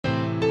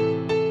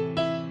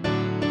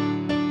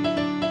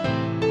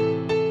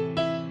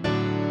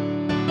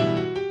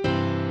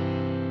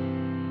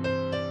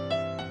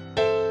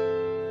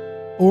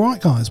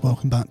Alright guys,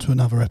 welcome back to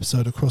another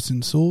episode of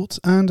Crossing Swords,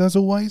 and as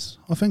always,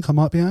 I think I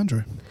might be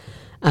Andrew.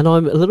 And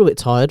I'm a little bit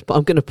tired, but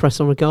I'm going to press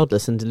on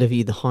regardless and deliver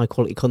you the high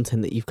quality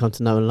content that you've come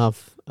to know and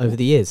love over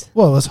the years.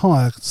 Well, as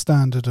high a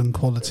standard and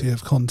quality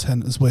of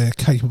content as we're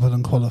capable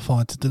and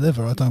qualified to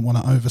deliver, I don't want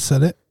to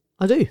oversell it.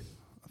 I do.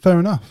 Fair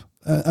enough.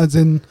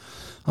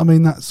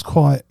 That's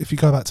quite, if you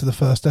go back to the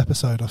first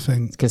episode, I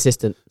think... It's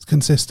consistent. It's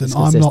consistent.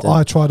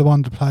 I try to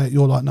underplay it,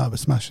 you're like, no, we're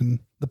smashing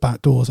the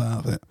back doors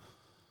out of it.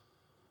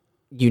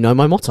 You know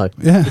my motto.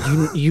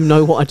 Yeah. You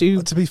know what I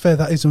do. To be fair,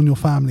 that is on your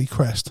family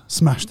crest.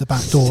 Smash the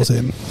back doors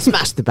in.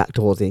 Smash the back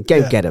doors in.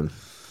 Go get them.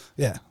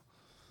 Yeah.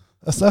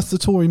 That's the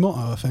Tory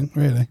motto, I think,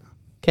 really.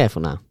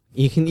 Careful now.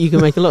 You can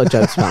make a lot of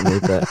jokes about me,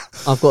 but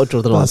I've got to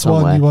draw the line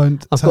somewhere.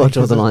 I've got to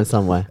draw the line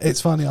somewhere. It's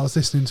funny, I was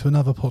listening to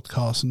another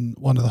podcast and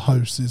one of the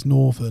hosts is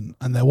Northern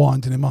and they're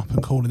winding him up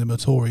and calling him a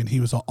Tory, and he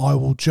was like, I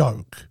will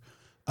joke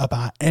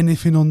about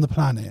anything on the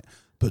planet,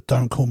 but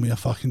don't call me a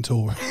fucking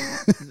Tory.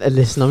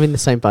 Listen, I'm in the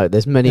same boat.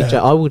 There's many jokes.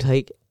 I will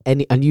take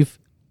any, and you've,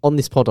 on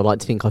this pod, I like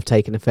to think I've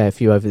taken a fair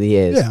few over the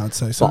years. Yeah, I'd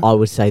say so. But I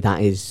would say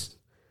that's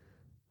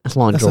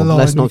line drawn.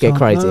 Let's not get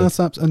crazy. No,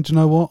 and do you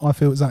know what? I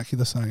feel exactly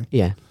the same.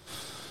 Yeah.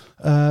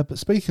 But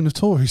speaking of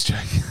Tories, Jake.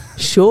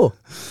 Sure.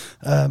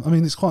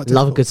 It's quite difficult.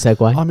 Love a good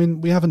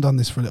segue. We haven't done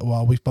this for a little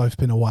while. We've both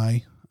been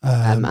away.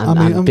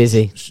 I'm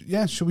busy.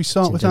 Should we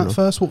start with that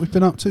first? What we've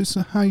been up to?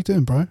 So, how you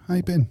doing, bro? How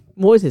you been?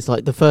 What is this,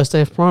 like the first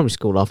day of primary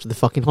school after the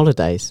fucking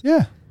holidays?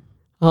 Yeah.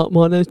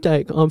 My name's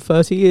Jake. I'm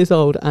 30 years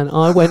old, and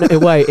I went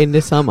away in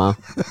the summer.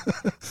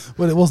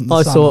 Well, it wasn't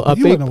the summer.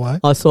 You went away.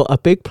 I saw a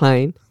big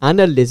plane and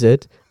a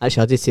lizard.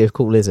 Actually, I did see a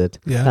cool lizard.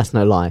 Yeah. That's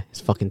no lie.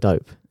 It's fucking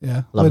dope.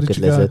 Yeah. Love a good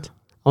lizard.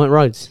 I went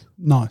Rhodes.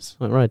 Nice.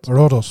 I went Rhodes.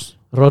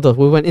 Rodos.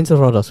 We went into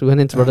Rodos. We went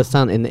into Rodos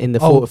town in the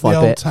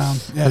fortified bit. Town.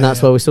 Yeah, and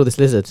that's where we saw this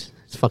lizard.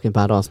 It's fucking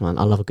badass, man.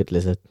 I love a good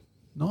lizard.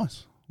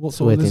 Nice. What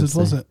sort of lizard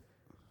was it?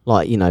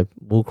 Like,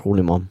 wall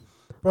crawling one.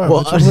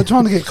 Bro, we're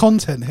trying to get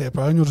content here,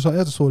 bro, and you're just like,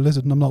 I just saw a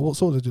lizard, and I'm like, what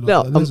sort of lizard?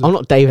 No, I'm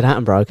not David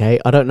Attenborough, okay?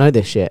 I don't know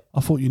this shit.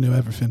 I thought you knew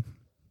everything.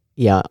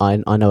 Yeah, I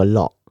know a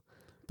lot.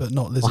 But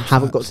not lizard. I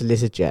haven't got to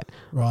lizard yet.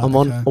 Right, I'm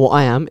on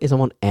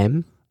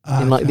M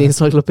in like the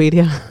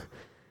encyclopedia.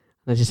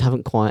 I just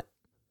haven't quite...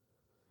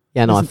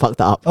 Yeah, no, I fucked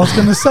that up. I was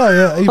going to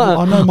say,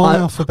 I know my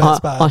alphabet's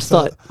bad.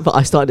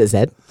 I started at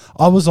Z.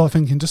 I was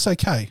thinking, just say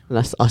K. And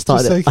I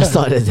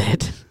started at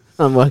Z.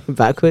 I'm working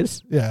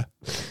backwards. Yeah.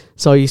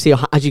 So you see,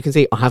 as you can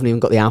see, I haven't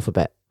even got the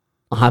alphabet.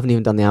 I haven't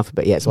even done the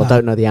alphabet yet, so I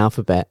don't know the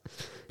alphabet.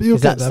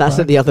 But that's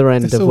at the other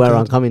end of where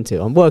I'm coming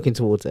to. I'm working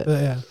towards it.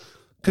 But yeah.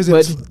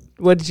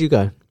 Where did you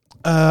go?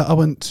 I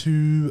went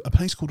to a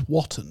place called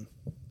Watton.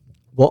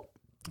 What?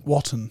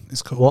 Watton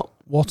is called. What?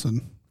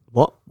 Watton.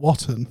 What?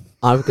 Watton.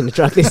 I'm going to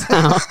drag this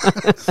out.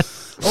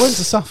 I went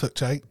to Suffolk,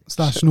 Jake,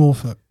 /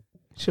 Norfolk.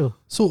 Sure.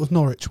 Sort of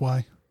Norwich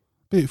way.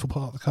 Beautiful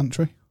part of the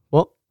country.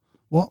 What?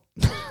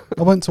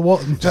 I went to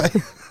Watton, Jake.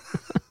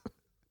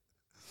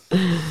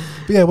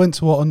 But yeah, I went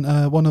to Watton.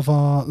 One of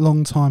our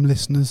long-time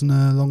listeners and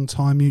a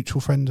long-time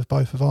mutual friend of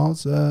both of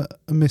ours,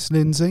 Miss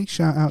Lindsay.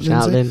 Shout out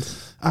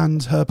Lindsay.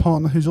 And her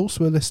partner, who's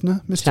also a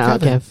listener, Mr. Shout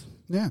Kevin. out Kev.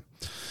 Yeah.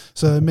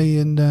 So me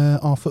and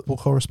our football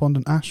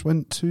correspondent, Ash,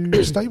 went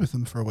to stay with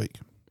them for a week.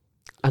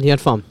 And you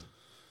had fun?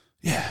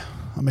 Yeah.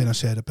 I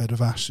shared a bed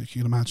with Ash, so you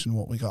can imagine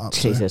what we got up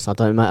to. Jesus,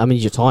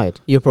 you're tired.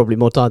 You're probably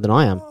more tired than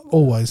I am.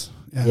 Always.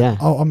 Yeah. Yeah.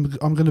 I'm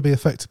going to be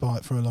affected by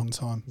it for a long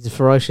time. He's a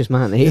ferocious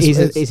man.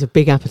 He's a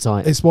big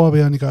appetite. It's why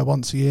we only go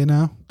once a year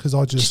now, because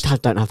I just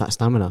don't have that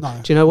stamina. No.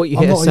 Do you know what? You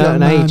hit a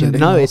certain age.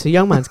 No, it's a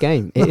young man's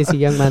game. It is a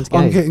young man's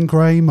game. I'm getting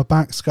grey, my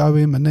back's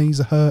going, my knees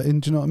are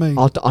hurting. Do you know what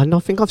I mean? I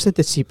think I've said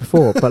this to you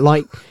before, but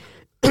like,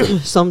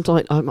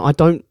 sometimes I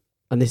don't,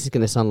 and this is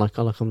going to sound like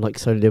I'm like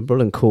so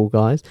liberal and cool,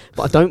 guys,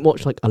 but I don't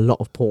watch like a lot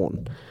of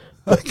porn.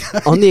 Okay.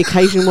 On the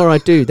occasion where I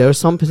do, there are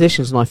some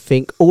positions and I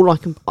think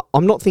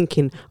I'm not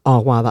thinking, oh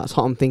wow, that's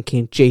hot. I'm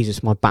thinking,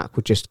 Jesus, my back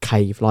would just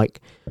cave, like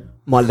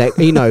my leg,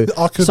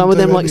 some of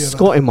them like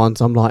squatting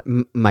ones, I'm like,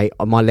 mate,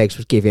 my legs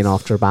would give in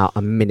after about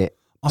a minute.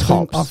 I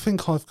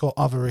think I've got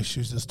other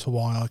issues as to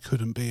why I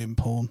couldn't be in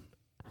porn.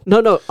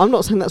 No, I'm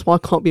not saying that's why I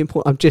can't be in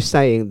porn. I'm just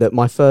saying that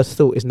my first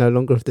thought is no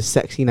longer of the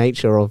sexy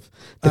nature of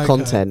the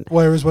content.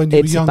 Whereas when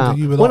you were younger,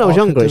 you were like, when I was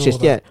younger, it's just,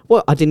 I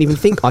didn't even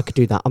think I could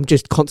do that. I'm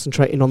just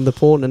concentrating on the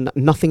porn and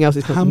nothing else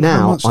is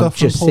now I'm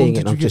just seeing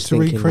it. I'm just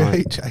thinking,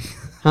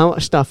 how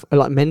much stuff,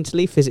 like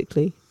mentally,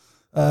 physically?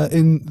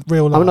 In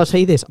real life. I mean, I'll tell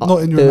you this. Not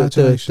in your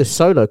imagination. The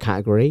solo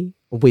category,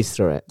 whiz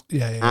through it.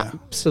 Yeah.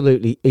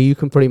 Absolutely. You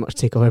can pretty much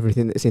tick off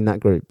everything that's in that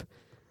group.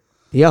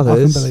 The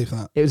others, I can believe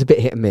that. It was a bit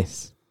hit and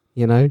miss.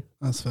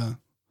 That's fair.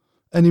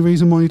 Any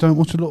reason why you don't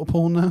watch a lot of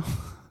porn now?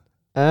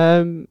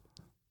 I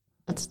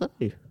don't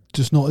know.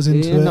 Just not as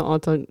into it? No, I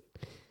don't.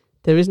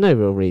 There is no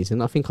real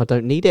reason. I think I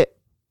don't need it.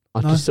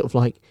 I just sort of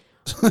like,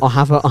 I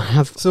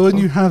have. So when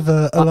you have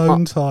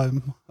alone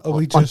time, are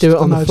we just I do it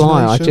on the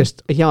fly. I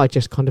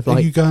just kind of like.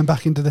 Are you going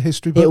back into the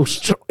history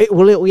books?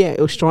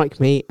 It'll strike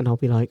me, and I'll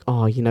be like,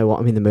 oh, you know what?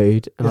 I'm in the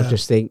mood, and I'll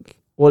just think,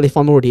 well, if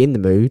I'm already in the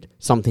mood,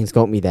 something's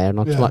got me there, and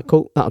I'll just like,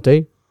 cool, that'll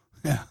do.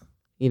 Yeah.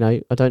 You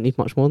know, I don't need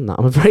much more than that.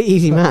 I'm a very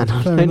easy man.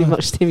 I don't need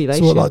much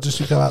stimulation. So what, like, just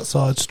you go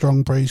outside,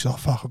 strong breeze, you're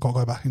like, fuck, I've got to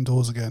go back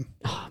indoors again.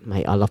 Oh,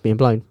 mate, I love being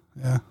blown.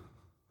 Yeah.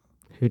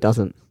 Who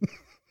doesn't?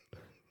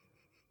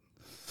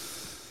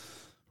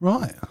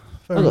 Right.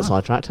 I got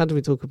sidetracked. How did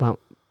we talk about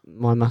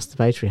my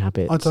masturbatory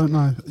habits? I don't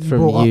know.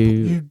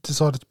 You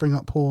decided to bring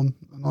up porn.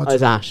 And it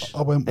was Ash.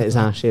 I went with it was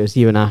Ash. It was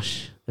you and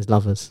Ash as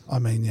lovers. I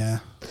mean, yeah.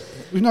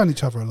 We've known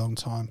each other a long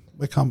time.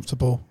 We're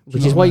comfortable.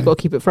 Which is why you've got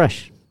to keep it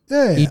fresh.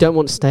 Yeah. You don't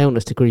want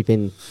staleness to creep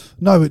in.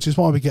 No, which is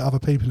why we get other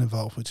people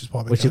involved, which is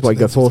why you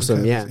go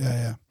foursome, yeah.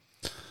 Yeah.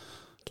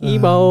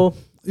 Chemo.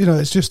 You know,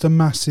 it's just a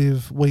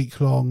massive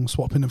week-long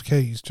swapping of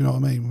keys. Do you know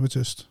what I mean?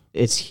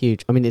 It's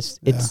huge. I mean, it's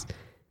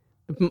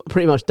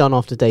pretty much done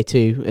after day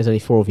 2. There's only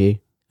 4 of you.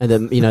 And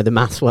then, you know, the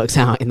maths works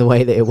out in the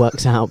way that it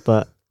works out,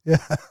 but... Yeah.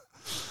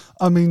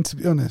 I mean, to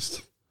be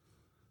honest,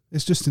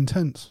 it's just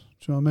intense.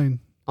 Do you know what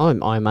I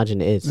mean? I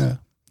imagine it is. Yeah.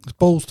 It's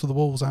balls to the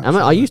walls, actually.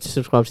 I used to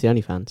subscribe to the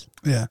OnlyFans.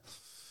 Yeah.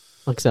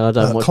 Like I said, I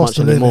don't watch much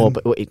anymore,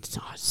 but it's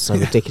so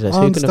ridiculous.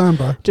 I understand,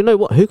 bro. Do you know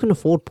what? Who can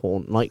afford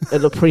porn? Like,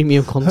 the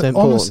premium content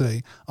porn?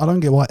 Honestly, I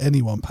don't get why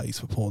anyone pays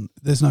for porn.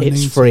 There's no need.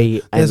 It's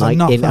free and like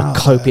in a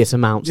copious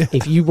amount. Yeah.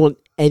 If you want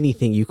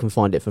anything, you can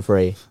find it for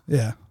free.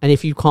 Yeah. And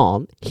if you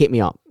can't, hit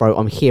me up, bro.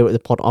 I'm here at the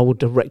pod. I will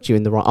direct you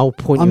in the right... I'll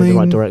point you in the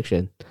right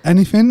direction.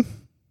 Anything?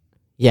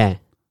 Yeah.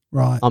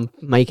 Right. I'm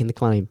making the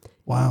claim.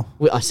 Wow.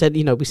 I said,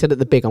 we said at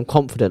the big, I'm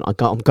confident.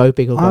 I'm go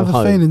big or go home. I have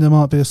a feeling there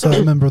might be a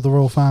certain member of the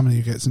royal family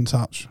who gets in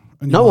touch.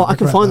 No, what? I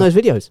can find those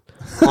videos.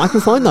 I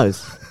can find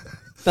those.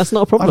 That's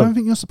not a problem. I don't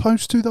think you're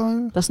supposed to,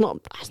 though. That's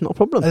not a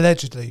problem.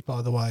 Allegedly,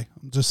 by the way.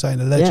 I'm just saying,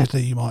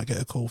 allegedly, you might get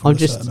a call from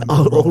certain member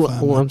of the royal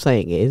family. All I'm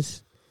saying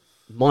is,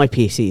 my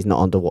PC is not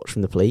under watch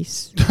from the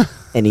police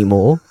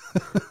anymore.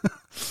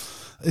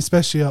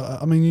 Especially,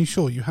 I mean,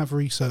 you have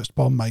researched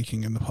bomb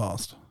making in the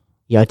past?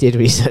 Yeah, I did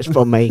research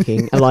bomb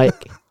making.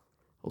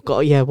 God,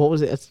 yeah, what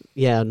was it?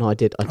 Yeah, no, I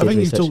did. I think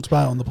you've talked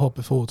about it on the pod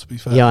before, to be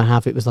fair. Yeah, I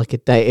have. It was like a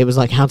day. It was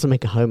like how to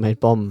make a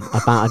homemade bomb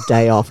about a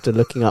day after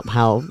looking up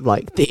how,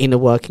 like, the inner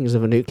workings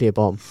of a nuclear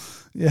bomb.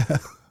 Yeah.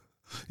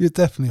 You're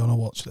definitely on a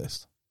watch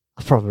list.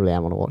 I probably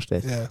am on a watch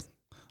list. Yeah.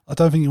 I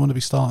don't think you want to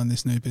be starting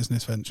this new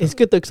business venture. It's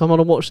good, though, because I'm on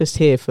a watch list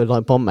here for,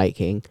 like, bomb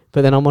making,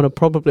 but then I'm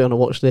probably on a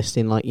watch list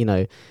in, like, you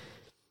know,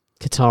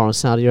 Qatar and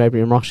Saudi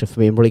Arabia and Russia for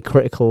being really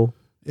critical.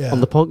 Yeah.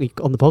 On the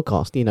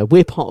podcast, you know,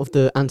 we're part of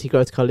the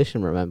anti-growth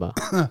coalition. Remember,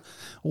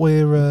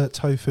 we're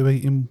tofu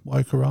eating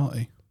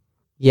wokarati.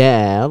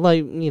 Yeah, like,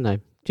 you know,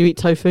 do you eat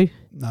tofu?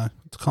 No,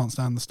 can't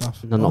stand the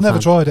stuff. No, I've never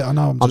tried it. I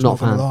know I'm just not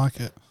going to like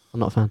it. I'm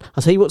not a fan.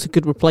 I'll tell you what's a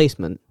good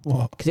replacement.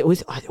 What? Because it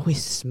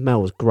always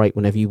smells great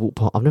whenever you walk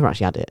past. I've never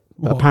actually had it,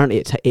 but apparently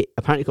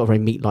it got a very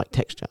meat-like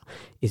texture.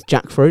 Is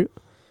jackfruit.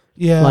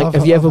 Yeah, like,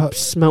 have you ever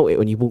smelt it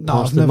when you walk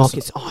past the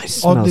markets? It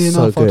smells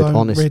so good. I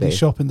don't really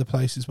shop in the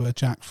places where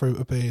jackfruit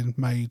are being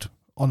made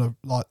on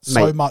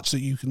so much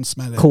that you can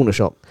smell it. Corner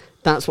shop.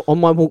 That's what, on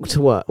my walk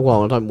to work.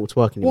 Well, I don't walk to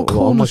work anymore. What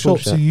corner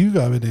shops are you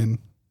going in?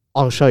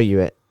 I'll show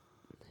you it.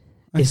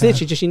 Okay. It's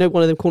literally just,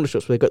 one of them corner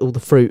shops where they've got all the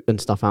fruit and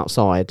stuff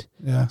outside,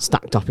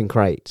 stacked up in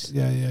crates.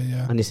 Yeah.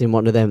 And it's in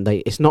one of them.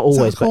 It's not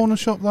always. Is that a corner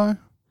shop though?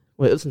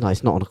 Well, it's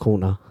not on a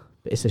corner,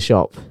 but it's a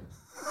shop.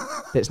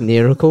 It's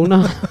near a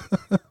corner.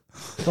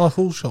 Like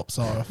all shops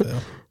are, I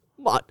feel.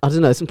 I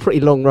don't know. Some pretty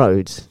long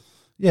roads.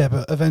 Yeah,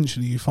 but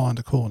eventually you find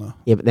a corner.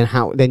 Yeah, but then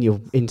how? Then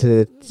you're into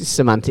the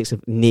semantics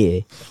of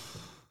near.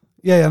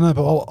 Yeah, I know.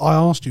 But I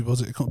asked you,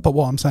 was it? But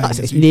what I'm saying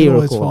is, you near can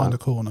always find a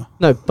corner.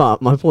 No,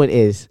 but my point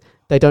is,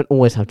 they don't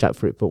always have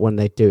jackfruit, but when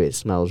they do, it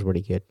smells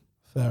really good.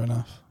 Fair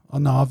enough. I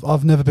know.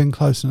 I've never been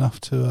close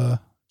enough to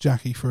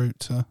Jackie Fruit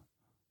to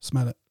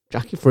smell it.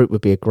 Jackie Fruit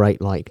would be a great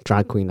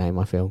drag queen name,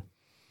 I feel.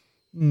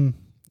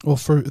 Or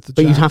Fruit of the Jack.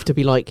 But you'd have to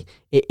be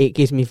it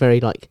gives me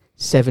very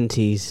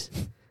 70s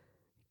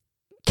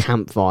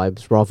camp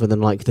vibes rather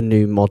than the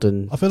new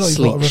modern, I feel like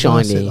sleek, you've got to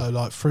shiny. It, though,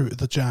 like Fruit of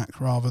the Jack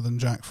rather than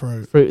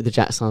jackfruit. Fruit of the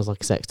Jack sounds like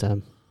a sex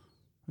term.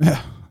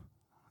 Yeah,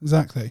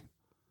 exactly.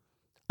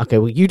 Okay,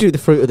 well, you do the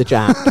Fruit of the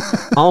Jack.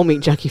 I'll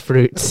meet Jackie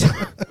Fruits.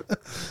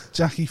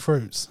 Jackie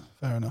Fruits,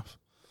 fair enough.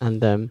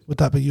 And would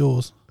that be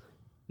yours?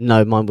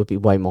 No, mine would be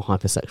way more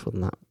hypersexual than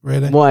that.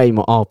 Really? Way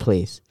more. Oh,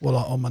 please. Well,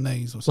 on my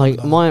knees or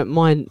something.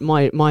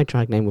 My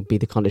drag name would be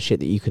the kind of shit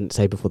that you couldn't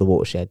say before the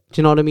watershed.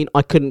 Do you know what I mean?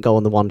 I couldn't go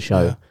on the one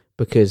show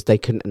because they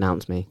couldn't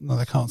announce me. No,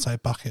 they can't say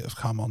bucket of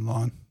cum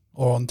online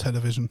or on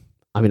television.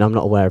 I mean, I'm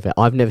not aware of it.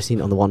 I've never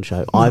seen it on the one show.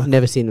 No. I've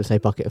never seen them say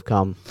bucket of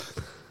cum.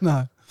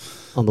 No.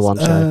 On the one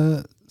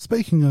show.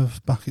 Speaking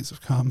of buckets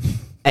of cum.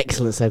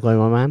 Excellent segue,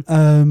 my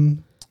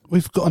man.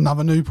 We've got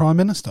another new Prime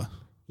Minister.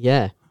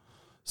 Yeah.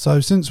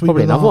 So since we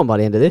probably another one by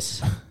the end of this.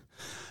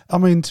 I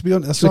mean, to be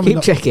honest,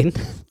 keep checking.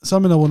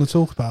 Something I want to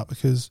talk about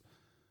because,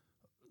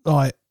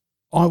 I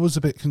was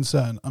a bit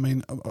concerned. I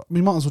mean,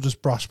 we might as well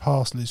just brush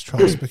past Liz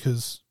Truss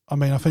because I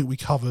think we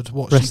covered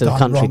what she'd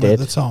done wrong at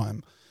the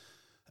time,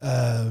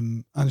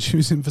 and she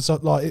was in for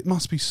it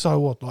must be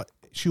so odd.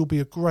 She'll be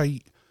a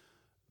great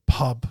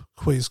pub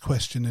quiz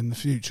question in the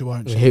future,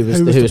 won't she? Who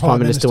was Prime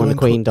Minister when the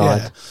Queen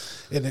died?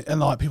 Yeah.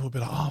 And people will be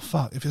like, oh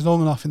fuck. If it's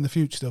long enough in the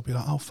future, they'll be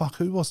like, oh fuck,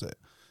 who was it?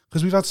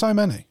 Because we've had so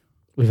many.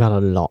 We've had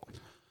a lot.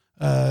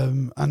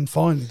 And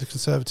finally, the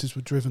Conservatives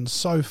were driven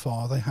so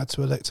far they had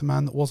to elect a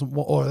man that wasn't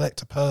or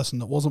elect a person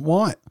that wasn't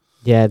white.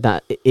 Yeah,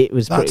 it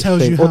was. That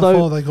tells you how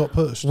far they got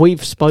pushed.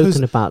 We've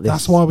spoken about this.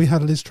 That's why we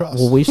had Liz Truss.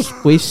 Well,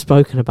 we've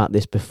spoken about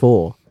this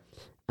before,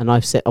 and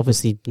I've said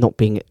obviously not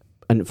being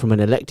from an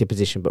elected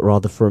position, but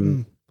rather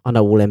from I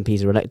know all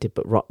MPs are elected,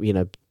 but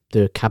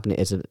the cabinet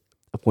is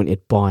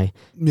appointed by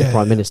the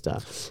Prime Minister.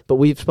 But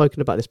we've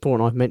spoken about this before,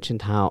 and I've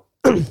mentioned how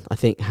I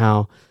think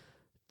how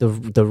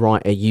the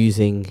right are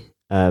using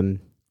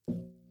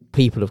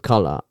people of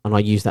colour, and I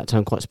use that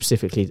term quite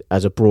specifically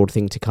as a broad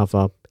thing to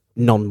cover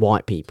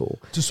non-white people,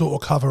 to sort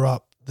of cover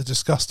up the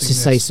disgustingness, to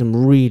say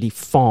some really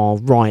far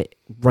right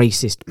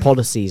racist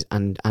policies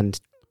and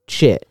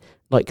shit,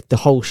 like the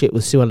whole shit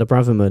with Suella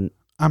Braverman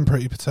and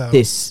Priti Patel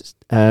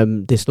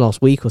this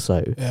last week or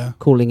so,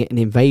 calling it an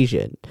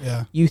invasion.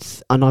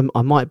 And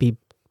I might be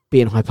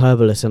being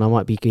hyperbolous, and I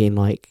might be being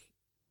like,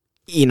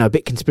 a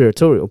bit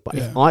conspiratorial, but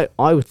if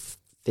I would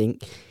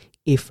think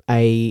if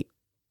a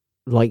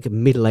like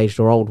middle-aged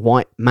or old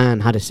white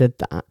man had said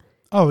that,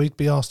 he'd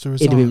be asked to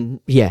resign. It'd have been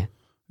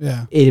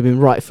it'd have been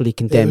rightfully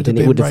condemned, and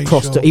he would have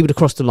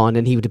crossed the line,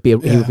 and he would be a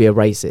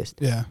racist.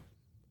 Yeah.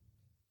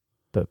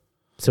 But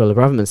Suella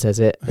Braverman says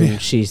it, and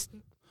she's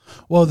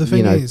the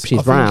thing is,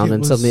 she's brown,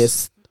 and suddenly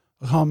it's.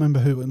 I can't remember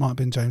who it might have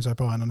been. James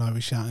O'Brien. I know we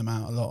shout him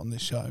out a lot on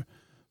this show,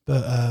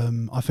 but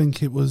I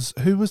think it was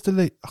who was the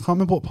lead. I can't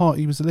remember what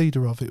party he was the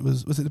leader of. It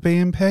was it the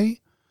BNP?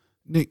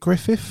 Nick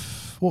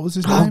Griffith. What was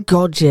his name? Oh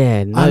God,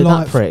 yeah, no,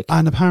 that prick.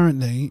 And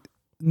apparently,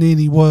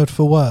 nearly word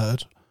for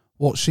word,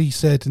 what she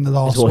said in the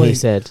last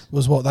week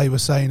was what they were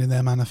saying in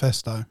their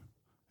manifesto,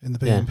 in the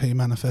BNP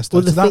manifesto.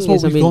 Well, so that's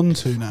what we've gone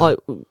to now.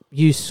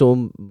 You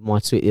saw my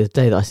tweet the other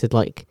day that I said,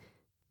 like,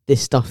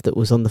 this stuff that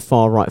was on the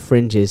far right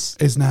fringes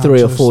is now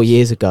 3 or 4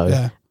 years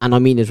ago, and I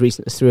mean as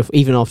recent as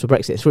even after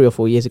Brexit, 3 or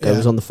 4 years ago,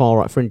 was on the far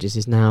right fringes,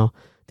 is now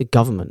the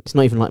government. It's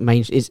not even like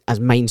it's as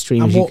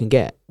mainstream as you can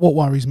get. What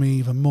worries me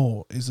even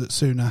more is that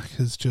Sunak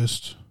has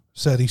just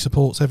said he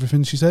supports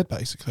everything she said,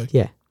 basically.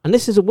 Yeah. And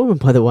this is a woman,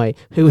 by the way,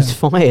 who was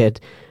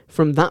fired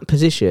from that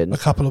position a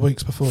couple of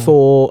weeks before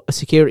for a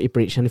security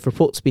breach, and if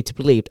reports to be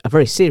believed, a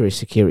very serious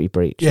security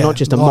breach, not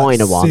just a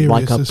minor one,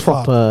 like a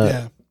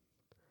proper.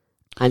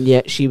 And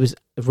yet she was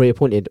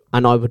reappointed,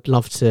 and I would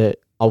love to.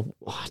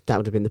 That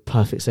would have been the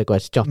perfect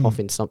segue to jump off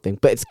into something,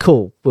 but it's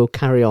cool. We'll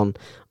carry on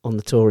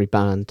the Tory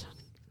band,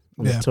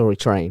 on the Tory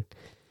train.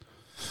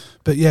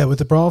 But with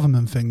the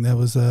Braverman thing, there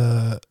was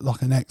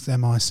like an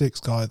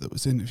ex-MI6 guy that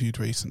was interviewed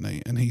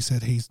recently, and he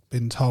said he's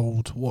been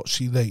told what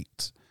she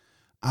leaked,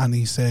 and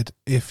he said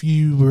if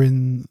you were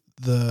in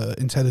the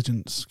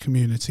intelligence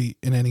community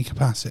in any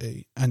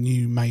capacity and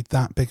you made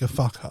that big a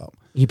fuck up,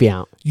 you'd be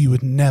out. You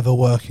would never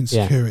work in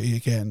security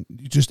again.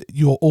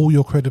 All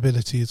your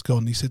credibility is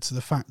gone. He said, to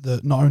the fact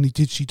that not only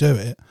did she do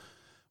it,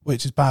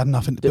 which is bad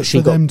enough, but she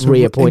for them to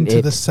reappointed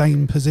into the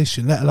same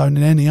position, let alone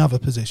in any other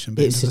position,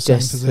 but into the same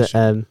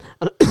position.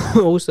 That,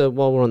 also,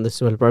 while we're on the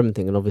Suella Braverman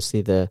thing, and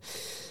obviously the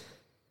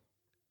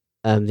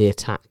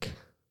attack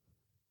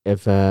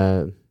of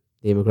the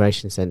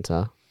immigration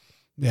centre,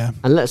 and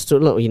let's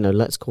talk.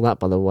 Let's call that,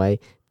 by the way,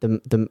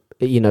 the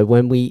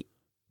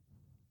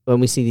when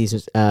we see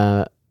these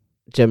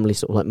generally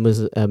sort of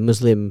like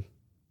Muslim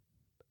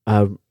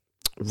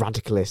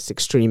radicalists,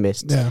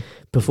 extremists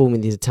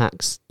performing these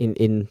attacks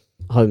in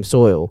home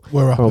soil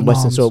or on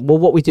Western soil. Well,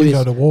 what we do is,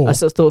 I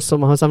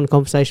was having a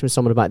conversation with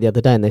someone about it the other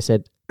day, and they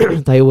said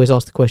they always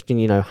ask the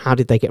question, how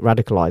did they get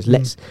radicalised?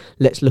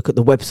 Let's look at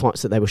the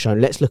websites that they were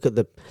shown. Let's look at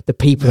the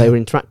people they were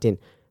interacting.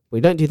 We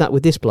don't do that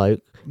with this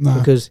bloke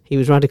because he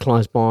was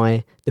radicalised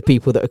by the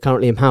people that are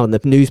currently in power and the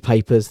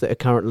newspapers that are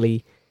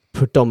currently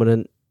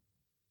predominant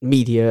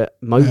media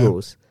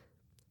moguls.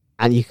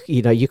 And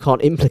you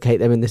can't implicate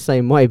them in the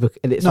same way,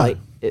 and it's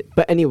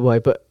but anyway,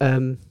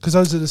 because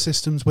those are the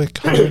systems we're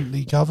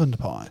currently governed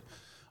by.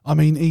 I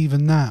mean,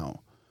 even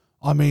now,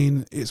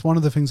 it's one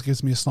of the things that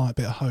gives me a slight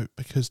bit of hope,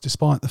 because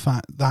despite the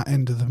fact that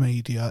end of the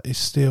media is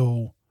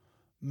still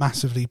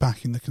massively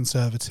backing the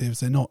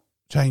Conservatives, they're not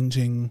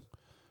changing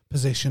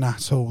position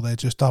at all. They're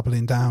just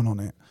doubling down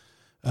on it,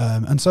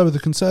 and so are the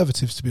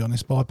Conservatives, to be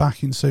honest, by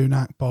backing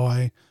Sunak,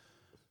 by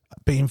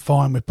being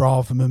fine with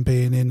Braverman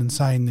being in and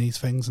saying these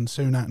things, and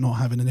Sunak not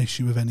having an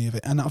issue with any of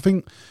it. And I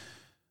think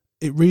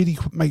it really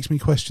makes me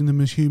question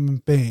them as human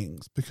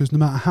beings, because no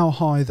matter how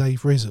high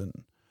they've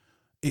risen,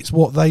 it's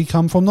what they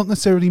come from, not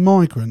necessarily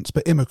migrants,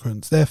 but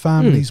immigrants. Their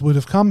families would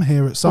have come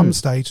here at some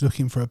stage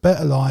looking for a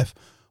better life,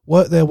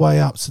 worked their way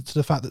up to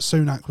the fact that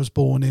Sunak was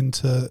born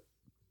into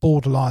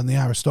borderline the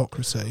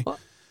aristocracy.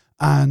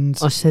 And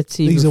I said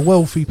to you, these are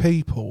wealthy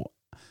people,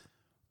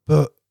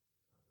 but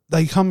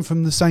they come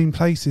from the same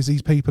places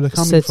these people are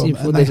coming from,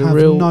 and they have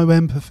no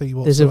empathy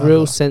whatsoever. There's a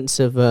real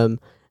sense of,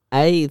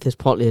 there's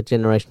partly a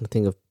generational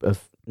thing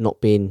of not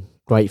being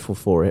grateful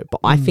for it, but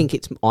I don't think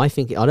it's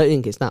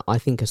that. I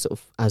think,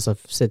 as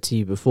I've said to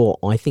you before,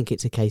 I think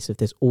it's a case of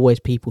there's always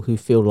people who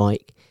feel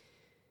like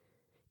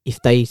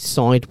if they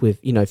side with,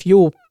 if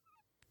you're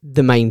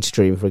the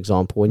mainstream, for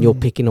example, and you're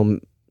picking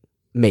on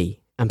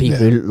me, and people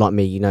who look like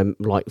me, you know,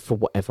 like for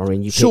whatever,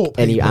 and you pick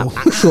any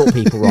short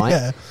people, right?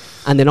 Yeah.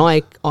 And then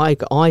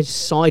I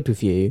side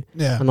with you,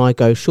 and I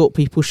go, short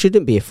people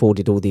shouldn't be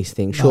afforded all these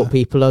things. Short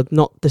people are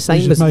not the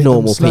same as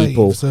normal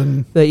people.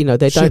 They, you know,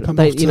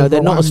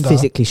 they're not as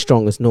physically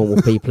strong as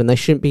normal people, and they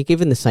shouldn't be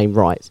given the same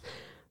rights.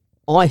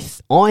 I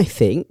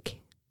think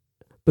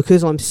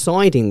because I'm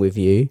siding with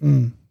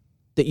you,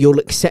 that you'll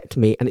accept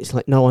me, and it's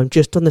like, no, I'm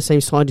just on the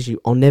same side as you.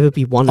 I'll never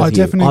be one of you.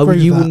 Definitely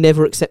agree you with will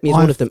never accept me as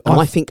one of them. And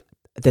I think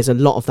there's a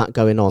lot of that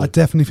going on. I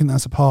definitely think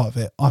that's a part of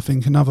it. I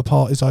think another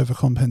part is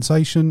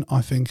overcompensation.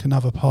 I think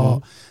another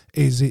part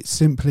is it's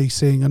simply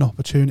seeing an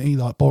opportunity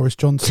like Boris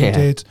Johnson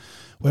did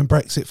when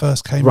Brexit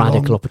first came along.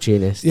 Radical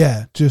opportunist.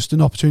 Yeah, just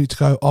an opportunity to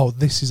go, oh,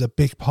 this is a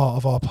big part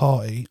of our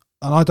party.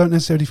 And I don't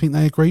necessarily think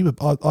they agree with.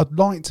 I'd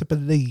like to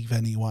believe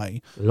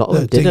anyway. A lot of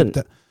them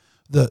didn't.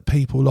 That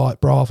people like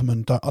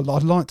Braverman don't.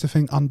 I'd like to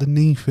think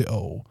underneath it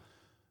all,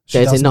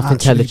 there's enough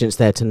intelligence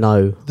there to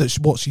know that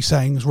what she's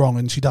saying is wrong,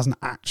 and she doesn't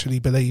actually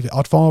believe it.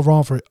 I'd far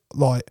rather it,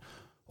 like,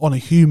 on a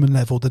human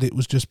level, that it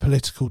was just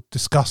political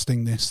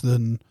disgustingness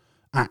than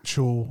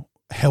actual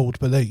held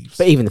beliefs.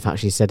 But even the fact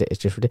she said it is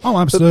just ridiculous. Oh,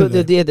 absolutely.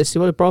 But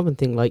the Braverman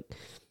thing, like,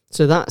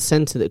 so that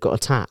centre that got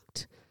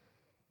attacked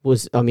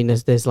was, I mean,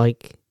 there's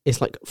like,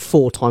 it's like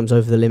 4 times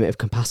over the limit of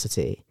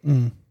capacity,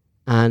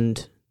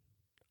 and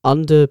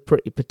under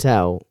Priti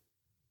Patel,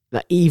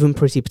 like even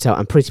Priti Patel,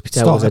 and Priti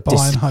Patel started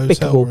was a buying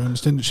hotel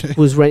rooms, didn't she?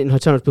 Was renting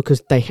hotel rooms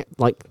because they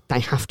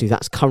have to.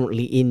 That's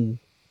currently in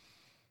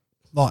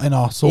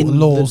our sort of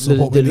laws. The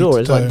law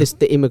is like this.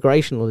 The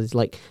immigration law is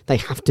like they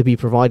have to be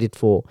provided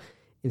for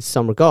in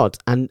some regards.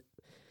 And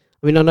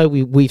I mean, I know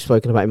we've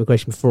spoken about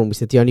immigration before, and we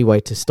said the only way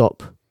to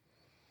stop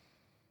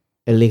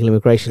illegal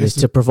immigration is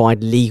to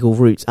provide legal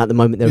routes. At the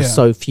moment, there are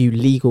so few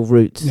legal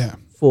routes.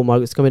 For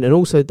migrants to come in. And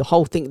also the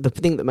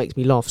thing that makes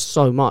me laugh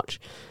so much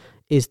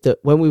is that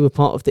when we were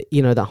part of the,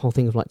 you know, that whole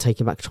thing of like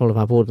taking back control of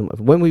our border,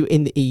 when we were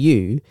in the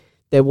EU,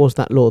 there was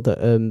that law that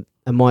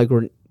a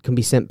migrant can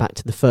be sent back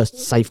to the first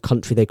safe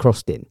country they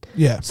crossed in.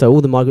 Yeah. So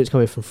all the migrants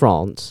coming from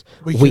France,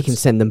 we can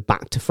send them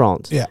back to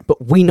France. Yeah.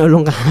 But we no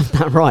longer have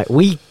that right.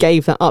 We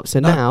gave that up. So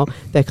now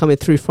they're coming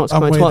through France,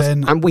 coming to us,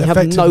 and we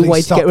have no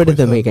way to get rid of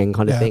them again,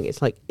 kind of thing.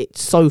 It's like,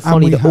 it's so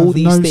funny that all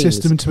these things... we have no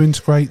system to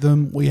integrate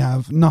them. We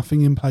have nothing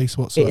in place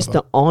whatsoever. It's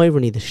the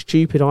irony, the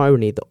stupid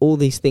irony, that all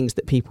these things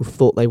that people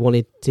thought they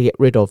wanted to get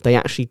rid of, they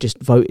actually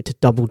just voted to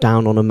double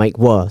down on and make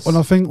worse. Well,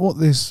 I think what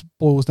this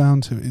boils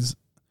down to is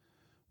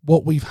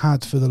what we've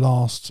had for the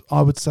last,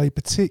 I would say,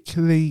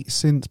 particularly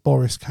since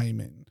Boris came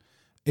in,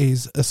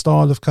 is a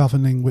style of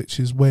governing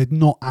which is we're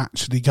not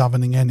actually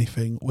governing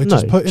anything. We're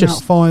just putting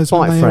out fires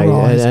when they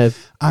arise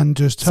and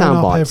just turn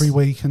up every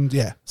week and,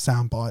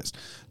 sound bites.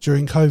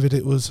 During COVID,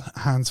 it was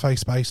hands,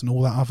 face, space and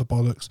all that other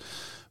bollocks.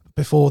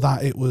 Before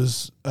that, it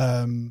was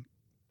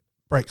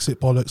Brexit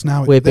bollocks.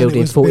 Now we're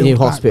building 40 new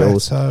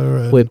hospitals.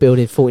 We're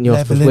building 40 new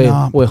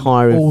hospitals. We're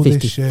hiring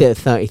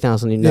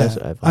 30,000 new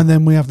nurses. And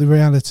then we have the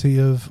reality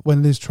of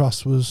when Liz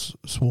Truss was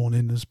sworn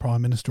in as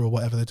Prime Minister or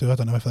whatever they do. I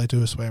don't know if they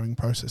do a swearing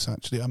process,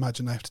 actually. I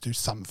imagine they have to do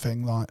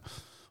something like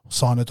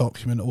sign a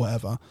document or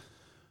whatever.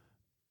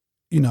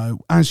 You know,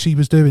 as she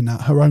was doing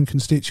that, her own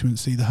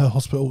constituency, her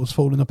hospital was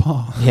falling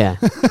apart. Yeah.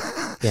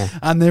 Yeah.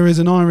 And there is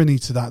an irony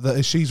to that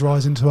as she's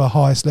rising to her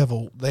highest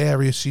level, the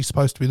area she's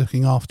supposed to be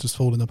looking after is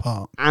falling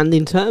apart. And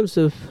in terms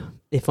of,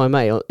 if I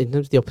may, in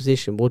terms of the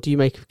opposition, what do you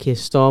make of Keir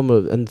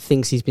Starmer and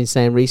things he's been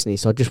saying recently?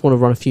 So I just want to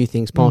run a few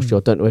things past you. I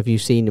don't know if you've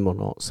seen him or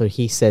not. So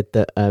he said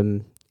that,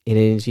 in an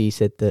interview, he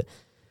said that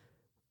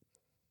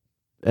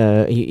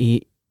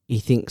he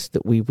thinks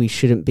that we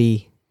shouldn't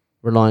be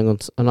relying on,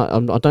 and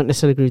I don't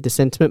necessarily agree with the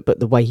sentiment, but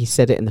the way he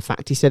said it and the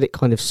fact he said it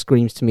kind of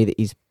screams to me that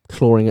he's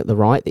clawing at the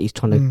right, that he's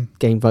trying to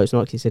gain votes.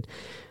 Like he said,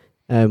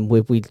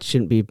 we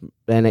shouldn't be,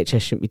 the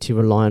NHS shouldn't be too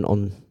reliant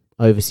on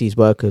overseas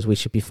workers. We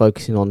should be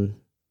focusing on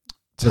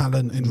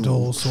talent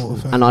indoors sort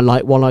of thing. And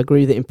while I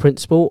agree with it in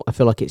principle, I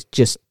feel like it's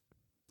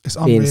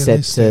being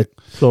said to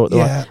claw at the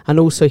right. And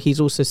also, he's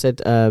also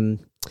said, what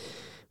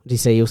did he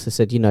say? He also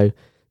said, you know,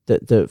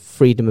 that the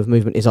freedom of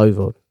movement is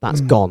over.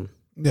 That's gone.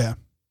 Yeah.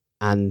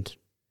 And,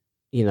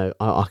 you know,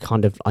 I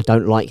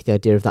don't like the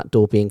idea of that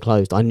door being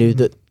closed. I knew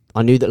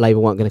that Labour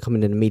weren't going to come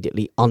in and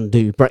immediately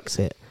undo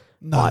Brexit.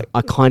 No.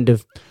 I kind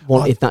of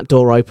wanted that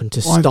door open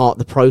to start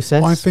the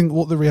process. I think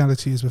what the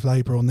reality is with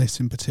Labour on this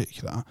in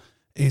particular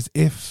is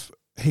if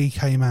he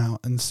came out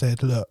and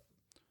said, look,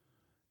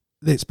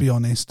 let's be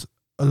honest,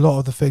 a lot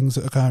of the things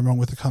that are going wrong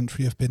with the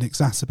country have been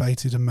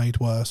exacerbated and made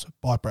worse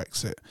by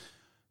Brexit.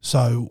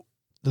 So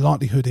the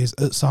likelihood is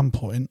at some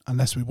point,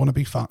 unless we want to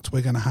be fucked,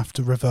 we're going to have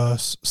to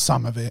reverse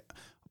some of it.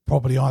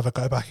 Probably either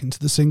go back into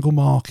the single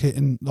market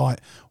and I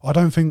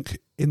don't think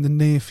in the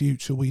near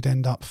future we'd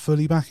end up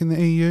fully back in the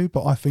EU,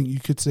 but I think you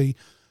could see,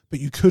 but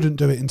you couldn't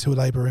do it until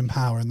Labour are in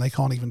power, and they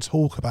can't even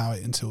talk about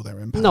it until they're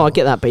in power. No, I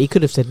get that, but he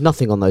could have said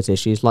nothing on those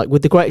issues. Like,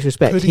 with the greatest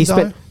respect, he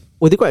spent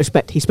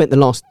the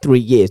last 3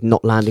 years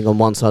not landing on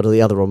one side or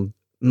the other on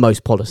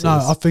most policies.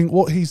 No, I think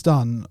what he's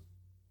done,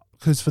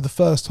 because for the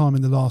first time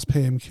in the last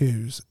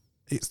PMQs,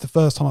 it's the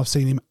first time I've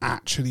seen him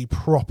actually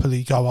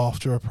properly go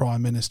after a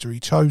prime minister. He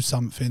chose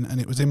something, and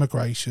it was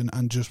immigration,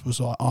 and just was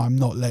like, I'm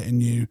not letting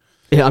you.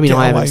 Yeah, I mean,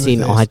 I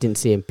didn't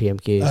see him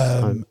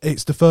PMQs.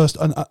 It's the first,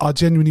 and I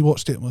genuinely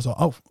watched it and was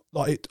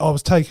like, I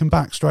was taken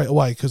back straight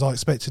away because I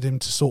expected him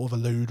to sort of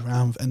allude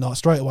around, and like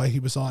straight away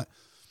he was like,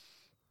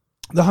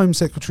 the Home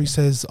Secretary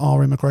says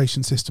our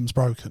immigration system's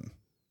broken.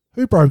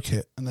 Who broke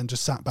it? And then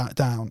just sat back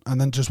down and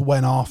then just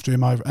went after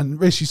him over. And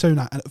Rishi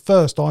Sunak, and at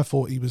first I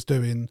thought he was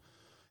doing,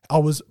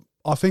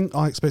 I think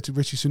I expected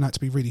Rishi Sunak to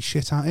be really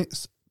shit at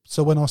it.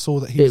 So when I saw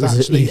that he was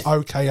actually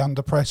okay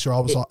under pressure, I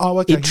was like, oh,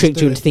 okay. It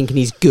tricked you into thinking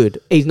he's good.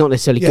 He's not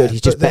necessarily good,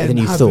 he's just better than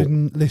you thought.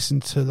 Having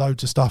listened to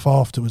loads of stuff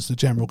afterwards, the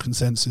general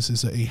consensus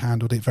is that he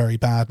handled it very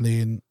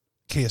badly, and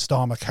Keir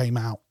Starmer came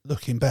out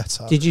looking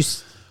better.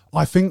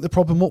 I think the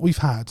problem, what we've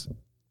had,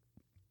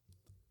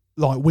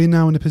 like, we're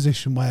now in a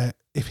position where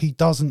if he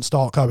doesn't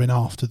start going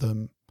after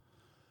them,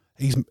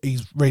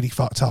 he's really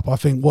fucked up. I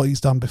think what he's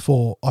done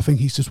before, I think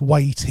he's just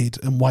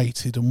waited and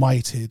waited and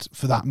waited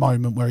for that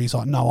moment where he's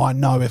like, no, I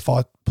know if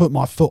I put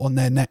my foot on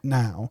their neck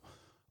now,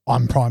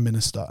 I'm Prime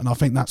Minister. And I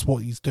think that's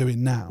what he's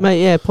doing now.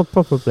 Mate, yeah,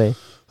 probably.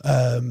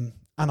 And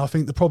I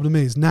think the problem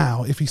is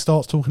now, if he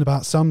starts talking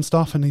about some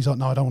stuff and he's like,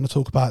 no, I don't want to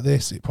talk about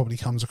this, it probably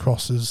comes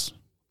across as,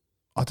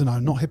 I don't know,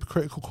 not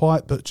hypocritical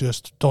quite, but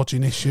just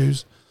dodging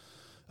issues.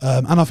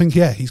 And I think,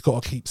 yeah, he's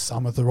got to keep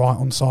some of the right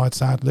on side,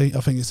 sadly. I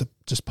think it's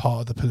just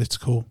part of the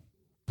political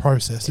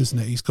process, isn't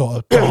it? He's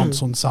got to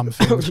dance on some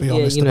things, be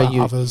honest about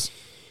others.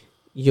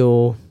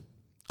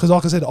 Because,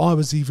 like I said, I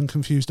was even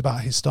confused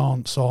about his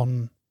stance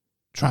on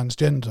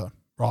transgender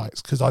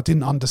rights, because I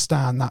didn't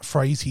understand that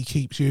phrase he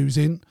keeps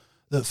using,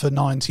 that for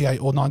 98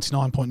 or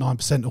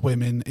 99.9% of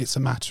women, it's a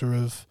matter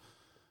of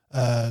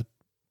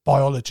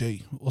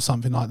biology or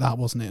something like that,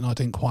 wasn't it? And I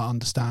didn't quite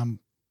understand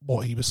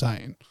what he was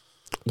saying.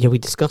 Yeah, we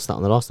discussed that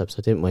on the last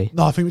episode, didn't we?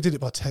 No, I think we did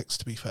it by text,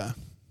 to be fair.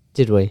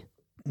 Did we?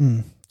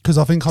 Because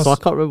I think I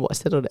can't remember what I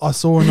said on it. I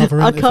saw another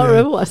interview. I can't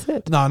remember what I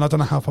said. No, and I don't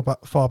know how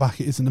far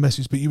back it is in the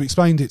message, but you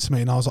explained it to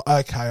me, and I was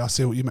like, okay, I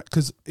see what you meant.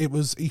 Because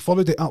he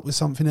followed it up with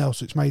something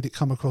else, which made it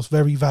come across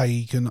very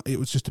vague, and it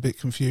was just a bit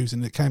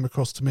confusing. It came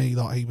across to me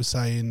like he was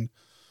saying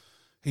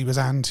he was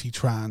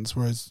anti-trans,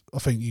 whereas I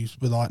think you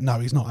were like, no,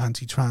 he's not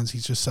anti-trans.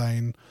 He's just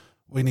saying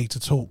we need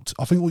to talk.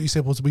 I think what you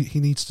said was he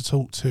needs to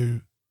talk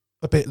to,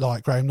 a bit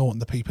like Graham Norton,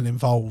 the people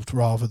involved,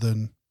 rather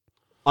than...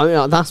 I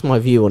mean, that's my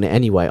view on it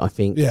anyway, I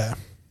think. Yeah.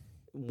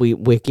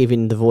 We're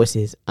giving the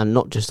voices, and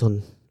not just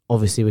on...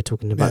 Obviously, we're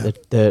talking about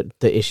the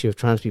issue of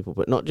trans people,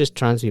 but not just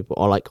trans people,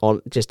 or like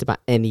on just about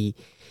anything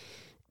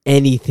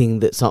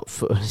that's up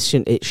for...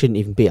 It shouldn't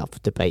even be up for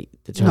debate,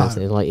 the trans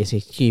thing. Like, it's a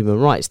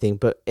human rights thing,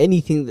 but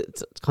anything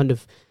that's kind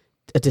of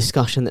a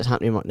discussion that's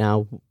happening right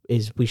now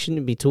is we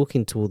shouldn't be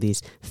talking to all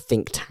these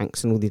think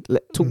tanks and all these.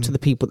 Talk to the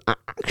people that are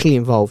actually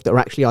involved, that are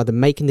actually either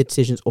making the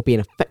decisions or being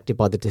affected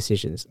by the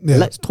decisions. Yeah.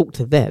 Let's talk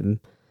to them,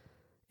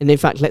 and in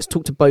fact, let's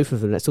talk to both of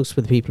them. Let's talk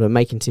to the people who are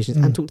making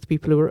decisions and talk to the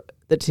people who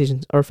the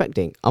decisions are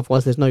affecting.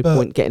 Otherwise, there's no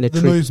point getting a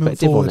true perspective on it.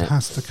 The movement forward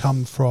has to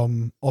come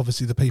from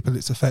obviously the people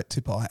it's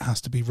affected by. It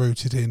has to be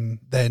rooted in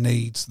their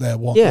needs, their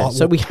want. Yeah,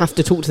 so we have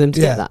to talk to them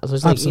to get that. So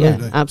it's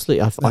absolutely, like,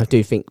 absolutely. I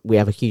do think we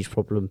have a huge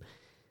problem.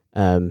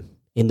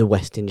 In the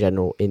West in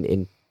general,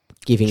 in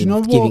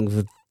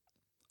giving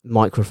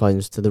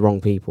microphones to the wrong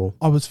people.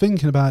 I was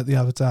thinking about it the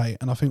other day,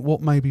 and I think what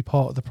may be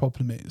part of the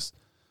problem is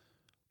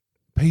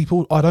I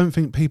don't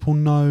think people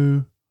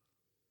know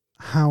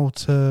how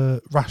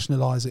to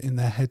rationalise it in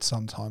their head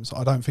sometimes.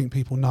 I don't think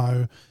people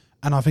know,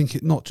 and I think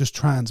it not just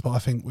trans, but I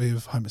think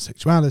with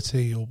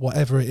homosexuality or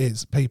whatever it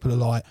is, people are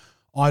like,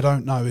 I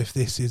don't know if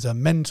this is a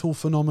mental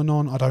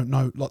phenomenon. I don't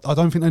know. Like, I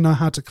don't think they know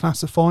how to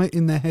classify it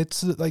in their head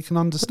so that they can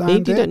understand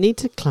it. You don't need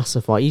to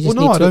classify. You just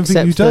need to accept. I don't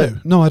think you do.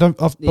 No, I don't.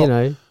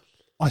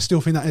 I still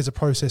think that is a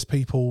process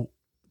people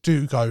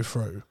do go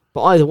through.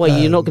 But either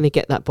way, you're not going to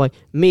get that by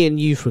me and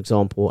you, for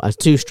example, as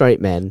two straight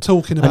men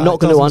talking about. Are not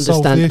going to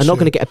understand. Are not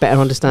going to get a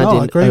better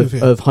understanding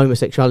of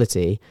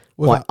homosexuality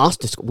by us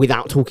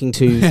without talking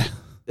to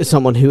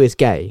someone who is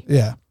gay.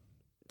 Yeah.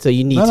 So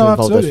you need to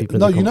involve those people in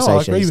the conversations.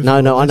 I agree with you.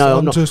 I know.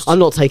 I'm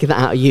not taking that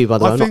out of you, by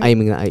the way. I'm not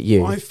aiming that at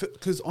you.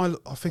 Because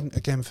I think,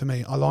 again, for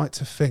me, I like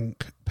to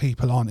think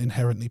people aren't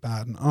inherently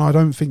bad. And I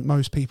don't think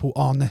most people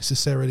are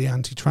necessarily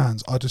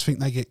anti-trans. I just think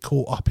they get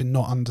caught up in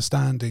not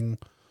understanding.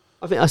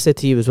 I think I said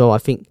to you as well, I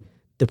think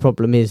the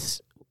problem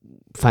is,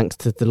 thanks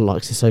to the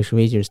likes of social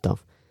media and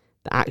stuff,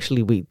 that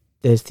actually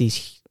there's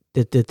these...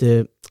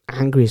 The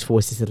angriest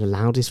voices are the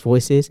loudest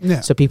voices.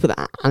 Yeah. So people that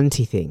are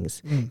anti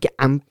things get,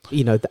 and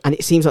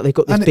it seems like they've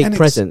got this big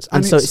presence,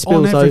 and so it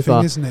spills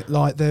over, isn't it?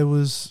 Like there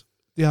was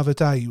the other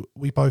day,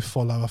 we both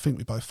follow.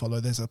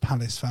 There's a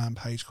Palace fan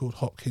page called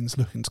Hopkins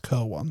Looking to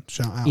Curl One.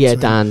 Shout out. Yeah, to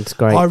Dan's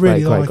great. I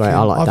really like him.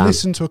 I like Dan. I've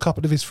listened to a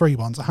couple of his free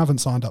ones. I haven't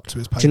signed up to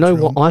his Patreon. Do you know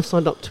what? I've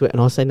signed up to it,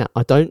 and I say now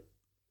I don't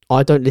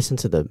listen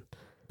to them.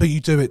 But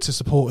you do it to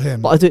support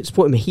him. But I do it to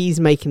support him. He's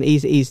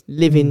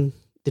living.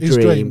 The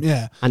dream,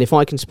 yeah. And if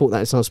I can support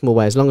that in some small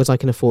way, as long as I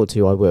can afford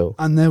to, I will.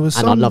 And there was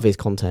I love his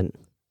content.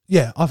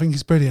 Yeah, I think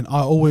he's brilliant.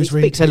 I always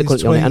read speaks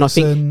eloquently on it, and I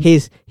think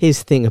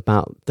his thing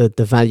about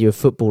the value of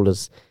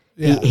footballers,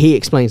 he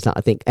explains that,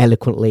 I think,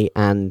 eloquently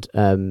and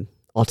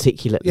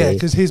articulately. Yeah,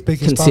 because his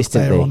biggest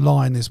bugbear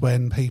online is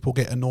when people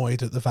get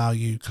annoyed at the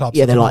value clubs.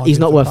 Yeah, they're like, he's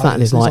not worth that,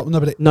 and it's like,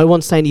 no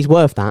one's saying he's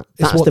worth that.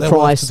 That's the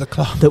price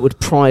that would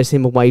prize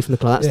him away from the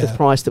club. That's the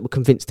price that would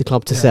convince the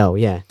club to sell.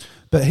 Yeah,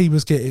 but he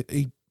was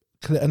getting.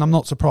 And I'm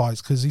not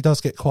surprised because he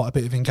does get quite a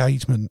bit of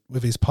engagement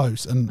with his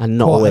posts, and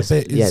not quite always, a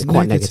bit is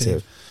quite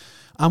negative.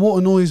 And what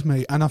annoys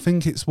me, and I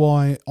think it's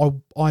why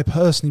I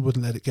personally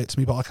wouldn't let it get to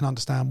me, but I can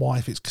understand why,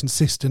 if it's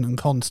consistent and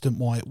constant,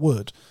 why it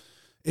would,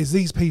 is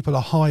these people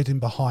are hiding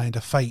behind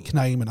a fake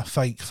name and a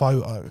fake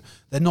photo.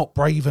 They're not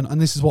brave,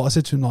 and this is what I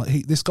said to him,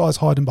 like, this guy's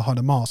hiding behind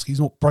a mask. He's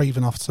not brave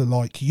enough to,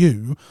 like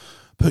you,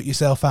 put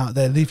yourself out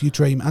there, live your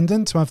dream, and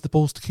then to have the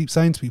balls to keep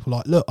saying to people,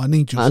 like, look, I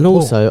need your support. And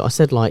also, I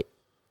said, like,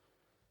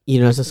 you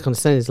know, as I was kind of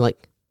saying, is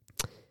like,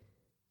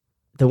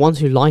 the ones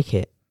who like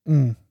it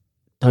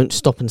don't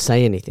stop and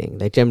say anything.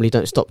 They generally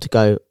don't stop to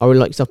go, I really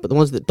like stuff. But the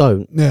ones that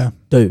don't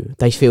do.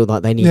 They feel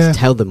like they need to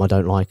tell them I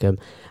don't like them.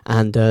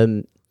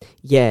 And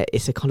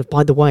it's a kind of,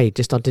 by the way,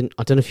 just I don't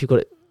know if you've got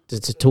it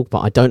to talk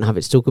about. I don't have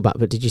it to talk about.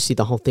 But did you see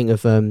the whole thing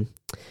of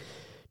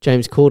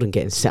James Corden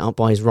getting set up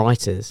by his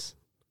writers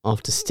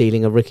after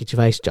stealing a Ricky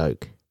Gervais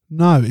joke?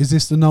 No, is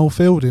this the Noel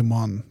Fielding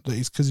one? That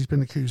because he's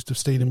been accused of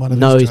stealing one of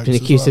his jokes? No, he's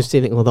been accused of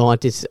stealing. Although I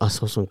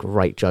saw some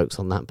great jokes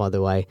on that, by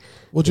the way.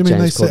 What do you mean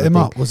they set him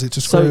up? Was it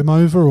to screw him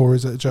over, or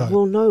is it a joke?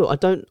 Well, no, I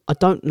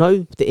don't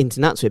know the ins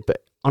and outs of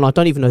it, and I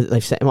don't even know that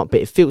they've set him up.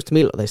 But it feels to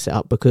me like they set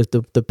up because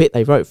the bit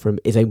they wrote for him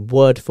is a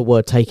word for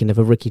word taking of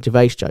a Ricky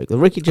Gervais joke. The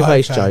Ricky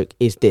Gervais joke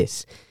is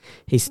this: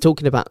 he's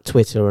talking about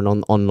Twitter and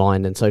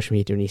online and social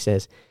media, and he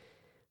says,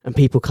 and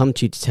people come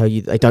to you to tell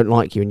you that they don't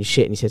like you and you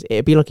shit, and he says,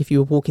 it'd be like if you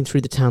were walking through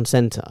the town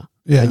centre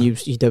and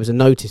there was a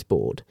notice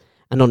board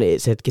and on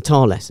it said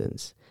guitar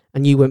lessons,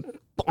 and you went,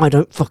 but I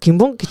don't fucking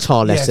want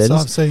guitar lessons.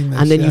 Yes, I've seen this.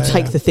 And then you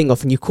take the thing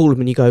off and you call them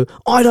and you go,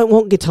 I don't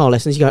want guitar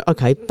lessons. You go,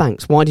 okay,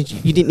 thanks. Why did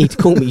you didn't need to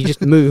call me, you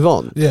just move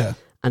on. Yeah.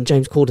 And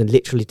James Corden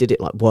literally did it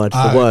like word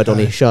for word on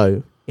his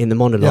show in the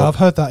monologue. Yeah, I've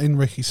heard that in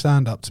Ricky's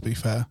stand-up, to be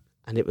fair.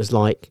 And it was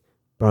like,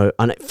 bro,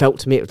 and it felt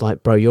to me, it was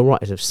like, bro, your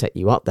writers have set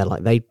you up there.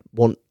 Like, they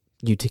want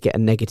you to get a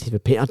negative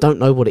opinion. I don't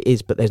know what it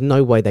is, but there's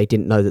no way they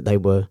didn't know that they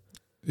were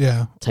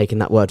taking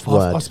that word for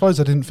word. I suppose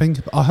I didn't think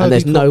about it. I heard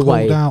he got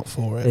called out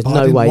for it. There's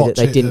no way that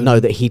they didn't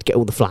know that he'd get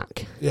all the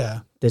flack.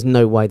 Yeah. There's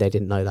no way they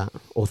didn't know that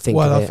or think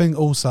of it. Well, I think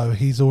also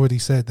he's already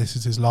said this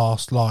is his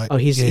last, like,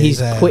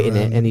 he's quitting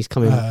it and he's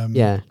coming,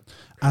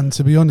 And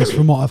to be honest,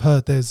 from what I've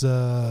heard, there's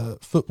a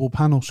football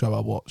panel show I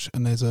watch,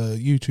 and there's a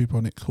YouTuber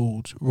on it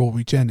called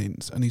Rory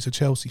Jennings, and he's a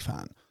Chelsea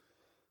fan.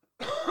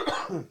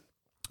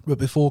 But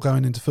before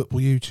going into football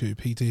YouTube,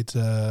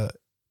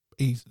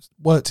 he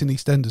worked in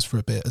EastEnders for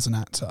a bit as an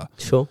actor.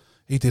 Sure.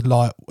 He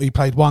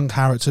played one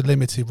character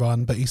limited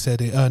run, but he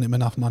said it earned him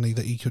enough money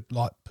that he could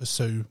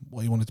pursue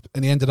what he wanted to,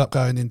 and he ended up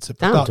going into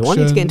production. Do I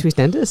need to get into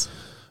EastEnders?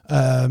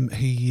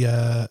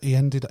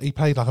 He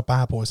played like a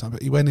bad boy or something,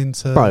 but he went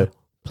into... Bro,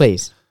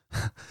 please.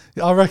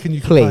 I reckon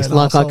you could please, play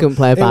like I couldn't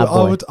play a bad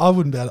boy. I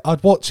wouldn't be able,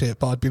 I'd watch it,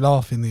 but I'd be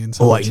laughing the entire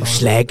time. What, you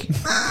slag?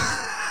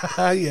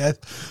 Yeah,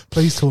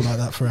 please talk like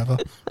that forever.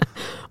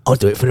 I'll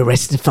do it for the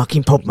rest of the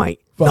fucking pod,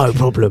 mate. No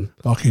problem.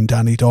 Fucking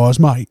Danny Dyer,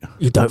 mate.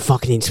 You don't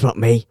fucking interrupt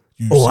me.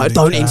 Alright,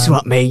 don't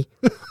interrupt me.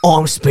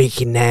 I'm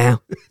speaking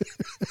now.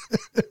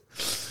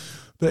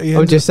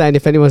 I'm just saying,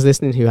 if anyone's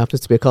listening who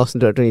happens to be a casting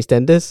director in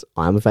EastEnders,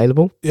 I am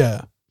available.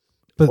 Yeah.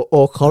 But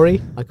or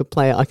Corrie. I could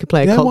play a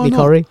Cockney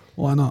Corrie.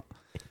 Why not?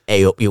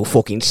 Hey up, you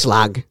fucking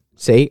slag.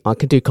 See, I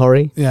could do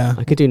Corrie. Yeah.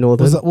 I could do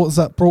Northern. What was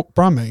that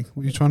Brummy?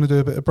 Were you trying to do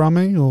a bit of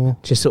Brummy or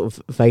just sort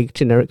of vague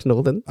generic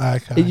Northern?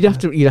 Okay. You'd have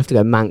to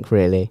go Manc,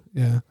 really.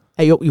 Yeah.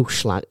 Hey up, you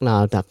slag.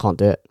 No, I can't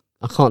do it.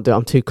 I can't do it.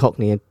 I'm too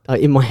Cockney.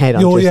 In my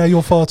head,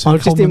 you're far too. I'm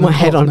just in my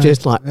head. I'm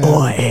just like,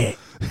 oi.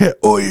 Yeah,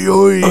 oi,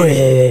 oi.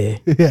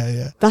 Oi.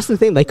 Yeah. That's the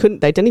thing. They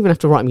didn't even have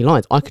to write me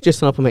lines. I could just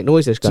stand up and make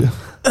noises. Go,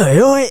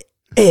 oi, oi,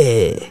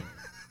 oi.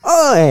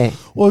 Oi.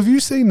 Well, have you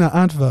seen that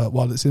advert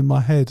while it's in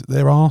my head?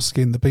 They're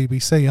asking the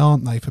BBC,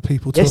 aren't they, for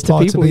people to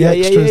apply to be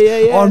extras?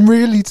 Yeah. I'm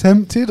really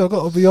tempted, I've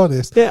got to be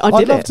honest. Yeah,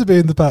 I'd love to be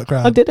in the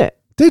background. I did it.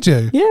 Did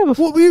you? Yeah.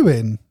 What were you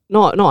in?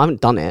 No, I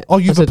haven't done it. Oh,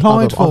 you've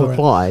applied for it? I've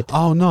applied.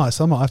 Oh, nice.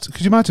 I might have to.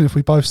 Could you imagine if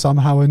we both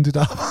somehow ended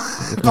up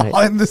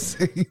behind the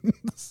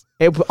scenes?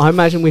 I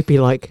imagine we'd be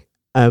like,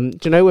 do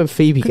you know when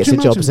Phoebe gets a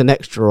job as an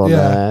extra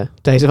on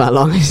Days of Our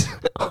Lives?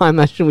 I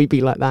imagine we'd be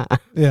like that.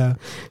 Yeah.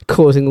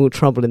 Causing all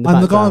trouble in the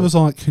background. And the guy was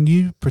like, can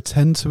you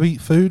pretend to eat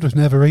food with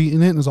never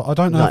eating it? And I was like, I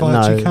don't know if I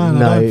actually can.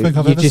 No, I don't think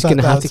I've you're just going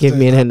to have to give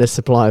me an endless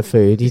supply of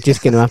food. You're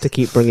just going to have to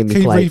keep bringing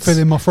me plates. Keep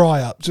refilling my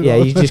fry-up.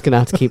 You're just going to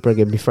have to keep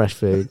bringing me fresh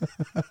food.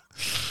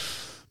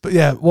 But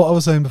yeah, what I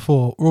was saying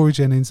before, Rory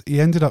Jennings, he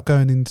ended up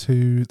going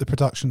into the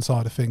production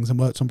side of things and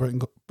worked on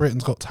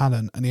Britain's Got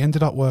Talent, and he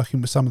ended up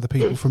working with some of the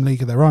people from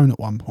League of Their Own at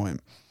one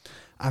point.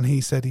 And he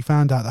said he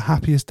found out the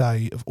happiest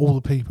day of all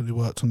the people who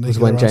worked on League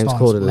of Their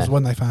Own was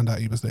when they found out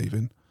he was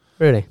leaving.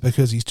 Really?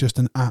 Because he's just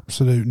an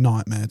absolute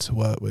nightmare to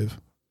work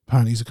with.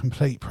 Apparently he's a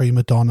complete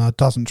prima donna,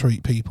 doesn't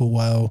treat people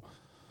well.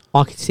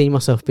 I could see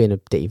myself being a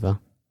diva.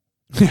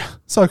 Yeah,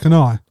 so can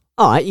I.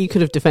 All right, you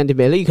could have defended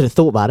me. You could have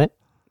thought about it.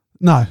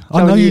 No,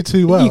 I know you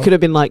too well. You could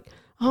have been like,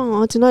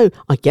 oh, I don't know.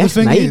 I guess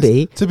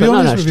maybe. To be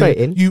honest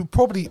with you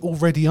probably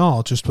already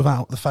are, just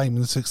without the fame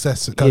and the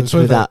success that goes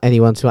with without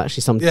anyone to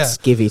actually,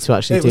 skivvy to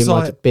actually do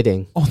my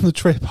bidding. On the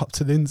trip up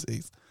to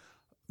Lindsay's,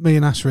 me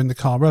and Ash were in the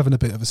car, we're having a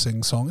bit of a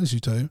sing-song, as you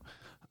do.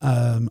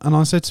 And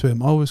I said to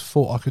him, I always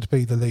thought I could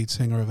be the lead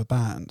singer of a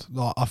band.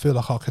 Like, I feel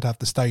like I could have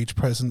the stage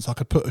presence, I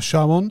could put a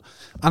show on.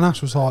 And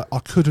Ash was like, I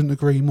couldn't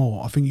agree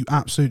more. I think you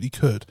absolutely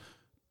could,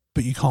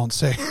 but you can't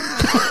sing.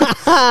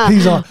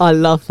 He's like, I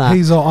love that.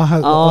 He's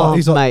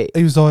like, mate.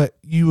 He was like,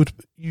 you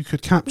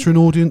could capture an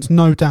audience,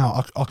 no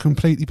doubt. I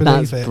completely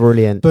believe That's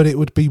brilliant. But it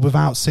would be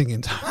without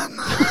singing.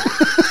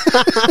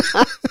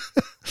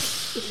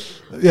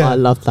 Yeah. I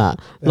love that.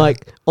 Yeah.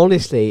 Like,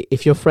 honestly,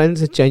 if your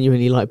friends are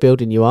genuinely like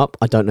building you up,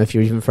 I don't know if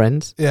you're even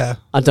friends. Yeah.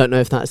 I don't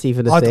know if that's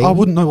even a thing. I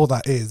wouldn't know what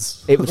that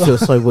is. It would feel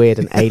so weird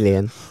and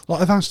alien.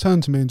 Like, if Ash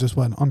turned to me and just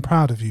went, I'm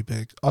proud of you,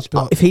 Big, I'd be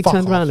like, if he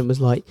turned around and was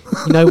like,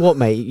 you know what,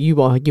 mate, you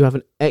have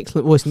an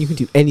excellent voice and you can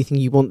do anything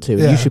you want to,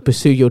 and you should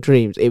pursue your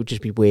dreams, it would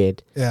just be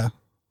weird. Yeah.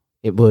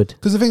 It would.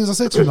 Because the things I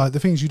said to him, like, the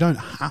things you don't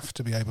have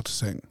to be able to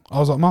sing. I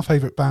was like, my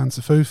favourite band's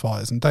the Foo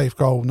Fighters, and Dave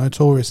Grohl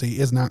notoriously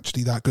isn't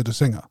actually that good a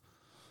singer.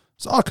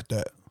 So I could do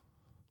it.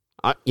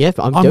 Yeah,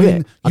 but I'm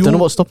doing it. I don't know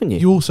what's stopping you.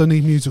 You also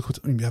need musical...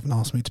 You haven't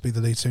asked me to be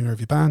the lead singer of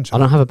your band, John.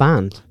 I don't have a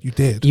band. You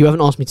did. You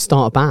haven't asked me to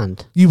start a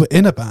band. You were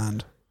in a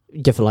band.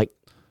 Yeah, for like,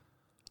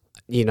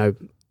 a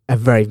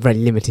very, very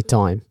limited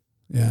time.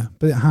 Yeah,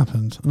 but it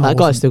happened. That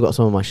guy's still got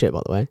some of my shit,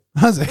 by the way.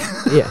 Has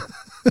he? Yeah.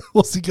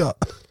 What's he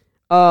got?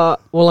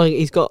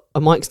 He's got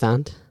a mic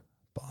stand.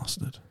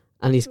 Bastard.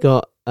 And he's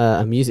got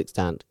a music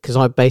stand. Because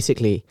I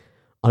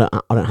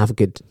don't have a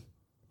good...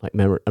 like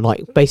memory,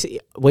 like basically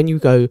when you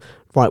go,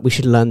 right, we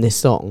should learn this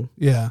song.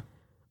 Yeah,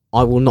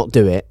 I will not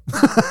do it.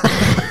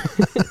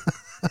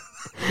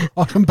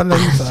 I can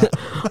believe that.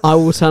 I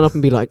will turn up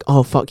and be like,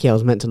 oh fuck yeah, I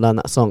was meant to learn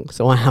that song,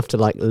 so I have to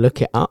like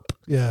look it up.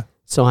 Yeah.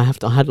 So I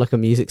had like a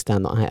music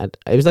stand that I had.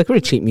 It was like a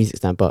really cheap music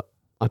stand, but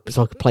I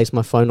could place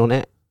my phone on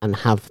it and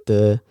have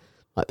the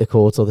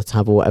chords or the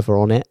tab or whatever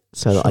on it,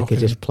 so that I could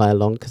just play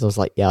along. Because I was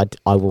like, yeah,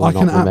 I will. I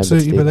can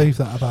absolutely believe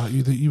that about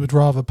you. That you would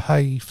rather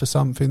pay for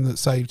something that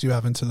saved you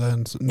having to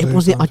learn. It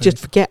wasn't. I'd just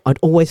forget. I'd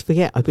always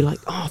forget. I'd be like,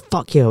 oh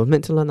fuck yeah, I was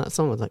meant to learn that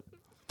song. I was like,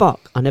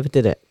 fuck, I never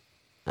did it.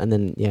 And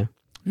then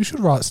you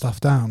should write stuff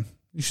down.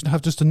 You should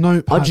have just a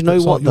notepad. Do you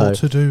know what, though? Your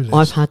to-do list.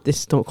 I've had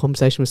this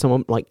conversation with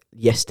someone like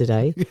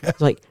yesterday. Yeah.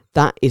 It's like,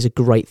 that is a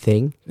great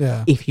thing.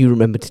 Yeah. If you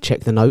remember to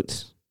check the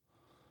notes.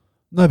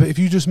 No, but if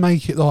you just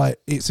make it like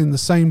it's in the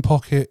same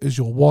pocket as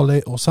your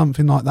wallet or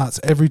something like that, so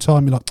every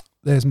time you're like,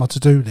 there's my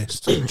to-do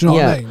list. Do you know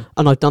what I mean?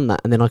 And I've done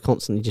that, and then I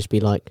constantly just be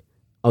like,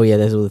 oh yeah,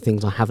 there's all the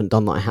things I haven't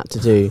done that I had to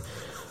do.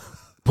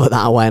 Put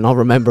that away, and I'll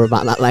remember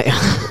about that later.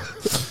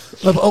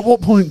 But at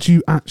what point do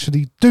you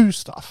actually do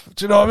stuff?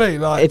 Do you know what I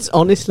mean? Like, it's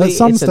honestly, at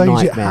some it's stage a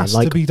nightmare. It has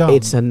to be done.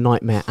 It's a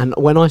nightmare. And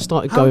when I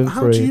started going through,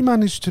 how do you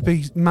manage to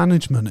be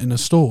management in a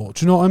store?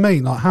 Do you know what I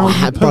mean? Like, how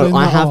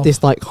I have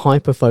this like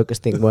hyper focus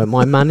thing where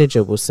my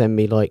manager will send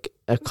me like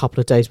a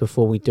couple of days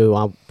before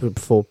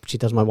before she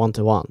does my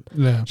 1-to-1.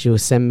 Yeah, she will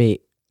send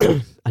me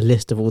a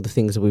list of all the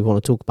things that we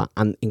want to talk about,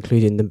 and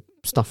including the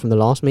stuff from the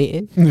last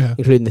meeting,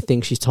 including the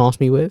things she's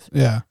tasked me with.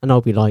 Yeah, and I'll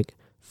be like,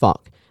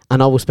 fuck.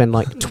 And I will spend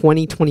like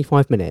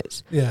 20-25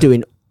 minutes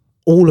doing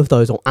all of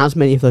those, or as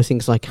many of those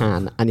things as I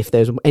can. And if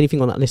there's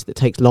anything on that list that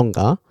takes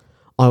longer,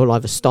 I will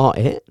either start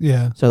it,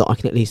 so that I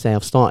can at least say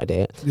I've started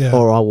it,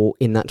 or I will,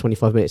 in that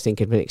 25 minutes,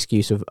 think of an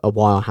excuse of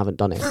why I haven't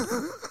done it.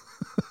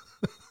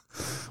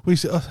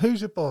 Who's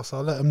your boss?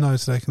 I'll let them know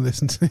so they can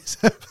listen to this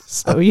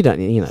episode. Oh, you don't,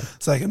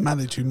 so they can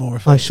manage you more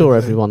effectively. I assure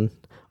everyone,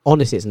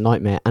 honestly, it's a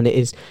nightmare, and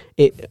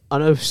I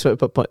know,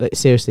 but like,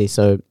 seriously.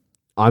 So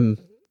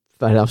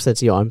I've said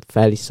to you, I'm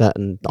fairly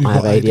certain that I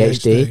have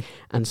ADHD.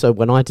 And so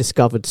when I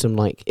discovered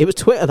it was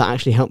Twitter that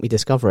actually helped me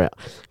discover it,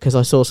 because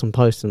I saw some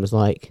posts and was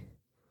like,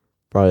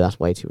 bro, that's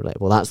way too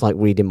relatable. That's like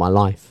reading my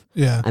life.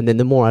 Yeah. And then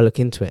the more I look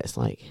into it, it's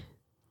like,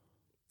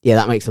 yeah,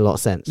 that makes a lot of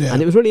sense. Yeah.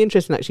 And it was really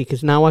interesting, actually,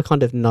 because now I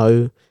kind of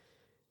know,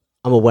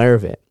 I'm aware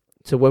of it.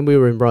 So when we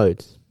were in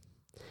Rhodes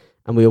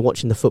and we were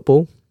watching the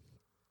football,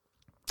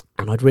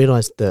 and I'd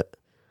realised that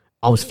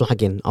I was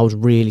flagging. I was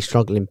really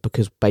struggling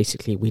because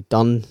basically we'd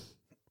done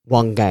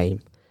one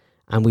game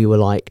and we were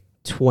like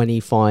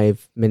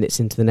 25 minutes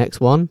into the next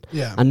one.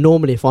 Yeah. And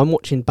normally if I'm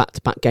watching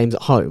back-to-back games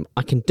at home,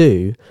 I can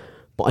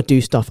but I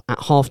do stuff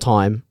at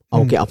half-time.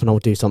 I'll get up and I'll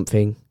do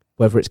something,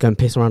 whether it's going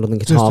piss around on the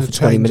guitar for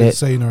 20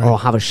 minutes, or I'll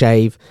have a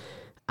shave.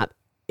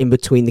 In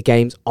between the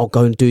games, I'll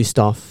go and do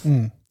stuff.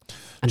 And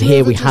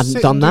here we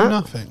hadn't done that.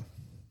 Nothing?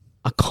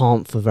 I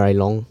can't for very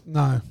long.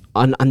 No.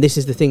 And this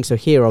is the thing. So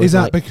here I was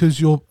like... Is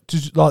that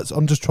because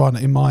I'm just trying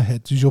it in my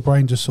head, does your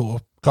brain just sort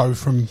of go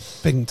from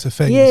thing to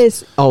thing?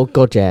 Yes. Oh,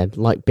 God, yeah.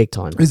 Like, big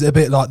time. Is it a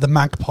bit like the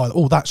magpie?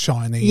 Oh, that's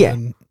shiny. Yeah.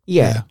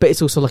 Yeah, but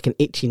it's also like an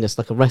itchiness,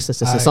 like a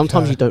restlessness. So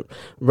sometimes you don't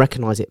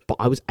recognise it, but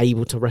I was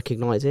able to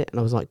recognise it, and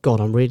I was like, God,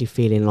 I'm really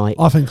feeling like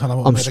I think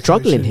I'm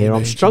struggling here.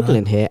 I'm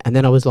struggling here, and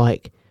then I was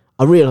like,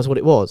 I realised what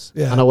it was,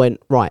 and I went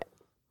right.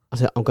 I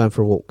said, I'm going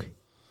for a walk.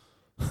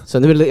 So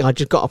in the middle, I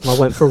just got up and I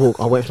went for a walk.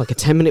 I went for like a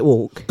 10-minute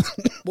walk.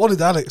 What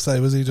did Alex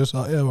say? Was he just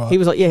like, yeah, right? He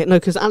was like, yeah, no,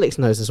 because Alex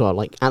knows as well.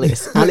 Like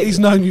Alex, he's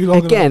known you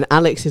long again. enough.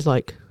 Alex is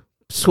like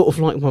sort of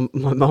like my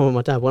mum and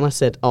my dad. When I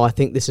said, oh, I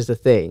think this is the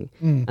thing,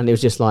 and it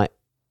was just like,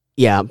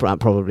 yeah, that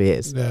probably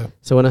is. Yeah.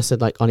 So when I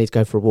said like I need to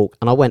go for a walk,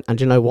 and I went, and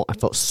do you know what? I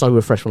felt so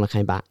refreshed when I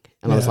came back,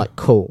 and I was like,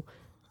 cool,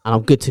 and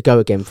I'm good to go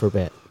again for a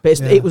bit. But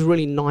it was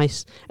really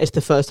nice. It's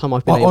the first time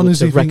I've been able to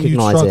recognise it. I honestly think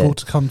you struggle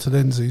to come to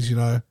Lindsay's, you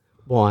know.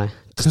 Why?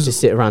 Just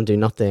sit around and do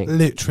nothing.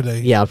 Literally.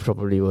 Yeah, I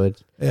probably would.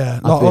 Yeah,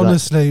 like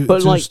honestly,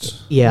 but like,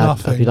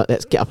 I'd be like,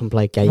 let's get up and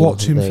play games.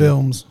 Watching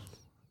films,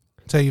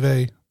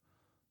 TV,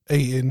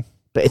 eating.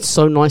 But it's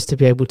so nice to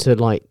be able to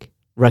like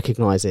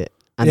recognise it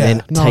and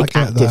then take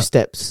active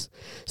steps.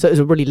 So it was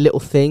a really little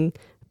thing,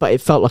 but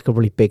it felt like a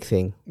really big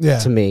thing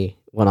to me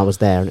when I was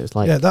there, and it was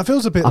like, that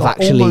feels a bit like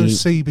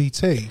almost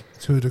CBT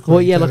to a degree.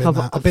 Well, yeah, like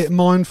I've a bit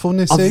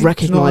mindfulness. I've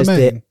recognised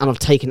it, and I've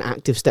taken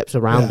active steps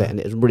around it, and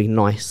it was really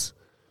nice.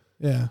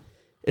 Yeah.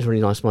 It's a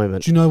really nice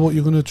moment. Do you know what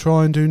you're going to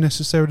try and do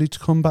necessarily to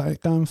combat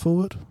it going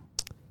forward?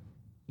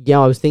 Yeah,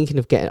 I was thinking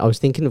of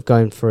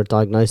going for a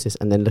diagnosis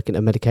and then looking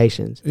at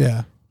medications.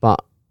 Yeah.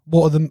 But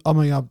what are the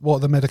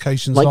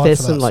medications like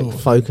there's some like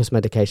focus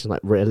medications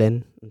like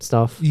Ritalin and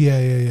stuff.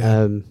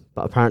 Yeah.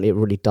 But apparently it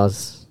really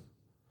does.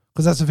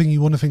 Because that's the thing,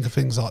 you want to think of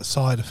things like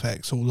side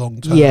effects or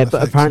long term. Yeah,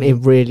 but apparently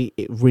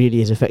it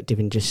really is effective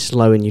in just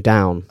slowing you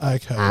down.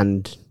 Okay.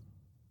 And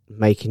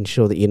making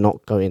sure that you're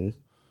not going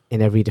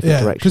in every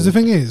different direction. Because the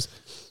thing is,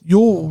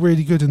 you're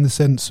really good in the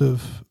sense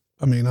of,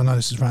 I mean, I know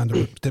this is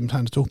random, didn't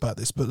plan to talk about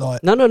this, but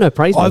like... No,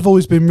 praise me. I've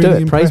always been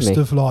really impressed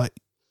of like,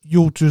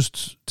 you'll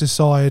just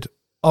decide,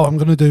 oh, I'm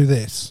going to do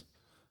this.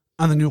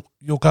 And then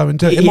you'll go and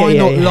do it. It might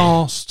not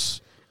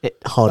last... It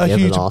hardly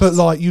ever lasts. But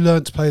like, you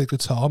learn to play the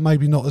guitar,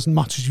 maybe not as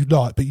much as you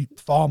like, but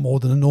far more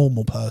than a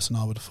normal person,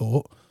 I would have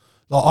thought.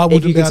 Like,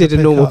 if you consider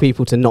normal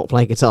people to not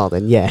play guitar,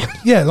 then yeah.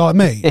 Yeah, like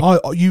me.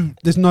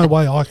 There's no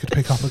way I could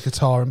pick up a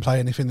guitar and play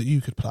anything that you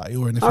could play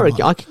or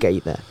anything I could get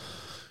you there.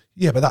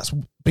 Yeah, but that's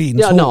being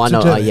taught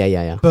to do.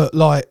 Yeah. But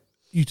like,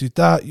 you did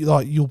that,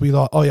 you'll be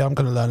like, oh yeah, I'm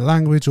going to learn a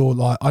language, or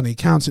like, I need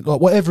counting,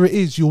 like whatever it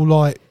is, you're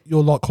like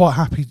quite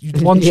happy.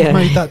 Once you've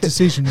made that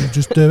decision, you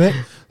just do it.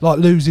 Like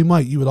losing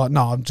weight, you were like,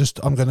 no,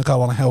 I'm going to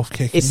go on a health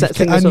kick. It's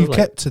and you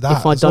kept to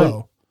that as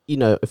well.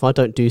 If I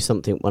don't do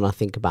something when I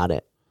think about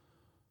it,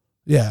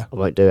 yeah, I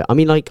won't do it. I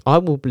mean, like, I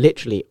will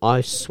literally, I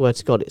swear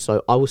to God,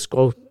 so I will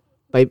scroll,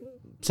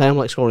 say I'm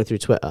like scrolling through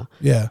Twitter,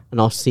 and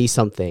I'll see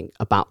something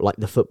about like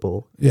the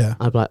football,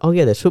 I'll be like, oh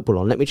yeah, there's football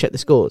on, let me check the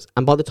scores,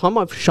 and by the time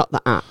I've shut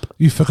the app,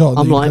 you forgot.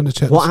 I'm like,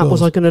 what app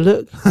was I going to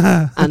look?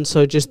 And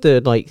so just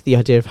the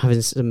idea of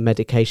having some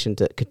medication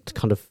that could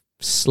kind of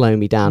slow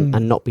me down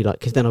and not be like,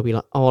 because then I'll be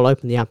like, oh, I'll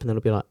open the app and then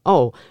I'll be like,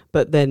 oh,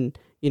 but then,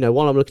 you know,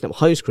 while I'm looking at my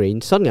home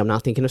screen, suddenly I'm now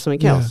thinking of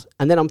something else,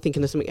 and then I'm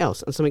thinking of something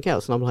else and something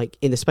else, and I'm like,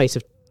 in the space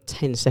of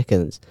 10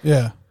 seconds,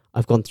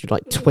 I've gone through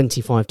like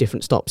 25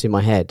 different stops in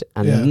my head,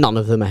 and none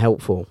of them are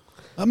helpful.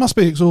 That must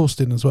be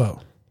exhausting as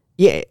well.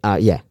 Yeah.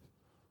 Yeah.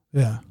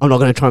 I'm not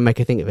going to try and make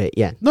a thing of it.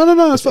 Yeah. No.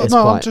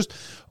 I'm just,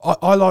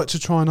 I like to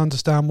try and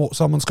understand what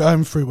someone's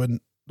going through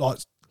when, like,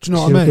 do you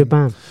know what I mean? Good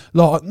man.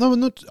 Like,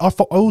 I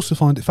also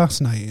find it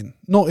fascinating.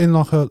 Not in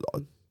like a,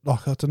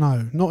 like, I don't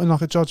know, not in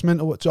like a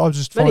judgmental. I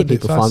just many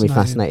people find me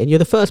fascinating. You're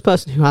the first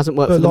person who hasn't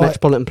worked for the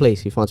Metropolitan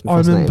Police who finds me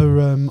fascinating. I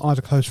remember I had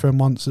a close friend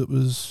once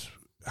that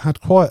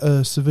had quite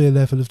a severe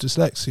level of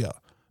dyslexia,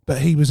 but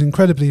he was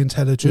incredibly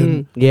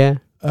intelligent.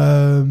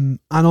 And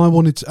I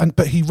wanted to,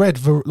 but he read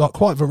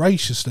quite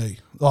voraciously,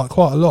 like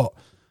quite a lot.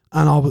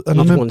 And I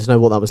wanted to know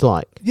what that was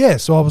like. Yeah,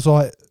 so I was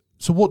like,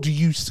 so what do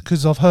you?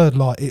 Because I've heard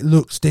like it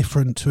looks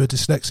different to a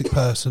dyslexic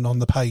person on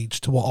the page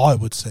to what I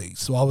would see.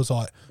 So I was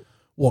like,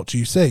 what do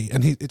you see?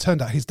 And it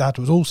turned out his dad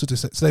was also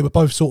dyslexic. So they were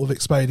both sort of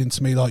explaining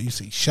to me like, you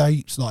see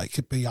shapes, like it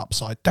could be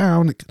upside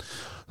down,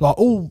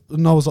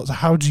 and I was like, so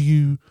how do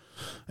you?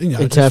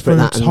 Interpret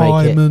that and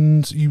time,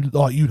 and you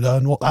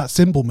learn what that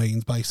symbol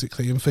means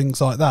basically, and things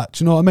like that.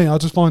 Do you know what I mean? I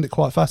just find it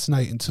quite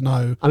fascinating to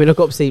know. I mean, I've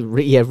got to say,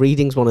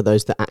 reading's one of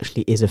those that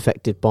actually is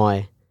affected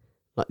by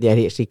like the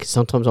ADHD, because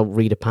sometimes I'll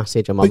read a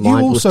passage and my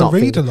mind will start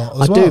read a lot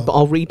as well. I do, but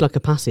I'll read like a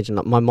passage and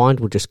like, my mind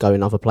will just go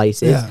in other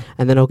places,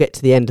 and then I'll get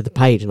to the end of the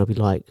page and I'll be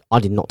like, I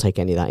did not take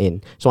any of that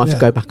in, so I have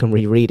to go back and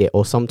reread it.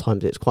 Or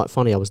sometimes it's quite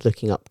funny, I was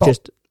looking up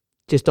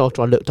just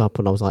after I looked up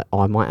and I was like,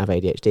 oh, I might have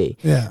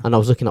ADHD. And I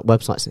was looking up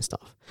websites and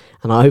stuff.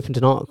 And I opened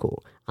an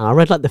article and I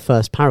read like the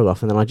first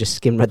paragraph and then I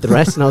just read the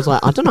rest. And I was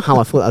like, I don't know how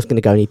I thought that was going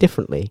to go any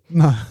differently.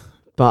 No.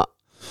 But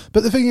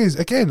the thing is,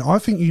 again, I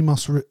think you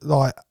must,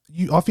 I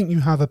think you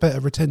have a better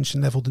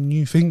retention level than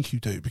you think you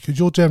do, because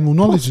your general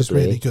knowledge is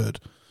really good.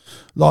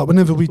 Like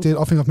whenever we did,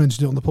 I think I've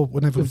mentioned it on the pod,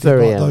 whenever we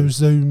did those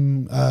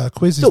Zoom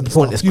quizzes still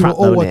pointless crap,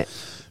 though, isn't it?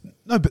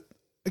 No, but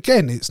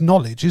again, it's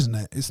knowledge, isn't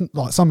it? It's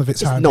like some of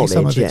it's handy,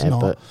 some of it's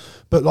not.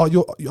 But like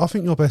I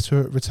think you're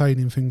better at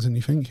retaining things than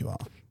you think you are.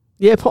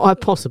 Yeah,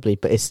 possibly,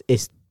 but it's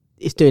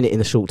doing it in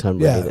the short term.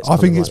 Really, yeah, I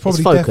think it's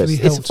probably definitely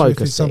helps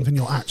if it's something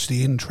you're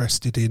actually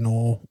interested in,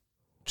 or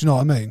do you know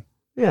what I mean?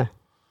 Yeah.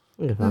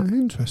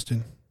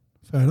 Interesting.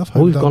 Fair enough.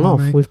 We've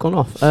gone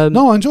off.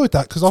 No, I enjoyed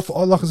that because,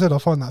 like I said, I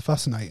find that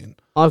fascinating.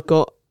 I've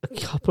got a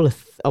couple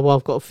of.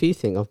 I've got a few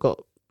things. I've got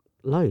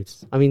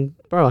loads. I mean,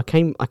 bro, I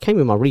came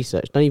with my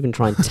research. Don't even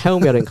try and tell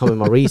me I didn't come with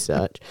my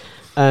research.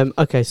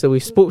 Okay, so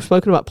we've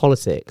spoken about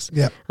politics.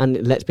 Yeah.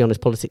 And let's be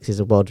honest, politics is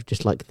a world of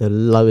just like the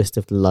lowest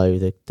of the low,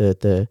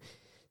 the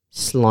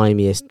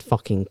slimiest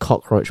fucking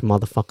cockroach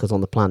motherfuckers on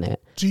the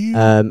planet.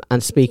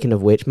 And speaking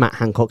of which, Matt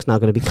Hancock's now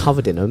going to be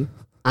covered in them.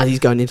 And he's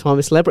going into I'm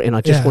a Celebrity, and I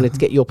just wanted to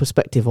get your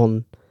perspective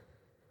on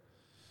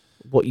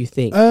what you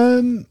think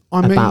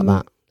about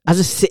that as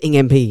a sitting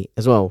MP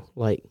as well.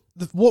 Like,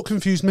 what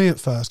confused me at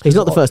first? He's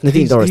not the first.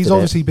 Nadine Dorries. He's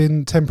obviously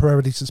been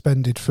temporarily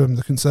suspended from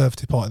the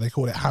Conservative Party. They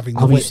call it having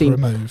the whip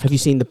removed. Have you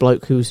seen the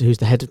bloke who's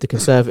the head of the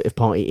Conservative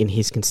Party in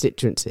his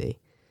constituency?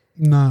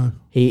 No.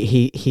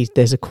 He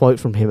there's a quote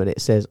from him, and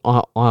it says,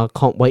 I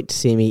can't wait to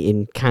see me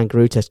in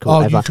kangaroo test or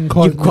whatever. You can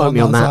quote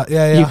me on that.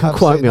 Yeah, you can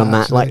quote me on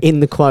that. Like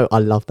in the quote, I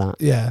love that.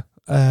 Yeah.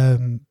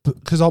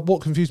 Because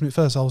what confused me at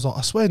first, I was like,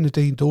 I swear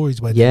Nadine Dorries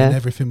went in and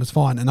everything was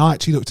fine, and I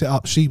actually looked it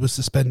up. She was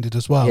suspended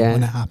as well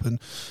when it happened.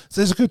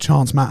 So there's a good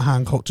chance Matt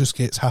Hancock just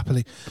gets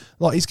happily,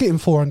 like he's getting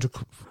 400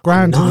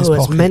 grand in his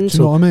pocket. Mental. Do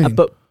you know what I mean?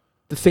 But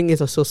the thing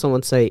is, I saw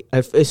someone say,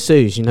 it's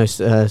Suze,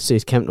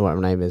 Suze Kempner, whatever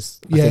her name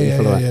is.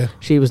 Yeah.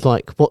 She was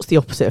like, what's the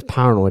opposite of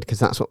paranoid? Because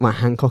that's what Matt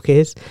Hancock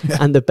is. Yeah.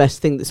 And the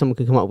best thing that someone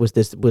could come up with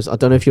was, I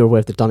don't know if you're aware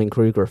of the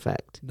Dunning-Kruger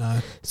effect. No.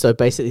 So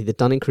basically, the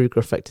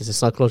Dunning-Kruger effect is a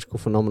psychological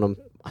phenomenon.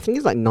 I think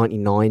it's like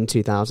 99,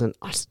 2000.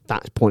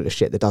 That's pointless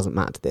shit that doesn't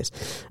matter to this.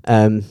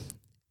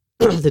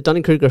 The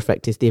Dunning-Kruger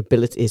effect is the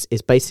ability,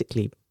 is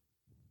basically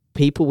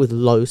people with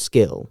low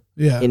skill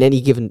in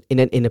any given,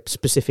 in a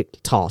specific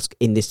task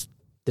in this,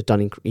 the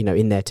Dunning,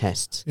 in their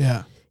tests.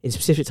 Yeah. In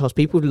specific tasks,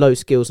 people with low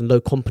skills and low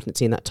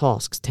competency in that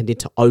task tended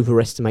to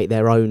overestimate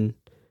their own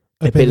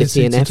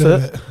ability and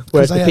effort,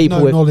 whereas the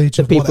people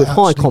with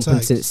high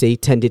competency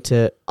tended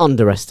to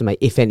underestimate,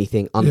 if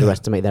anything,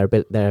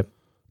 their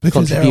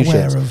because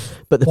contributions.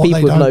 But the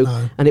people with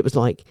low, and it was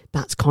like,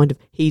 that's kind of,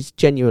 he's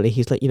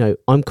like,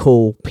 I'm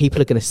cool,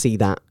 people are going to see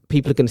that,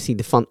 people are going to see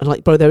the fun. And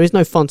like, bro, there is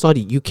no fun side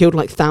of you. You killed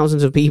like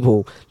thousands of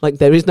people. Like,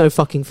 there is no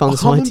fucking fun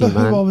side to you, man. I can't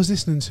remember who I was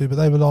listening to, but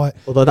they were like,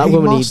 although that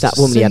woman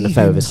he had an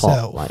affair with is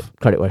hot. Like,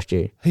 credit where it's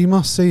due. He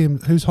must see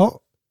him. Who's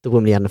hot? The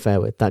woman he had an affair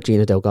with, that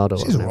Gina Delgado.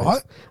 She's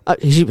alright.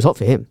 She was hot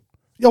for him.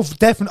 Yeah,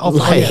 definitely.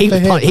 He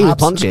was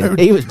punching.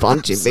 He was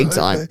punching big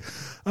time.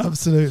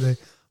 Absolutely.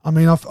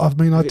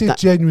 I did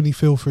genuinely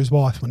feel for his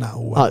wife when that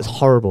all went on. It's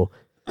horrible.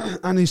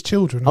 And his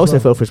children. I also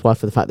feel for his wife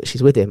for the fact that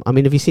she's with him. I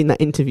mean, have you seen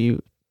that interview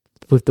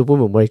with the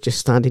woman where he's just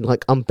standing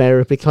like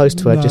unbearably close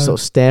to her, just sort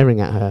of staring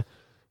at her?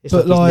 It's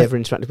like he's never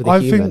interacted with a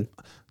human. Think,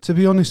 to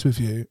be honest with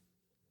you,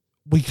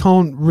 we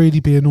can't really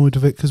be annoyed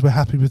with it because we're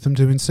happy with them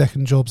doing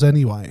second jobs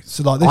anyway.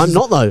 So like, I'm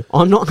not though.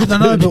 I'm not.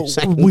 No,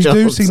 but we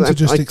do seem to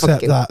just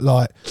accept that.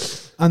 Like,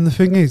 and the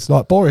thing is,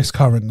 like Boris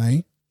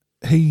currently,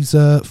 he's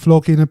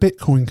flogging a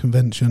Bitcoin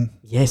convention.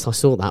 Yes, I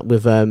saw that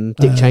with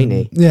Dick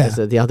Cheney. As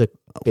the other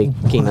big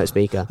keynote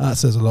speaker. That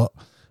says a lot.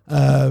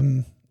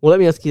 Well, let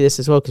me ask you this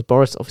as well,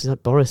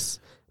 because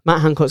Matt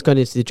Hancock's going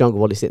into the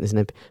jungle while he's sitting as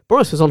an MP.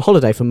 Boris was on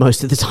holiday for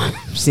most of the time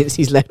since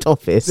he's left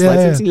office.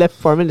 Since he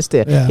left Prime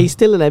Minister. Yeah. He's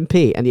still an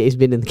MP, and yet he's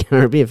been in the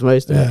Caribbean for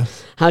most of it.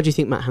 How do you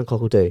think Matt Hancock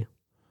will do?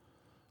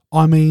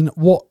 I mean,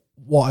 what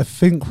I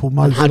think will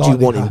most likely how do you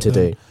want him to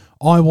do?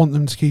 I want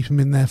them to keep him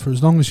in there for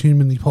as long as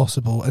humanly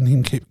possible and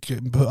him keep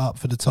getting put up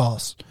for the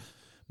task.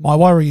 My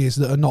worry is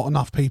that not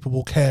enough people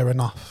will care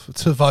enough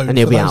to vote. And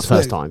he'll be out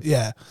first time.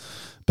 Yeah.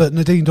 But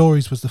Nadine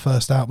Dorries was the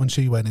first out when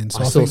she went in.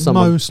 So I think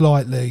most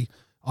likely,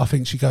 I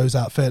think she goes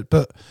out fair.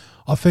 But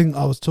I think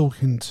I was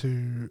talking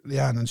to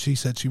Leanne and she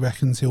said she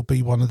reckons he'll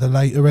be one of the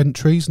later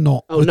entries,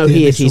 not... Oh, no,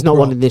 he is. He's not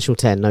one of the initial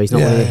 10. No, he's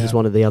not he's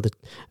one of the other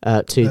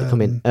two that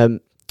come in.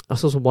 I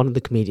saw one of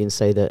the comedians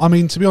say that... I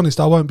mean, to be honest,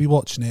 I won't be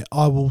watching it.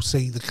 I will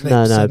see the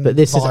clips. No, but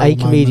this is a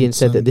comedian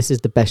said that this is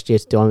the best year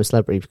to do I'm a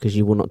Celebrity because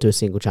you will not do a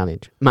single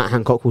challenge. Matt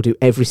Hancock will do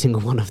every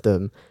single one of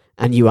them,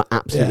 and you are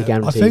absolutely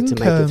guaranteed to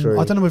make it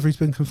through. I don't know whether he's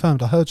been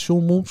confirmed. I heard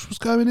Sean Walsh was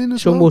going in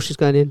as well. Sean Walsh is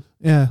going in.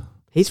 Yeah.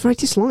 He's very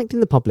disliked in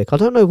the public. I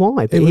don't know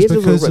why, but it was he has a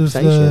real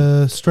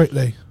reputation. Of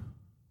Strictly.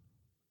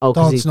 Oh,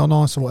 Dancing on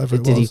Ice or whatever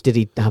it was. Did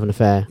he have an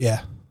affair?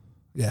 Yeah.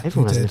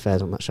 Everyone has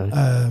affairs on that show.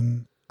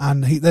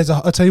 And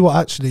I tell you what,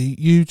 actually,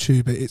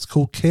 YouTube it. It's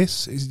called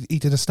Kiss. He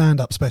did a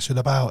stand-up special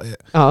about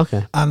it. Oh,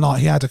 okay. And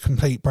like he had a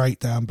complete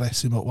breakdown,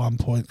 bless him, at one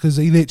point because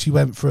he literally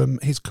went from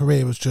his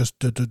career was just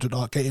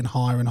like getting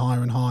higher and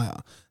higher and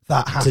higher.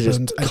 That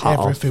happened, and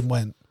everything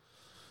went.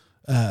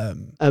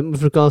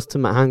 With regards to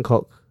Matt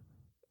Hancock,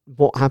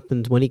 what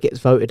happened when he gets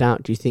voted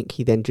out? Do you think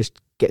he then just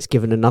gets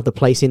given another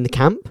place in the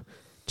camp?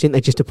 Didn't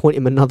they just appoint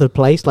him another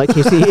place? Like,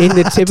 you see, in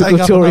the typical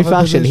Tory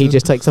fashion, he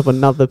just takes up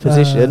another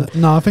position.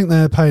 No, I think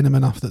they're paying him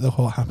enough that they'll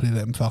quite happily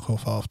let him fuck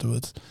off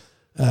afterwards.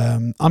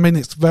 I mean,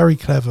 it's very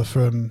clever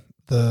from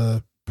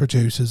the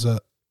producers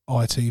at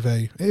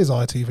ITV. It is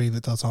ITV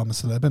that does I'm a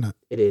Celeb, isn't it?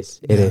 It is.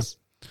 It is.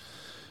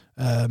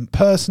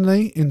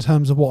 Personally, in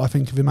terms of what I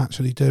think of him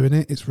actually doing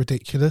it, it's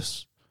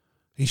ridiculous.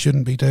 He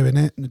shouldn't be doing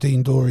it.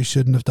 Nadine Dorries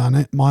shouldn't have done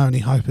it. My only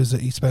hope is that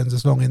he spends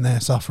as long in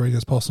there suffering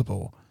as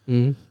possible.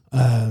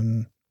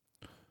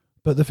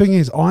 But the thing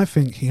is, I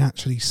think he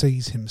actually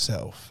sees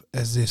himself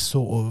as this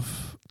sort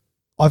of...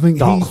 I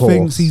think he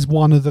thinks he's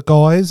one of the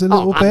guys a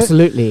little bit.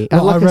 Absolutely.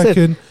 And like I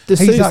reckon he's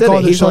that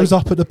guy that shows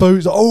up at the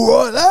booths. All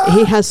right,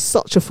 he has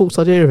such a false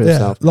idea of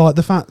himself. Yeah, like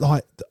the fact,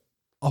 like...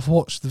 I've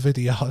watched the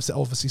video. I've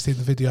obviously seen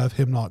the video of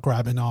him like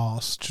grabbing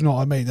arse. Do you know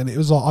what I mean? And it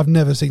was like I've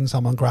never seen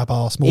someone grab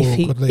arse more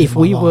awkwardly.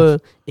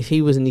 If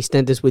he was in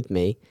EastEnders with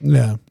me,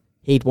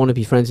 he'd want to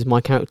be friends with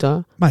my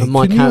character, mate, and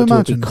my character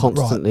would be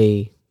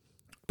constantly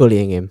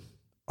bullying him.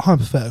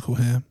 Hypothetical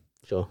here.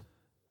 Sure.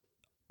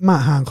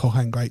 Matt Hancock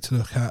ain't great to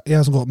look at. He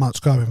hasn't got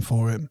much going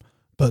for him.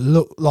 But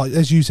look, like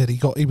as you said,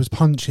 he was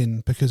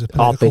punching because of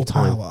political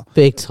power.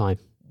 Big time.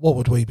 What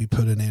would we be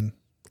putting in?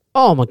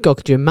 Oh my God!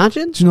 Could you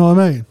imagine? Do you know what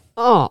I mean?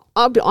 Oh,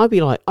 I'd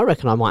be like, I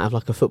reckon I might have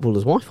like a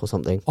footballer's wife or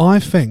something. I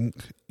think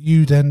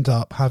you'd end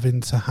up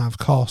having to have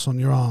casts on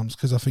your arms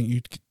because I think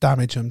you'd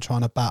damage them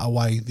trying to bat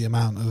away the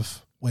amount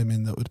of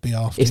women that would be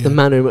after It's the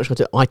manner in which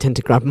I tend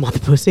to grab mother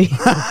pussy. Do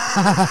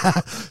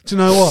you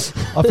know what?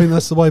 I think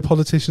that's the way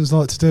politicians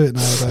like to do it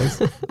nowadays.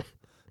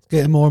 It's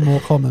getting more and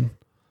more common.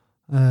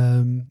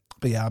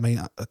 But yeah, I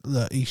mean,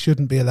 look, he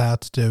shouldn't be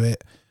allowed to do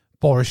it.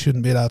 Boris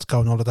shouldn't be allowed to go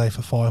on holiday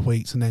for 5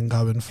 weeks and then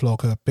go and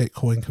flog a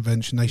Bitcoin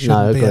convention. They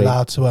shouldn't be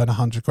allowed to earn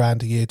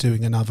 $100,000 a year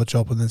doing another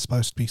job when they're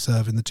supposed to be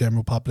serving the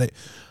general public.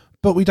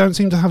 But we don't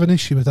seem to have an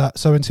issue with that.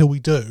 So until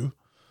we do,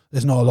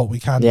 there's not a lot we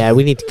can do. Yeah,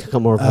 we need to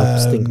come more of a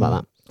think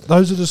about that.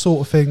 Those are the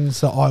sort of things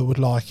that I would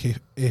like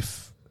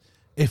if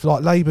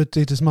like Labour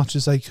did as much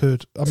as they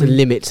could. To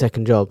limit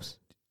second jobs.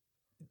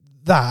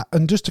 That,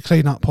 and just to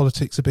clean up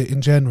politics a bit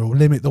in general,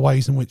 limit the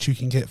ways in which you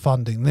can get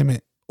funding,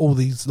 limit all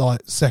these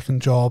like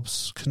second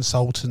jobs,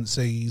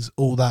 consultancies,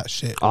 all that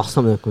shit. Oh,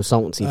 some of the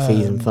consultancy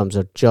fees and firms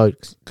are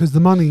jokes. Because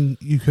the money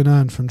you can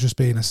earn from just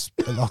being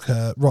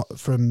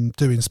from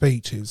doing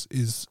speeches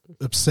is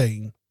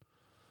obscene.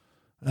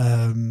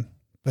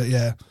 But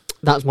yeah,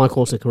 that's my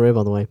course of career,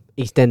 by the way.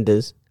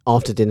 EastEnders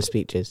after dinner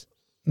speeches.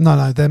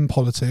 No, then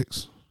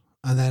politics,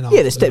 and then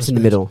the steps in the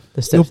middle.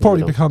 You'll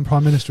probably become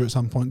prime minister at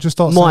some point. Just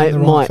start saying the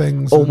right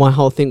things. Or my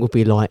whole thing would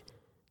be like,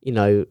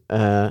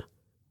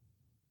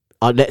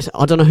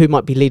 I don't know who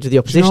might be leader of the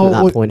opposition at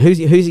that point. Who's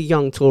a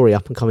young Tory,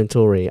 up and coming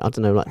Tory? I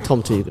don't know, like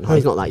Tom Tugendhat.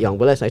 He's not that young,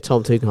 but let's say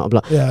Tom Tugendhat. I'd be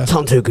like,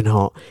 Tom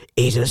Tugendhat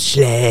is a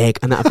slag,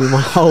 and that'd be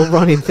my whole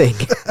running thing.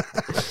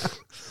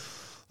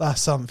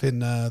 That's something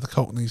the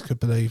Cockneys could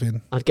believe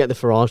in. I'd get the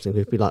Farage thing.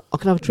 Who'd be like, I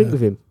could have a drink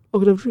with him.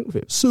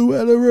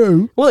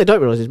 Suellaroo. What they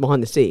don't realise is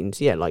behind the scenes,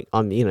 like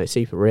I'm,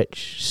 super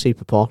rich,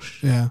 super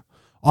posh. Yeah,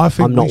 I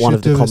think I'm not one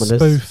of the commoners. A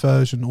spoof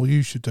version, or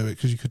you should do it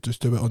because you could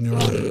just do it on your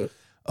own.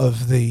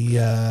 Of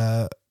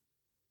the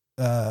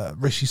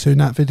Rishi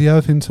Sunak video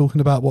of him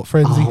talking about what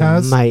friends he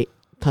has. Mate,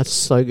 that's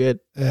so good.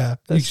 Yeah,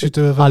 you should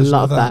do a version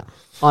of that.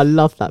 I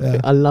love that.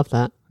 Bit. I love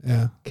that.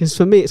 Yeah, because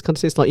for me, it's kind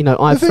of it's like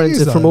I have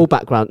friends from all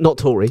backgrounds, not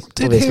Tories.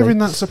 Did obviously. Hearing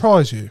that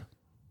surprise you?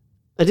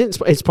 It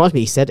surprised me.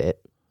 He said it.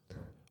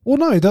 Well,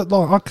 no,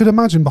 I could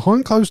imagine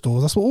behind closed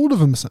doors. That's what all of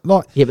them said.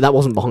 Like, yeah, but that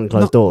wasn't behind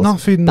closed doors.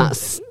 Nothing.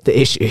 That's the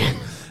issue.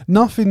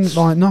 Nothing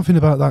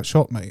about that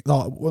shocked me.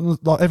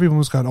 Like everyone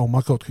was going, "Oh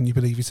my God, can you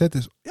believe he said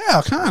this?" Yeah,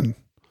 I can.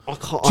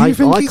 Do you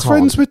think he's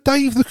friends with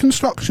Dave, the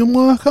construction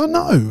worker?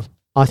 No.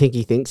 I think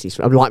he thinks he's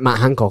like Matt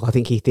Hancock. I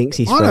think he thinks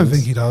he's friends. I don't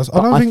think he does. I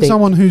don't think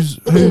someone whose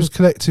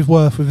collective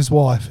worth with his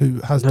wife,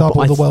 who has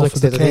double the wealth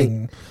of the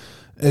king,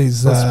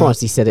 is. I'm surprised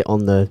he said it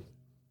on the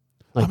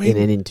in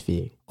an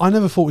interview. I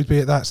never thought we'd be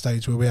at that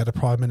stage where we had a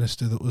prime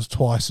minister that was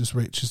twice as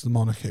rich as the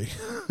monarchy.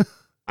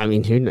 I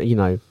mean,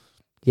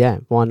 yeah,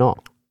 why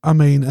not? I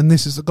mean, and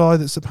this is the guy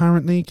that's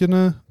apparently going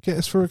to get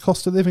us through a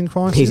cost of living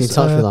crisis. He's in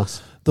touch with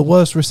us. The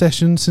worst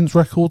recession since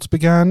records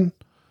began.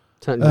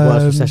 Certainly the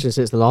worst recession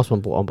since the last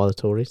one brought on by the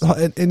Tories.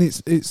 And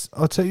it's.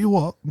 I'll tell you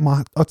what,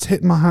 I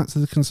tip my hat to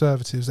the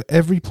Conservatives. At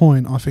every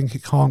point, I think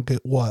it can't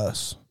get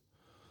worse.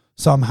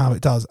 Somehow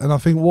it does. And I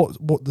think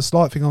what the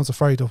slight thing I was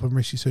afraid of when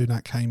Rishi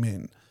Sunak came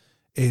in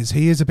is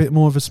he is a bit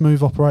more of a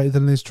smooth operator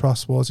than Liz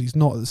Truss was. He's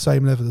not at the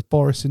same level as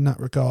Boris in that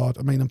regard.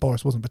 I mean, and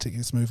Boris wasn't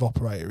particularly a smooth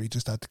operator. He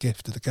just had the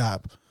gift of the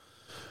gab.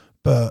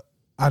 But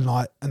and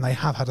they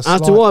have had a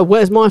slight...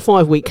 Where's my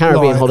 5-week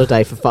Caribbean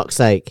holiday, for fuck's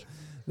sake?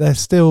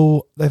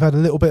 They've had a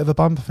little bit of a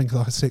bump, I think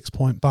like a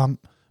 6-point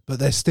bump, but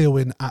they're still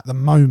in, at the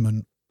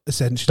moment,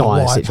 essentially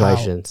dire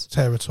situations,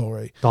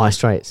 territory, dire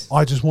straits.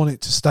 I just want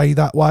it to stay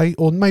that way,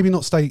 or maybe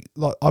not stay.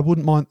 Like, I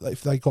wouldn't mind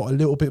if they got a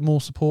little bit more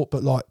support,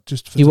 but like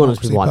just for you want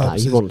it to be wiped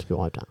purposes. out. You want it to be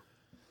wiped out.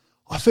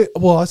 I think.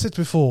 Well, I said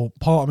before,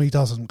 part of me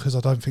doesn't, because I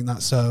don't think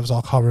that serves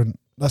our current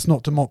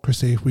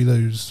democracy if we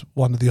lose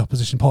one of the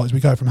opposition parties. We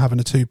go from having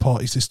a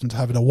 2-party system to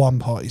having a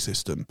 1-party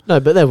system. No,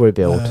 but they'll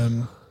rebuild.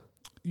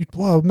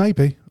 Well,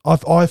 maybe.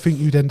 I think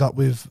you'd end up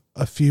with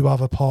a few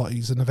other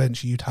parties, and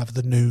eventually you'd have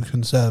the new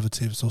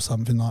Conservatives or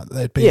something like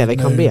that. They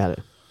can be at it.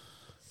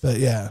 But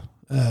yeah,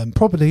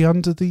 probably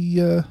under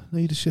the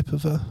leadership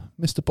of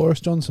Mr. Boris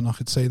Johnson, I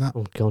could see that.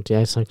 Oh God,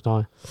 yeah, so could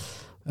I.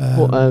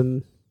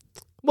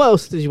 What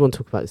else did you want to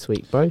talk about this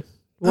week, bro?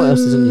 What else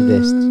is on your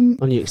list?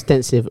 On your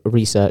extensive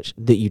research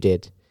that you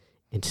did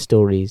into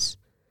stories,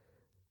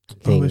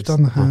 things. We've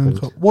done the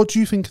Hancock. What do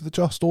you think of the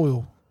Just Stop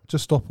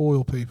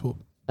Oil people?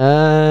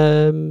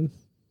 So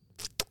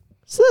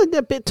they're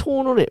a bit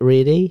torn on it,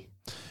 really.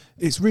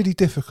 It's really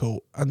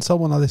difficult, and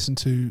someone I listened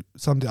to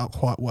summed it up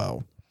quite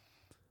well.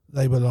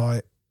 They were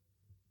like,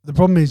 the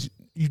problem is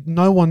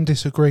no one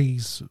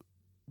disagrees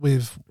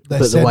with their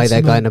but the way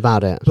they're going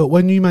about it. But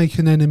when you make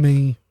an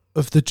enemy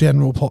of the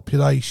general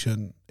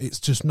population, it's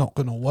just not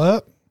going to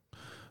work,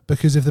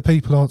 because if the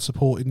people aren't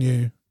supporting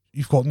you,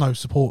 you've got no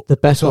support. The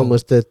best one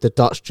was the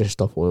Dutch Just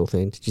Stop Oil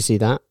thing. Did you see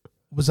that?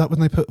 Was that when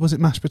they was it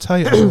mashed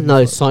potato?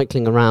 No,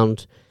 cycling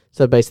around.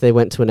 So basically they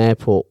went to an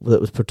airport that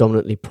was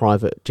predominantly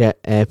private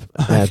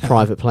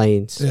private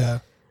planes. Yeah.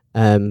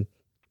 And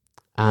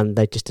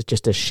they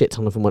just a shit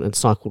ton of them went and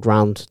cycled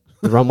round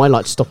the runway,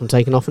 like to stop them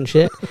taking off and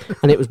shit.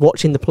 And it was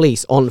watching the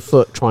police on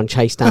foot try and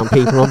chase down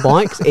people on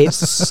bikes.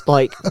 It's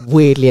like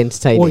weirdly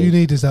entertaining. What you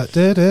need is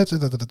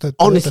that.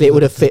 Honestly, it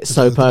would have fit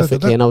so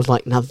perfectly. And I was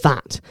like, now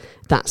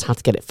that's how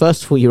to get it.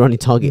 First of all, you're only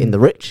targeting the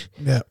rich.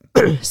 Yeah.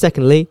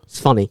 Secondly, it's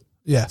funny.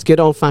 Yeah. It's good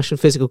old fashioned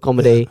physical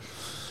comedy. Yeah.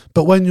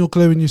 But when you're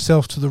gluing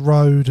yourself to the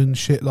road and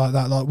shit like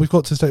that, like we've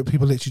got to state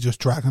people literally just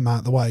drag them out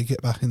of the way,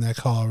 get back in their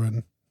car,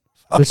 and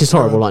which is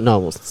horrible. Like no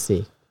one wants to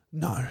see.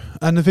 No,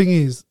 and the thing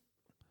is,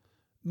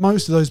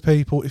 most of those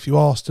people, if you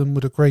asked them,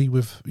 would agree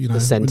with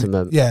the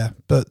sentiment.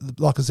 But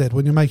like I said,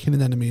 when you're making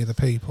an enemy of the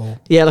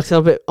people, yeah, like I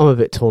said, I'm a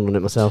bit torn on it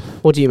myself.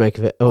 What do you make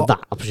of it? Or that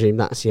I presume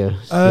that's your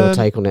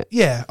take on it.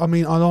 Yeah, I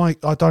mean,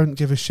 I don't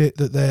give a shit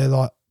that they're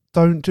like,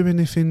 don't do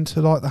anything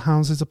to like the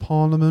Houses of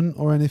Parliament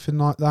or anything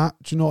like that.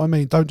 Do you know what I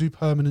mean? Don't do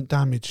permanent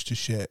damage to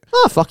shit.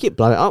 Oh, fuck it,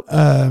 blow it up.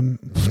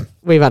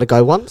 We've had a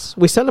go once.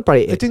 We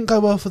celebrated. It didn't go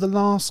well for the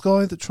last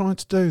guy that tried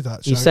to do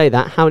that. You say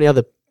that. How many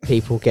other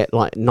people get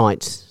like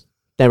knights,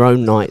 their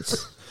own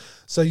knights?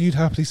 So you'd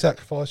happily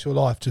sacrifice your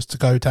life just to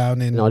go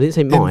down in... No, I didn't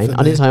say mine. Infamy.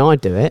 I didn't say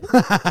I'd do it.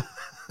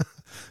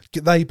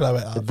 They blow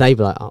it up. They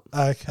blow it up.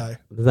 Okay.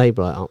 They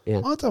blow it up,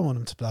 yeah. I don't want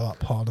them to blow up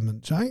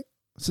Parliament, Jake.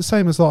 It's the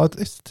same as like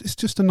it's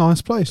just a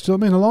nice place. Do you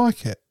know what I mean? I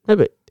like it. No,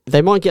 but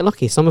they might get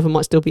lucky. Some of them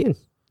might still be in.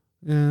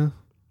 Yeah.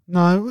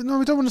 No, we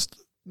don't want to.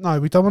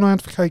 We don't want to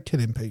advocate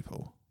killing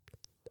people.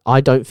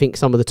 I don't think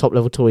some of the top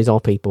level Tories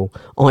are people.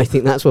 I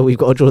think that's where we've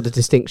got to draw the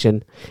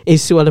distinction.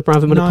 Is Suella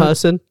Braverman a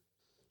person?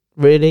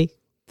 Really?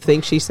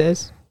 Thing she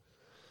says?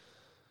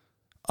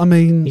 I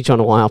mean, you're trying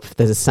to wire up if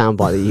there's a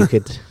soundbite that you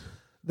could.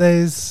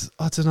 I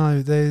don't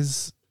know.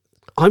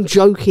 I'm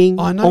joking.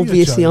 I know.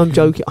 Obviously, I'm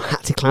joking. I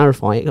had to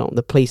clarify it. Got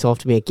the police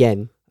after me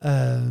again.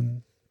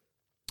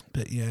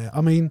 But yeah, I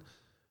mean,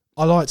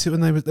 I liked it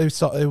when they were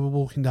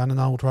walking down an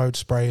old road,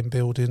 spraying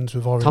buildings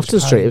with orange Tufton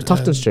paint. Street. It was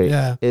Tufton Street.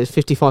 Yeah, it was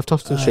 55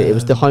 Tufton Street. It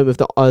was the home of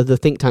the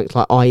think tanks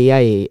like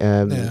IEA,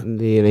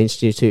 the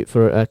Institute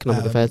for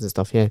Economic Affairs and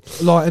stuff. Yeah,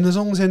 like, and as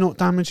long as they're not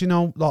damaging,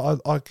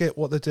 I get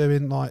what they're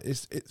doing. Like,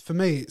 for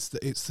me,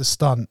 it's the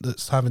stunt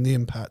that's having the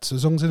impact. So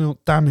as long as they're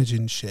not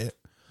damaging shit.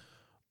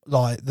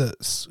 Like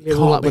that's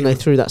like when they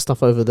threw that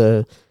stuff over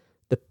the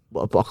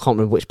I can't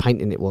remember which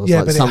painting it was.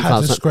 Yeah, like but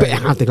it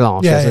had the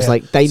glass. Yeah, so it's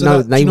like they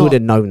would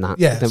have known that.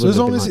 Yeah, so as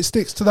long as it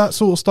sticks to that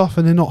sort of stuff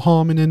and they're not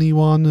harming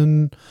anyone,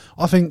 and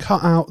I think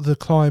cut out the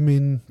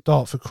climbing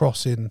Dartford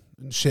crossing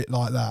and shit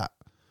like that,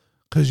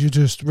 because you're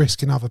just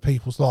risking other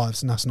people's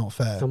lives and that's not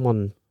fair.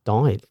 Someone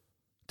died.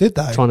 Did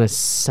they? Trying to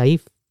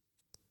save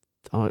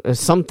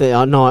something.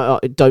 I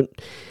don't.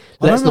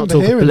 Let's not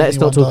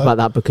talk about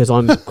that because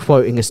I'm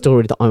quoting a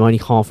story that I'm only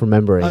half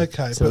remembering.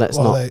 Okay, so but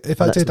if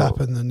that did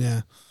happen, then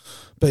yeah.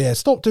 But yeah,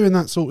 stop doing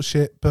that sort of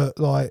shit. But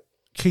like,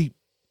 keep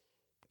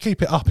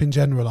it up in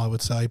general, I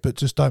would say. But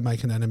just don't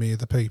make an enemy of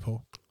the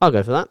people. I'll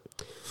go for that.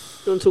 Do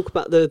you want to talk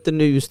about the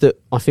news that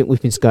I think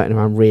we've been skirting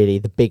around? Really,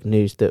 the big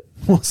news that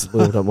we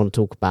all don't want to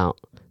talk about.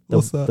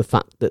 The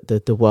fact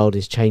that the world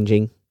is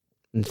changing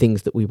and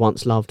things that we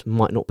once loved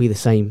might not be the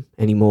same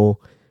anymore.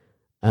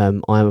 I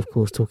am, of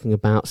course, talking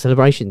about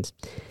celebrations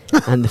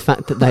and the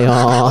fact that they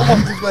are...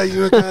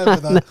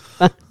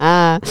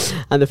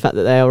 and the fact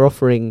that they are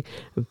offering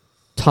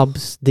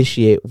tubs this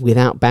year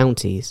without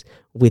bounties,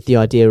 with the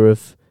idea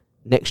of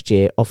next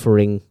year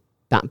offering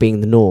that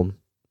being the norm,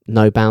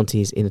 no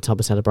bounties in a tub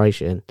of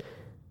celebration.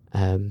 Do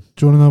you want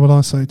to know what I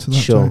say to that?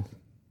 Sure. Joke?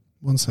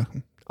 1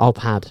 second. I'll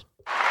pad.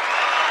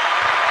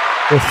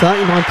 Well,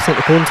 39%,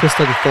 according to a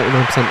study,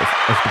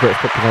 39% of the British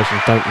population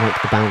don't like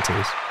the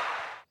bounties.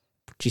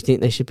 Do you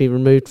think they should be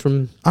removed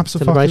from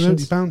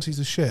celebrations? Bounties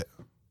are shit.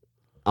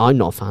 I'm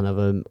not a fan of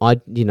them.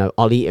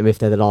 I'll eat them if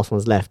they're the last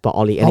ones left, but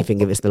I'll eat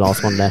anything if it's the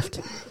last one left.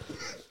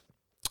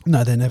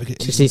 No, they never get.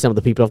 Do you see some of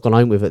the people I've gone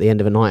home with at the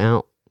end of a night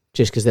out?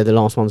 just because they're the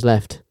last ones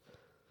left.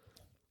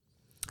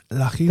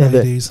 Lucky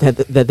ladies.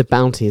 They're the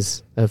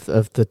bounties of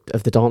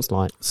the dance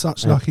night.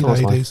 Such lucky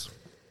ladies.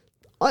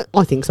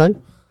 I think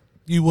so.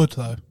 You would,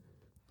 though.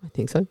 I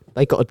think so.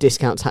 They got a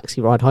discount taxi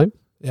ride home.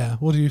 Yeah.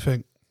 What do you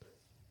think?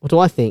 What do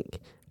I think?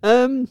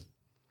 I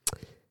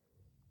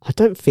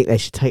don't think they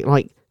should take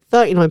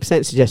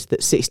 39% suggest that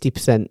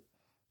 60%.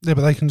 Yeah,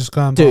 but they can just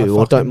go and do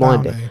or don't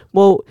mind it.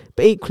 Well,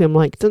 but equally, I'm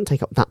like, it doesn't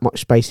take up that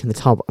much space in the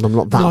tub, and I'm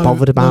not that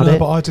bothered about it. No,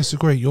 but I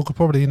disagree. You're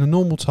probably in a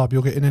normal tub.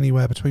 You're getting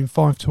anywhere between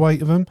 5 to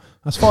 8 of them.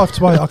 That's 5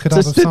 to 8. I could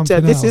have something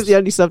else. This is the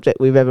only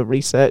subject we've ever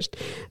researched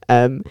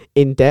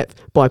in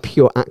depth by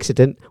pure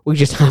accident. We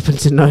just happen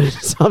to know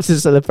tubs of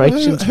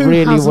celebrations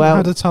really well. Who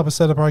hasn't had a tub of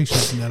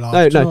celebrations in their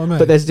life? No.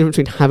 But there's a difference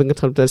between having a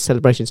tub of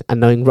celebrations and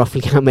knowing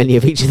roughly how many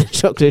of each of the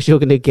chocolates you're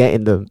going to get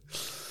in them.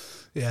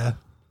 Yeah,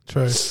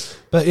 true.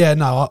 But yeah,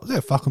 no,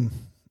 fuck them.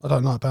 I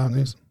don't like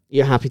bounties.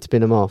 You're happy to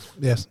bin them off?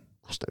 Yes.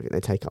 I just don't think they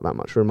take up that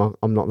much room.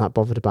 I'm not that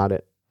bothered about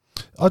it.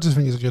 I just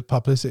think it's a good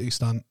publicity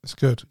stunt. It's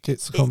good.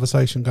 Gets the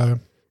conversation going.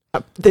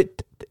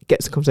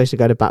 Gets the conversation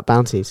going about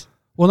bounties.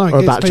 Well, no,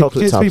 it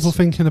gets people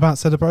thinking about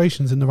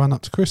celebrations in the run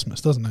up to Christmas,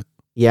 doesn't it?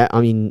 Yeah,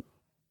 I mean,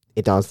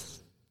 it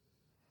does.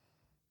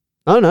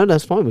 Oh, no,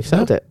 that's fine. We've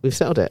settled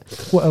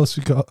it. What else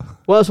we got?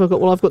 What else have I got?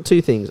 Well, I've got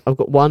two things. I've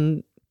got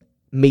one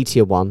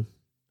meteor one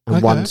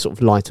and one sort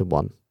of lighter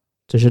one.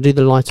 So should I do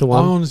the lighter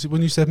one? Honestly,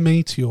 when you said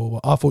meteor,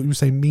 I thought you were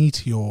saying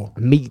meteor.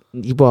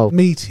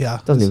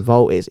 Meteor doesn't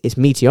involve it's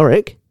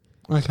meteoric.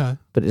 Okay,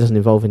 but it doesn't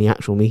involve any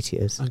actual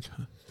meteors.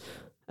 Okay.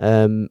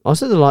 I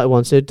said the lighter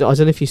one. So I don't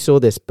know if you saw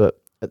this, but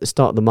at the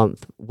start of the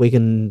month,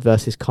 Wigan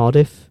versus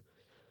Cardiff.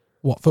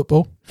 What,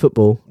 football?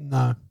 Football.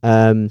 No.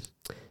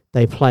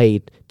 They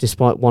played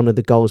despite one of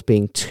the goals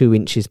being 2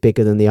 inches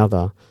bigger than the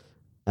other.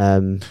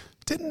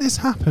 Didn't this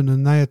happen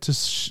and they had to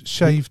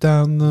shave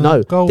down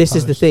the goal this post?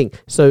 Is the thing.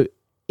 So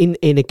in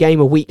a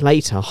game a week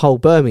later, Hull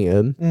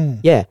Birmingham,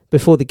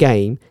 before the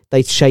game,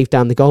 they shaved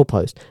down the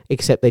goalpost,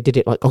 except they did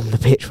it on the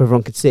pitch where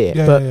everyone could see it.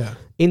 Yeah,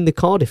 in the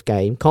Cardiff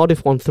game,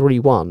 Cardiff won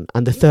 3-1,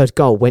 and the third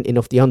goal went in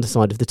off the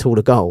underside of the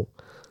taller goal.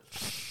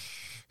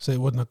 So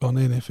it wouldn't have gone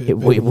in if it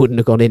wouldn't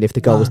have gone in if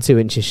the goal was 2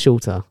 inches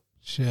shorter.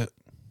 Shit.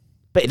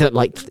 But it looked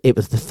like it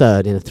was the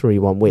third in a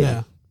 3-1 win.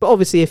 Yeah. But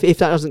obviously, if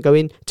that doesn't go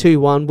in,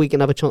 2-1, we can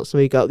have a chance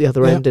to go up the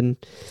other end and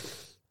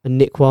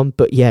nick one.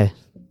 But yeah,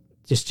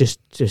 just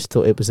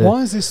thought it was a...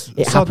 Why is this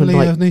it suddenly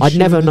happened an issue I'd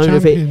never known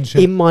of it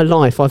in my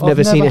life. I've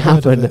never seen it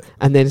happen.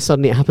 And then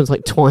suddenly it happens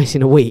twice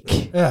in a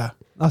week. Yeah,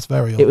 that's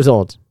very odd. It was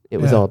odd. It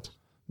was odd.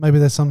 Maybe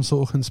there's some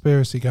sort of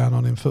conspiracy going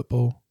on in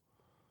football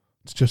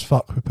to just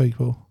fuck with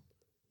people.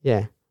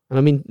 Yeah. And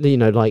I mean,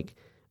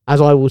 as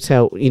I will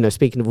tell,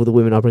 speaking of all the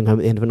women I bring home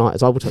at the end of the night,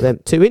 as I will tell them,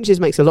 2 inches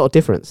makes a lot of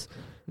difference.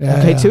 Yeah.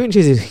 Okay, 2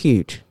 inches is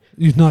huge.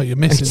 You're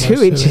missing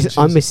 2 inches.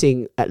 I'm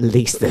missing at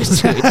least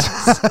those 2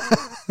 inches.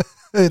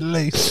 At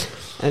least.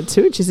 And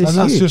 2 inches is huge.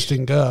 And that's just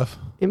in girth.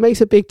 It makes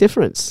a big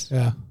difference.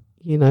 Yeah.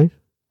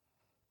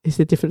 It's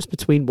the difference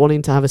between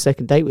wanting to have a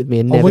second date with me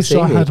and never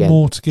seeing me again. I wish I had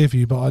more to give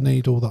you, but I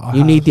need all that I have.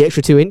 You need the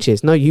extra 2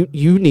 inches. No,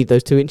 you need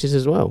those 2 inches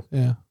as well.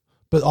 Yeah.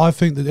 But I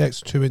think that the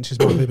extra 2 inches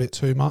might be a bit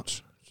too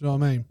much. Do you know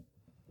what I mean?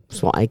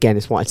 It's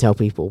what I tell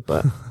people,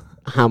 but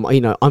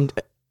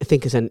I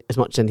think as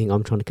much as anything,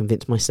 I'm trying to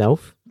convince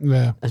myself,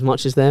 as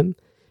much as them,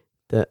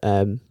 that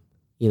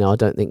I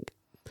don't think.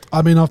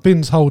 I mean, I've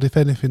been told if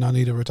anything, I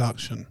need a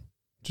reduction.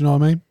 Do you know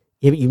what I mean?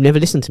 Yeah, but you've never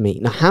listened to me.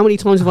 Now, how many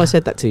times have I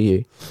said that to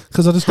you?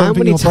 Because I just don't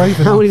think you're brave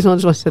enough. How many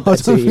times have I said that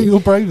to you? I don't think you're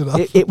brave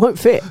enough. It won't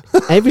fit.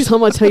 Every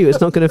time I tell you,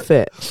 it's not going to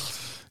fit.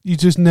 You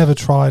just never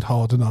tried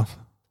hard enough.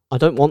 I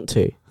don't want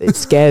to. It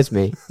scares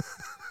me.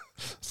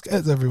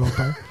 Scares everyone,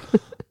 bro.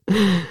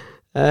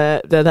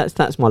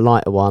 That's my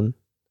lighter one.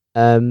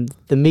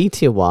 The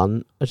meteor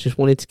one, I just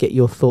wanted to get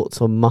your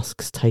thoughts on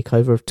Musk's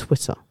takeover of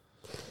Twitter.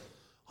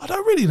 I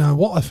don't really know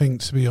what I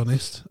think, to be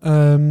honest.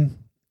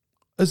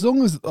 As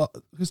long as,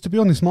 because to be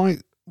honest,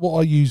 what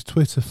I use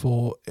Twitter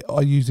for,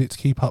 I use it to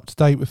keep up to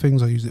date with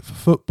things. I use it for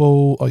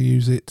football. I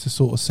use it to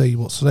sort of see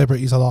what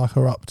celebrities I like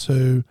are up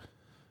to.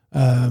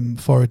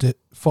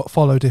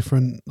 Follow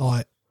different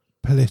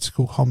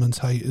political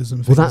commentators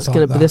and things like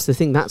that. But that's the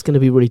thing. That's going to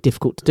be really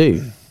difficult to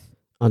do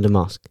under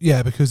Musk.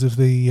 Yeah, because of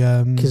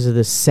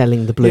the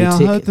selling the blue ticket.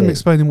 Yeah, I heard them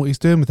explaining what he's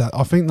doing with that.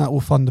 I think that will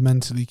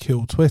fundamentally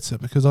kill Twitter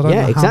because I don't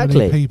know how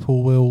many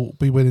people will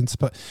be willing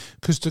to.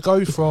 Because to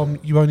go from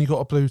you only got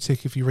a blue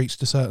tick if you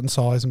reached a certain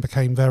size and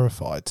became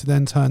verified, to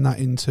then turn that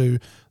into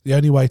the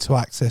only way to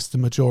access the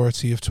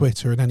majority of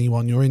Twitter and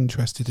anyone you're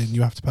interested in,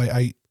 you have to pay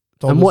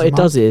 $8. And what it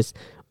does is,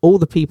 all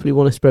the people who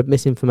want to spread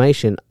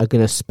misinformation are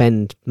going to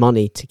spend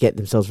money to get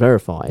themselves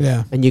verified.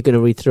 Yeah. And you're going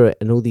to read through it,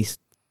 and all these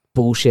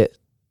bullshit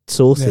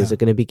sources are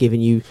going to be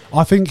giving you.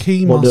 I think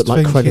he must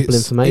think credible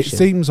information. It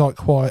seems like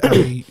quite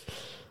a.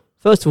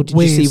 First of all, did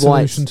you see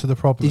solution to the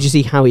problem? Did you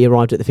see how he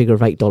arrived at the figure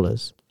of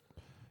 $8?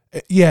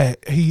 Yeah,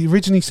 he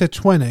originally said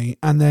 20,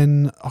 and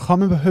then I can't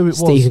remember who it was.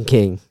 Stephen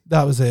King.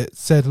 That was it.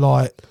 Said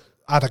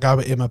had a go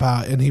at him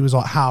about it, and he was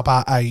like, "How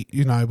about 8?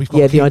 We've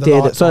got the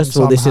idea that first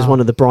of all, this is one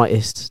of the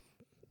brightest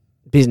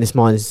business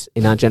minds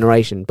in our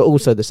generation. But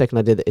also the second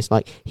idea that it's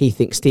like he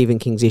thinks Stephen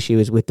King's issue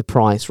is with the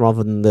price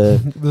rather than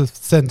the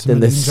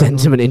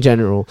sentiment in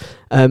general.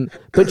 But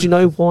do you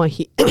know why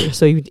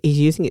he's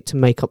using it to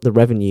make up the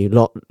revenue?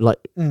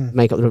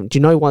 Make up the revenue. Do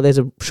you know why there's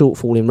a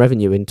shortfall in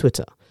revenue in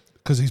Twitter?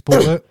 Because he's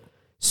bought it.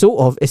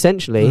 Sort of,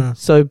 essentially. Yeah.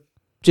 So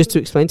just to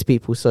explain to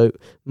people, so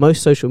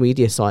most social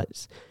media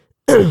sites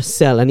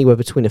sell anywhere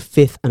between a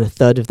fifth and a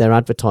third of their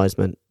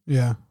advertisement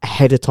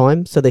ahead of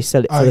time. So they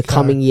sell it for the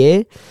coming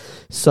year.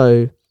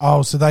 So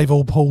they've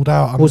all pulled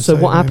out. So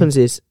what happens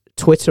is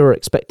Twitter are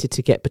expected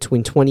to get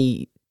between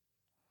 20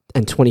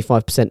 and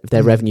 25% of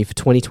their revenue for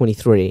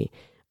 2023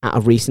 at a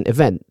recent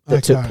event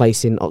that took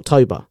place in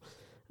October,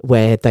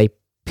 where they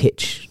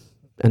pitch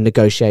and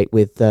negotiate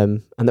with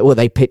them,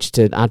 they pitch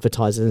to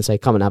advertisers and say,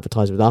 come and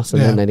advertise with us,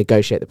 and then they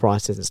negotiate the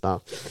prices and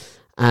stuff.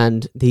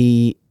 And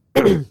the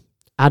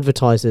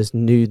advertisers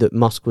knew that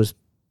Musk was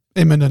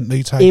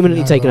imminently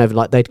taken over.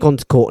 Like, they'd gone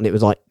to court and it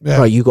was like,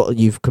 bro,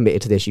 you've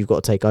committed to this, you've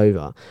got to take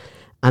over.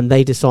 And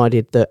they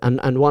decided that,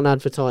 and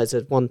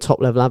one top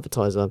level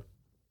advertiser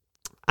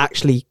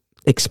actually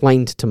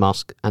explained to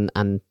Musk,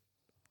 and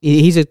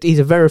he's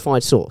a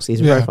verified source.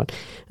 He's verified,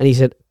 and he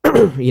said,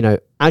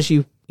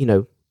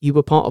 you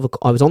were part of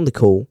I was on the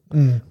call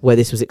where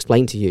this was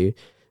explained to you,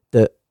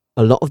 that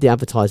a lot of the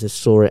advertisers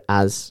saw it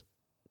as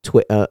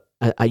Twitter,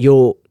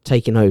 you're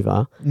taking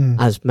over,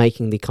 as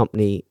making the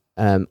company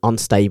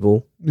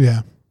unstable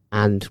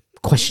and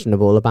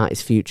questionable about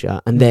its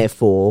future, and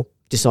therefore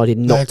decided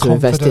not to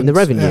invest in the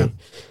revenue.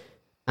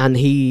 And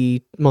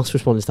Musk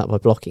responded to that by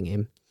blocking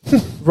him.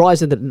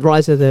 Musk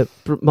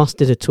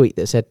did a tweet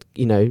that said,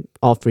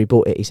 after he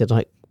bought it, he said,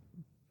 like,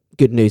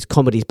 good news,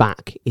 comedy's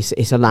back.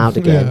 It's allowed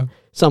again. Yeah.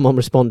 Someone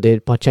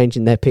responded by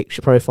changing their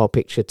profile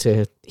picture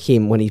to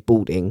him when he's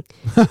balding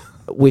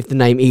with the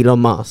name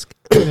Elon Musk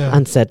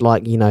and said,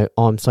 like,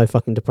 I'm so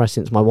fucking depressed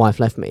since my wife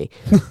left me.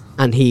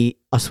 And he,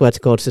 I swear to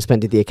God,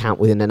 suspended the account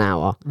within an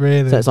hour.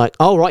 Really? So it's like,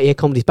 oh, right, yeah,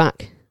 comedy's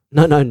back.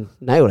 No,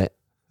 nailed it.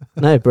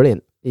 No,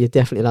 brilliant. You're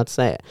definitely allowed to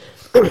say it.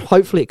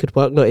 Hopefully it could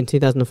work. Look, in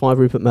 2005,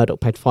 Rupert Murdoch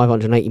paid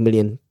 $580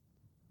 million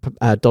for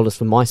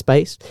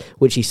MySpace,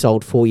 which he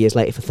sold 4 years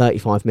later for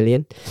 $35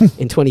 million.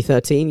 In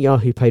 2013,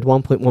 Yahoo paid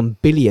 $1.1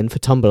 billion for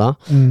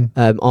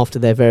Tumblr. After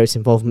their various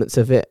involvements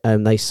of it,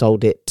 they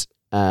sold it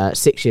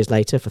 6 years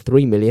later for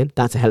 $3 million.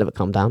 That's a hell of a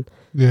come down.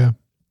 Yeah.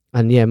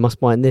 And Musk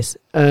buying this.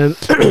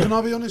 Can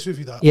I be honest with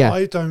you, though? Yeah.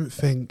 I don't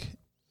think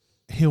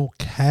he'll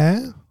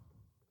care.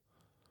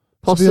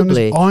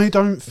 Possibly. I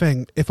don't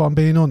think, if I'm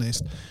being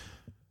honest,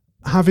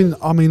 I've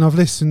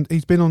listened,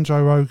 he's been on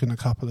Joe Rogan a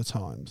couple of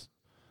times.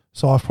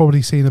 So I've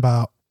probably seen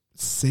about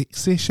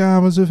 6-ish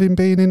hours of him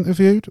being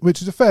interviewed,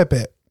 which is a fair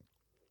bit.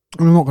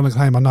 I'm not going to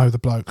claim I know the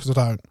bloke, because I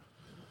don't.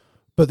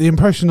 But the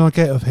impression I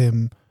get of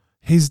him,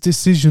 his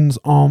decisions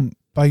aren't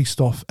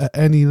based off at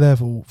any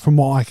level, from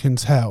what I can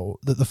tell,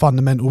 that the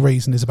fundamental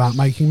reason is about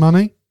making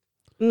money.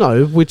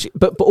 No,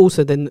 but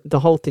also then the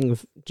whole thing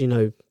of,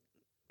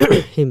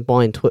 him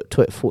buying Twitter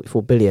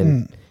 $44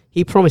 billion,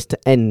 he promised to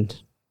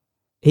end,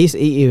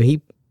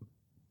 he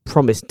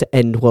promised to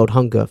end world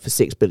hunger for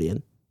 $6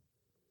 billion.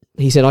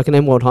 He said, I can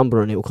end world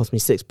hunger and it will cost me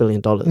 $6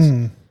 billion.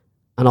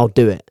 And I'll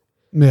do it.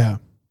 Yeah.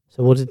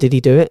 So did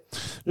he do it?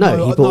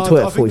 No, he bought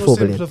Twitter for $44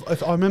 billion.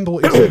 If I remember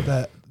what he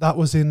said that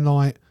was in,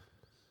 like,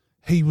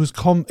 he was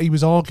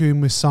arguing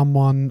with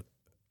someone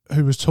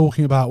who was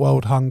talking about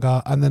world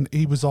hunger, and then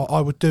he was like, I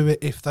would do it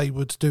if they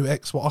would do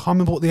X, Y. I can't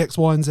remember what the X,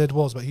 Y, and Z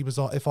was, but he was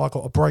like, if I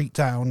got a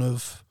breakdown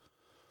of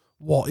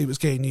what it was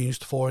getting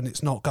used for and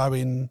it's not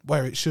going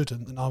where it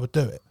shouldn't, then I would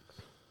do it.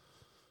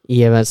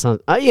 Yeah, that sounds...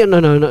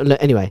 no.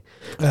 Anyway.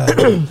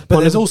 But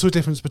there's also a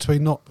difference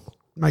between not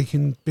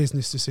making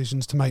business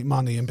decisions to make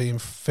money and being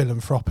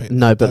philanthropic.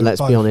 No, but let's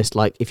be honest.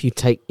 Like, if you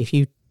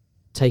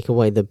take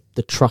away the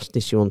trust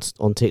issue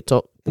on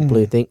TikTok, the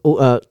blue thing,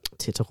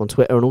 TikTok on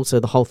Twitter, and also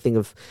the whole thing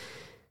of,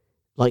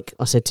 like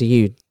I said to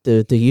you,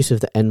 the use of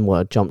the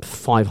N-word jumped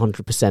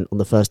 500% on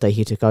the first day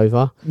he took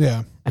over.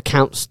 Yeah.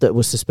 Accounts that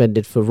were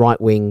suspended for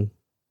right-wing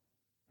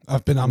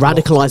have been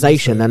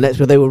radicalisation, and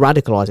they were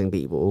radicalising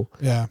people,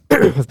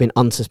 have been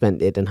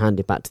unsuspended and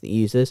handed back to the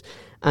users.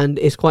 And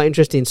it's quite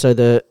interesting.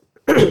 So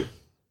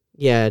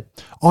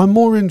I'm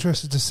more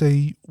interested to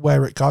see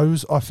where it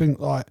goes. I think,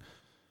 like,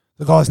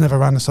 the guy's never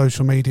ran a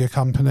social media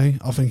company.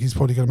 I think he's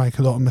probably going to make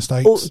a lot of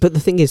mistakes. But the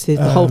thing is, the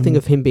whole thing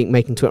of him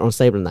making Twitter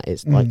unstable, and that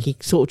is, like, he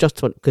sort of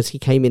justified, because he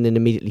came in and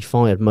immediately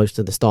fired most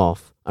of the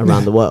staff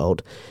around the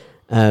world,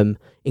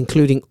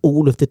 including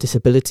all of the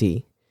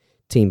disability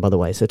team, by the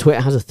way. So Twitter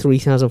has a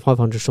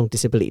 3,500 strong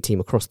disability team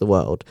across the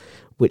world.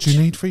 Which, do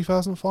you need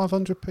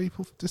 3,500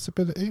 people for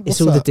disability? It's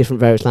all the different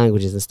various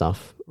languages and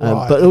stuff.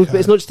 But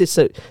it's not just this.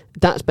 So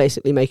that's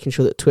basically making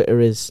sure that Twitter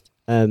is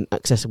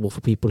accessible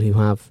for people who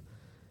have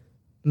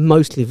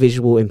mostly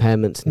visual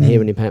impairments and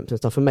hearing impairments and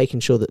stuff, and making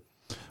sure that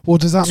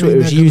does that Twitter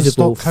mean is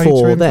usable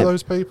for them. For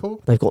those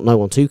people? They've got no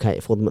one to cater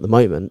for them at the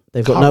moment.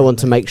 They've got no one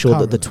to make sure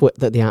that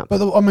the app.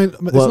 But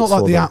it's not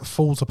like the app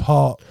falls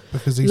apart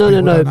because these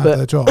people don't have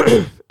their job.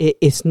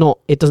 It's not.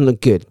 It doesn't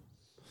look good.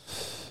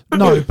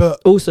 No, but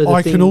also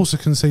I can also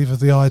conceive of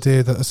the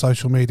idea that a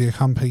social media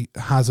company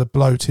has a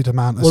bloated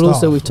amount of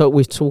staff. Also,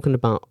 we've spoken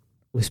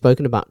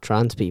about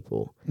trans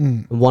people,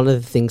 and one of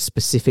the things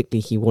specifically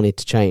he wanted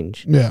to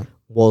change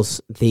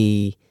was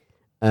the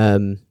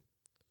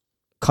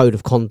code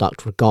of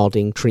conduct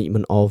regarding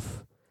treatment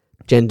of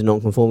gender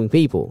non-conforming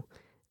people,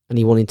 and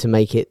he wanted to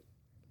make it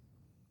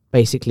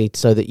basically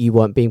so that you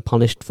weren't being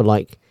punished for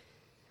like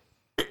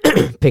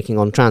picking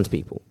on trans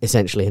people,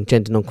 essentially, and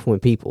gender non-conforming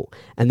people.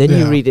 And then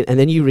you read it, and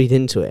then you read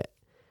into it,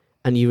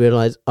 and you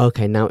realise,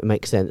 okay, now it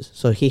makes sense.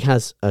 So he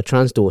has a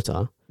trans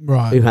daughter,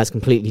 who has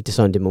completely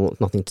disowned him and wants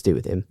nothing to do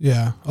with him.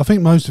 Yeah, I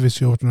think most of his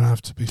children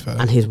have, to be fair.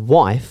 And his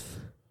wife,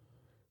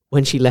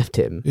 when she left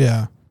him,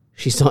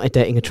 she started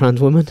dating a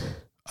trans woman.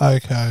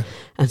 Okay.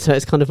 And so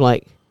it's kind of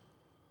like,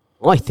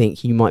 I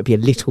think you might be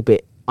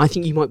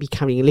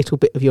carrying a little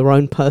bit of your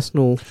own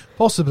personal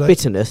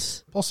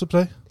bitterness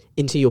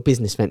into your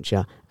business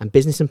venture. And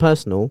business and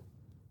personal,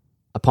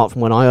 apart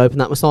from when I opened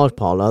that massage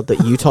parlour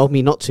that you told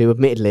me not to,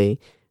 admittedly,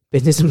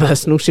 business and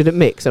personal shouldn't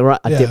mix. All right,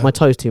 I dipped my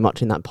toes too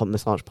much in that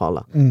massage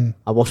parlour.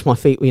 I washed my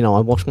feet, I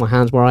washed my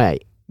hands where I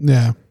ate.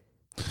 Yeah.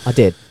 I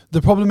did.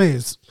 The problem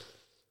is,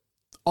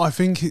 I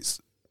think it's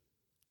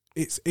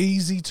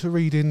easy to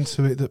read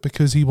into it that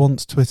because he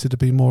wants Twitter to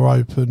be more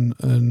open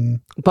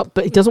and... But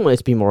he doesn't want it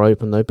to be more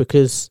open, though,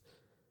 because...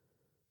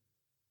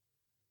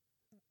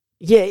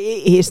 Yeah,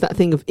 it's that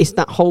thing of... It's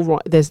that whole...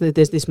 right. There's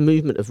this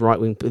movement of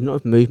right-wing...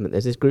 Not a movement.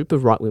 There's this group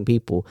of right-wing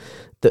people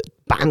that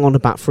bang on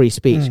about free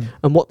speech.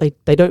 And what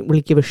they don't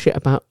really give a shit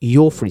about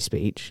your free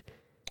speech.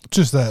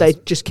 Just theirs. They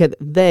just care that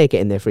they're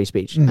getting their free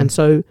speech. And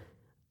so...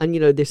 And,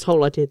 this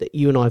whole idea that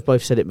you and I have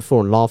both said it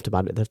before and laughed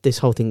about it, this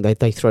whole thing,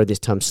 they throw this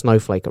term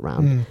snowflake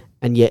around.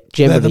 And yet,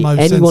 generally,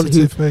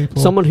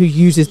 someone who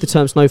uses the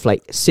term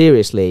snowflake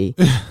seriously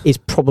is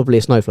probably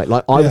a snowflake.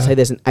 Like, I would say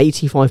there's an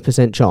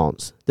 85%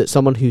 chance that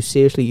someone who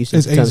seriously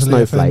uses the term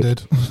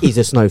snowflake is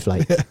a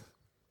snowflake.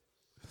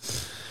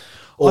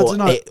 Or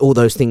all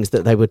those things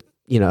that they would,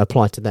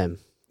 apply to them.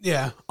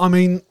 Yeah. I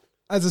mean,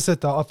 as I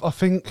said, that I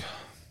think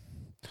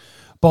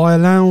by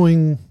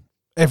allowing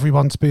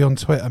everyone to be on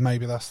Twitter,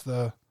 maybe that's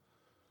the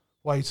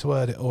way to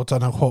word it, or I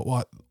don't know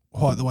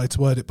quite the way to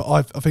word it, but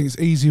I think it's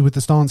easier with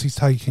the stance he's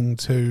taking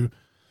to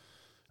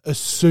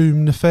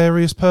assume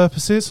nefarious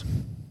purposes.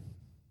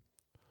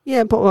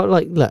 Yeah, but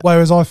look.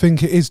 Whereas I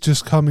think it is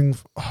just coming...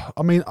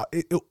 I mean...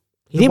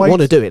 He didn't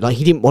want to do it. Like,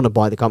 he didn't want to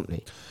buy the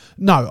company.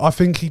 No, I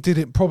think he did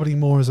it probably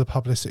more as a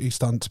publicity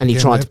stunt. And he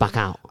tried to back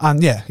out.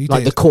 And he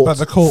did. The court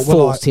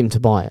forced him to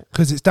buy it.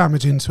 Because it's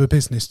damaging to a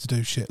business to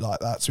do shit like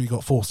that, so he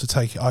got forced to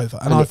take it over.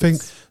 And I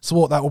think, so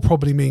what that will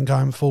probably mean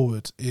going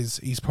forward is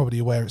he's probably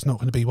aware it's not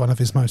going to be one of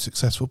his most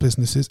successful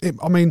businesses.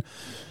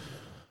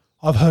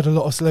 I've heard a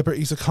lot of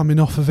celebrities are coming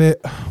off of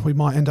it. We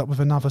might end up with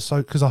another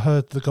because I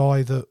heard the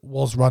guy that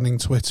was running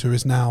Twitter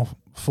is now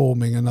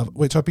forming another,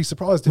 which I'd be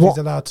surprised if he's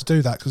allowed to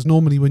do that, because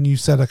normally when you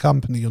sell a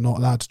company you're not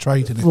allowed to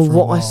trade in it for a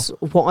while.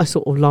 What I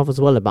sort of love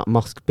as well about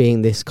Musk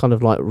being this kind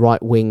of like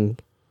right-wing,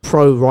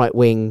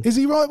 pro-right-wing... Is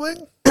he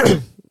right-wing?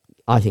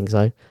 I think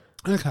so.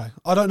 Okay.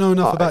 I don't know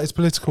enough about his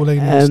political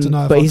leanings to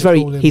know. But he's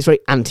very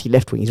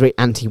anti-left-wing, he's very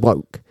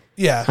anti-woke.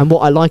 Yeah. And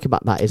what I like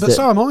about that is that... But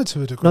so am I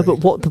to a degree. No,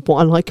 but what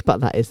I like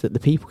about that is that the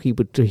people he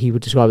would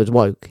describe as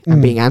woke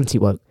and being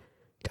anti-woke,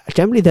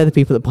 generally they're the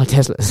people that buy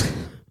Teslas.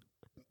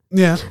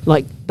 Yeah.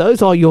 Like,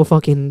 those are your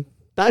fucking...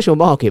 That's your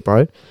market,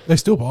 bro. They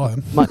still buy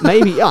them.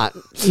 Maybe, but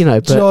you know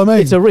what I mean?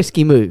 It's a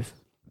risky move.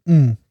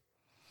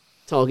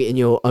 Targeting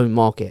your own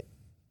market.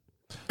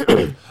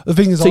 The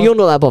thing is... So you're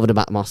not that bothered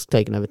about Musk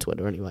taking over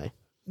Twitter anyway?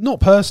 Not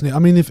personally. I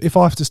mean, if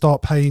I have to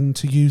start paying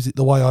to use it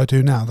the way I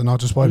do now, then I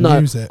just won't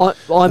use it.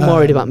 I'm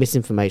worried about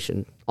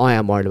misinformation. I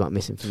am worried about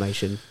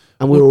misinformation.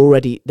 And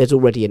there's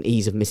already an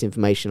ease of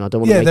misinformation. I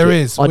don't want to make there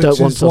is. I don't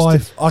want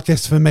us to, I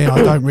guess for me,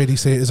 I don't really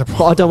see it as a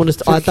problem. But I don't want us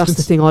to, that's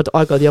the thing,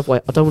 I go the other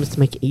way. I don't want us to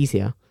make it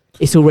easier.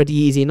 It's already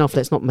easy enough.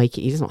 Let's not make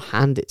it easy. Let's not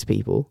hand it to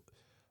people.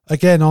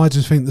 Again, I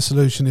just think the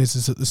solution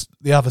is that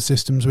the other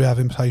systems we have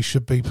in place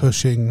should be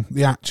pushing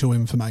the actual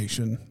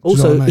information. Also,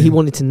 you know what I mean? He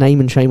wanted to name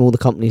and shame all the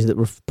companies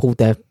that pulled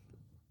their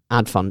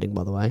ad funding,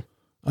 by the way.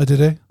 Oh,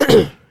 did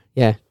he?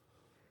 Yeah.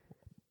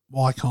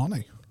 Why can't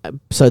he?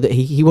 So that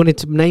he wanted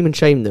to name and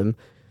shame them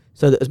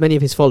so that as many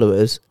of his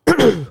followers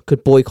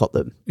could boycott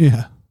them.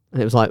 Yeah.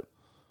 And it was like,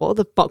 what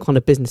the fuck kind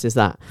of business is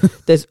that?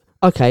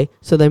 Okay,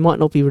 so they might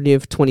not be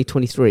renewed for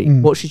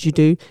 2023. What should you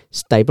do?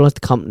 Stabilise the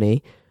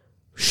company,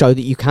 show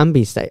that you can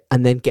be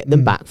and then get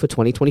them back for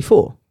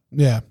 2024.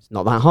 Yeah. It's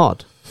not that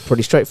hard.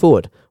 Pretty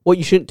straightforward. What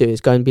you shouldn't do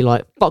is go and be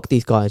like, fuck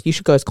these guys. You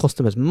should go cost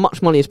them as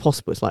much money as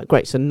possible. It's like,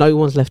 great, so no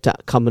one's left to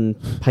come and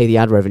pay the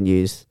ad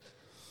revenues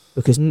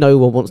because no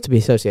one wants to be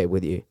associated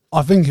with you.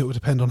 I think it would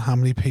depend on how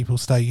many people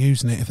stay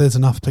using it. If there's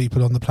enough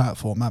people on the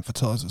platform,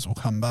 advertisers will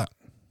come back.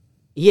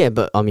 Yeah,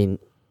 but I mean,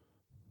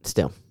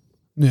 still.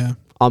 Yeah.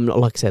 I'm not,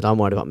 like I said, I'm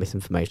worried about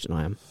misinformation.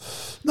 I am.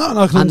 No,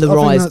 and the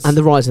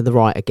rise of the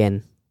right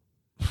again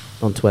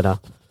on Twitter.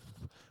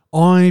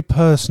 I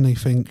personally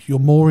think you're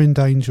more in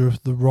danger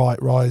of the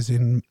right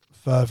rising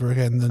further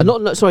again than...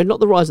 Not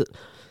the rise...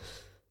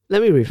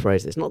 Let me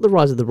rephrase this. Not the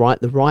rise of the right.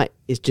 The right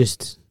is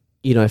just,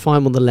 if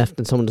I'm on the left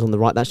and someone's on the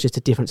right, that's just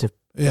a difference of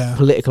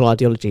political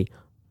ideology.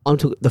 I'm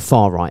talking the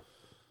far right.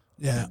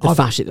 Yeah. The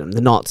fascism,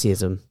 the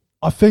Nazism.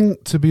 I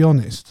think, to be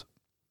honest,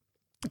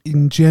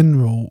 in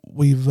general,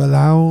 we've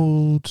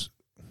allowed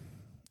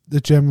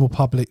the general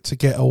public to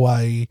get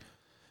away,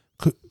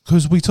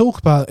 because we talk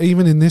about,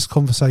 even in this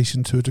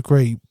conversation to a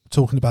degree,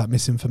 talking about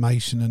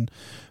misinformation, and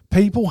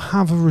people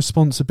have a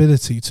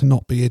responsibility to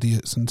not be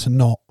idiots and to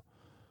not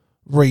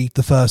read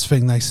the first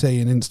thing they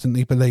see and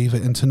instantly believe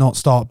it, and to not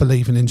start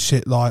believing in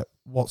shit like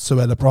what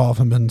Suella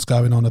Braverman's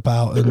going on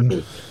about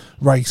and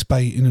race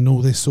baiting and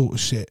all this sort of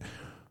shit.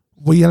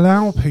 We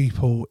allow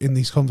people in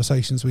these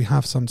conversations we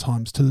have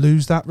sometimes to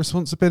lose that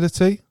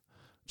responsibility.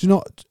 Do you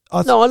not?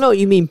 No, I know what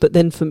you mean, but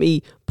then for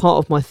me,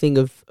 part of my thing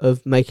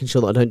of making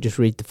sure that I don't just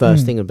read the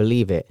first thing and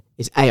believe it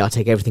is I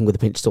take everything with a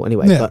pinch of salt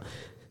anyway. Yeah. But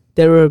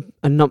there are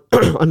a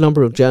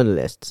number of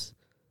journalists,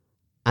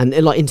 and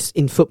like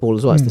in football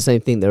as well, it's the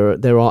same thing.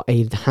 There are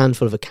a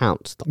handful of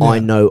accounts that I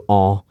know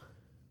are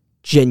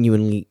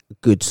genuinely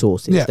good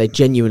sources. Yeah. They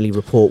genuinely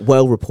report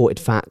well-reported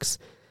facts,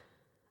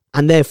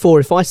 and therefore,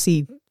 if I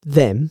see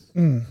them,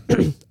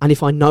 and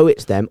if I know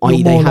it's them,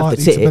 i.e. they have the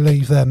tick, to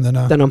believe them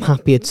then I'm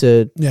happier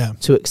to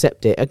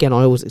accept it. Again,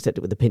 I always accept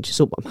it with a pinch of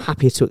salt, but I'm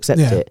happier to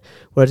accept it.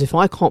 Whereas if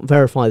I can't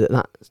verify that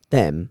that's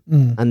them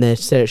and they're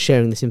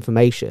sharing this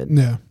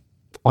information,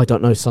 I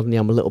don't know, suddenly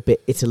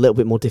it's a little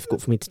bit more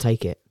difficult for me to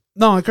take it.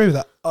 No, I agree with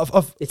that.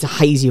 It's a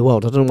hazier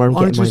world. I don't know where I'm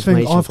getting my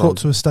information from. I've got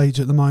to a stage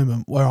at the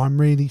moment where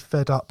I'm really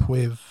fed up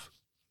with,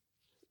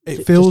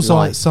 it feels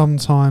like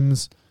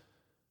sometimes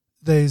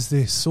there's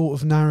this sort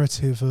of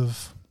narrative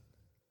of,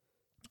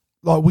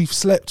 like, we've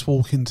slept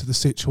walk into the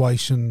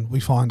situation we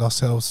find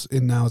ourselves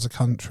in now as a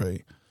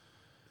country.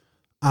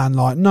 And,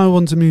 like, no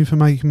one's immune from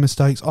making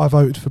mistakes. I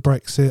voted for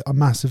Brexit. I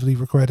massively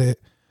regret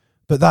it.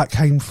 But that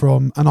came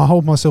from, and I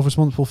hold myself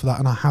responsible for that,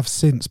 and I have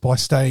since, by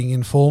staying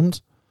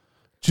informed.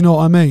 Do you know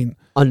what I mean?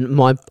 And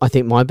I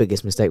think my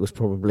biggest mistake was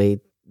probably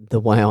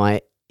the way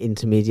I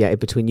intermediated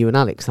between you and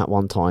Alex that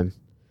one time.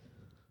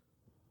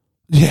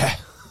 Yeah.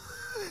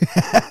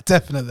 Yeah,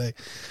 definitely.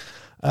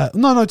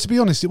 No, to be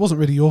honest, it wasn't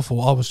really your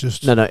fault. I was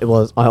just... No, it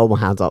was. I hold my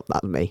hands up.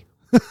 That was me.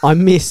 I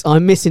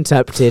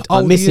misinterpreted.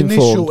 I misinformed.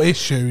 The initial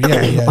issue,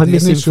 yeah. I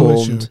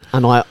misinformed,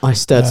 and I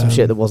stirred some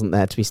shit that wasn't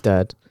there to be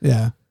stirred.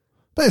 Yeah.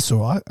 But it's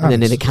all right. And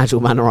then in a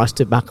casual manner, I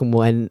stood back and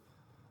went,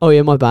 oh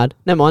yeah, my bad.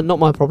 Never mind, not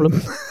my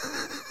problem.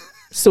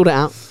 Sort it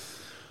out.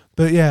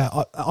 But yeah,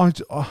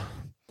 I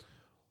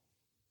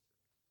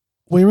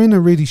we're in a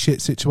really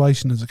shit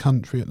situation as a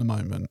country at the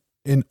moment.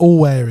 In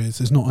all areas,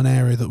 there's not an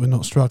area that we're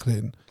not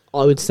struggling.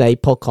 I would say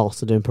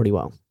podcasts are doing pretty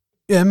well.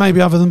 Yeah,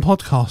 maybe other than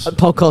podcasts.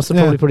 Podcasts are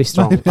probably pretty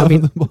strong. I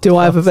mean, do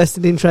I have a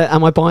vested interest?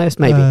 Am I biased?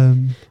 Maybe.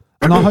 And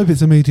I hope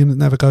it's a medium that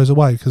never goes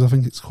away, because I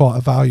think it's quite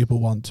a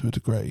valuable one to a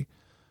degree.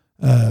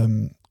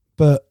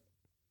 But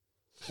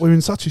we're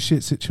in such a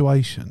shit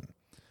situation.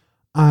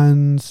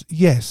 And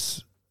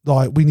yes,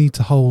 like, we need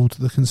to hold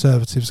the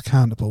Conservatives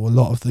accountable. A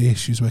lot of the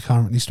issues we're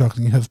currently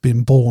struggling have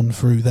been born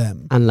through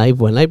them. And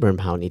Labour and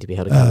Power need to be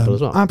held accountable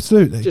as well.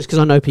 Absolutely. Just because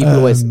I know people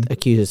always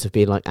accuse us of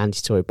being like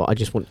anti-Tory, but I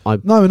just want... I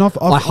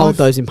hold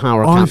those in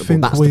power accountable. I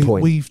think that's the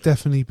point. We've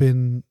definitely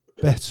been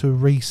better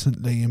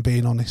recently in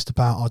being honest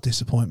about our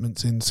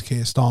disappointments in Sir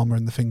Keir Starmer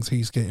and the things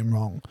he's getting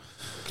wrong.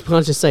 Can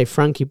I just say,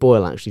 Frankie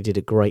Boyle actually did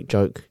a great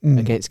joke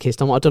against Keir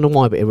Starmer. I don't know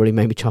why, but it really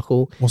made me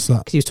chuckle. What's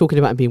that? Because he was talking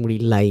about him being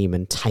really lame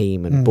and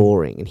tame and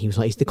boring, and he was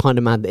like, he's the kind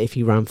of man that if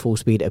he ran full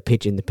speed at a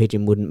pigeon, the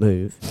pigeon wouldn't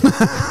move.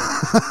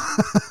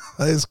 That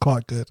is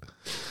quite good.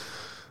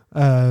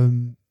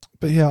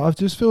 But yeah, I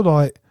just feel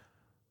like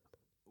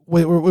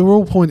we're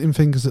all pointing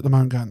fingers at the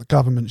moment, going, the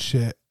government's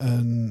shit,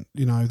 and,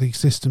 you know, these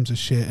systems are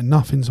shit, and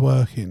nothing's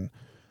working.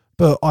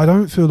 But I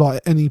don't feel like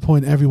at any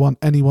point anyone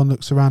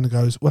looks around and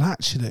goes, well,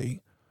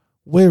 actually,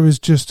 we're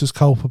just as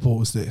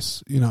culpable as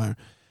this, you know.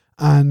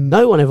 And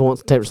no one ever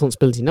wants to take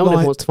responsibility. No one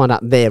ever wants to find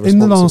out they're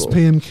responsible. In the last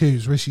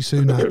PMQs, Rishi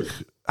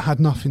Sunak had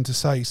nothing to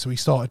say, so he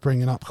started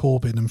bringing up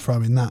Corbyn and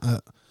throwing that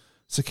at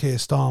Sir Keir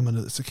Starmer,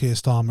 that Sir Keir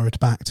Starmer had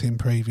backed him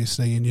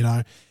previously, and, you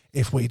know,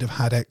 if we'd have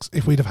had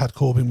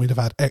Corbyn, we'd have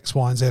had X,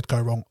 Y, and Z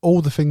go wrong.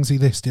 All the things he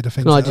listed are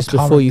things. Can I just,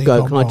 before you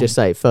go, can I just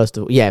say, first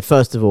of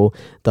all,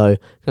 though,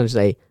 can I just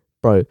say,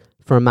 bro,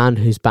 for a man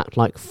who's backed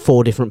like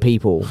 4 different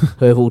people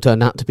who have all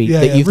turned out to be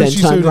that you've then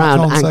turned around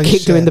and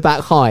kicked him in the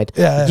back hide,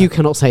 you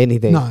cannot say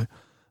anything. No,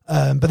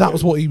 but that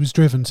was what he was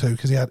driven to,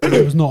 because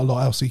there was not a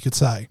lot else he could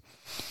say.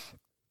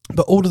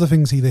 But all of the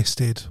things he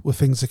listed were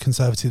things the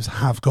Conservatives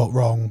have got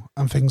wrong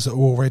and things that are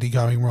already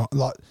going wrong.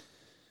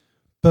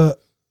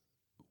 But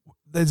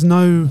there's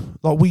no,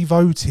 we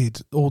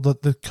voted, or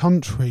the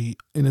country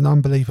in an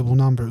unbelievable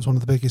number, it was one of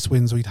the biggest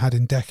wins we'd had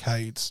in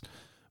decades,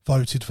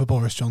 voted for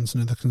Boris Johnson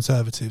and the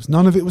Conservatives.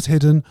 None of it was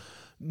hidden.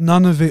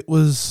 None of it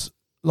was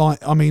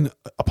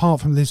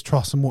apart from Liz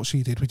Truss and what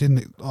she did, we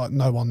didn't,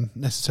 no one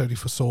necessarily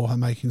foresaw her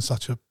making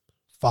such a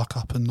fuck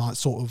up and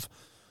sort of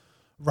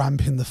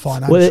ramping the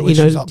financial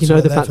issues up to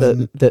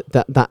 11. The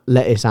fact that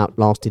lettuce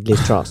outlasted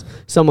Liz Truss.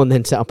 Someone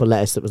then set up a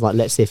lettuce that was like,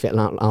 let's see if it'll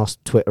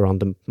outlast Twitter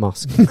under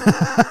Musk.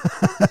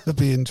 That'd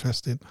be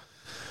interesting.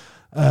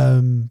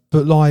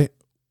 But like,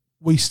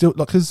 we still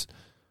like, because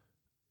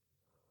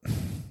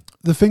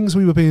the things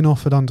we were being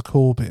offered under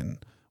Corbyn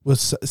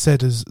was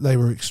said as they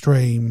were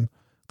extreme,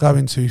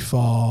 going too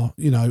far.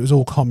 You know, it was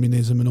all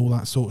communism and all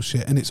that sort of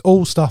shit, and it's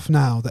all stuff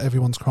now that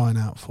everyone's crying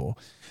out for.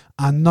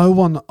 And no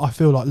one, I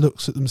feel like,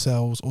 looks at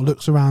themselves or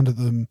looks around at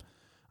them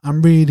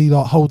and really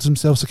like holds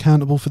themselves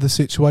accountable for the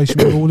situation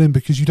we're all in,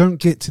 because you don't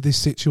get to this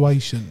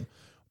situation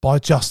by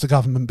just the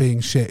government being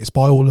shit. It's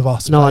by all of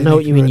us. No, I know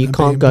what you mean. You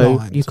can't go.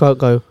 Blind. You can't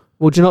go.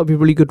 Well, do you know what would be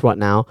really good right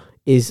now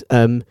is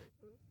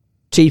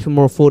cheap and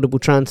more affordable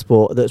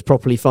transport that's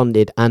properly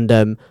funded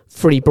and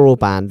free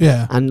broadband.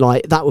 Yeah, and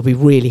like that would be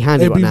really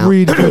handy. It'd be now.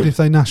 Really good if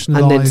they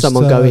nationalised. And then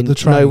someone going, the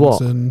do you know what?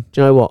 Do you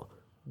know what?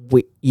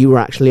 You were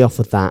actually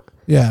offered that.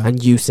 Yeah,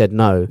 and you said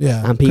no.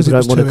 Yeah, and people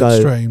don't want to go.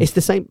 Extreme. It's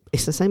the same.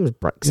 It's the same as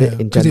Brexit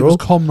in general. It was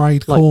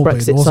Comrade Corbyn,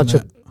 Brexit's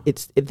wasn't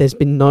it? There's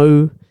been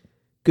no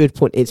good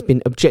point. It's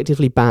been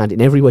objectively bad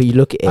in every way you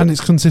look at it, and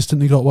it's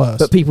consistently got worse.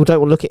 But people don't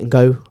want to look at it and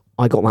go,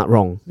 "I got that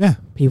wrong." Yeah,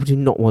 people do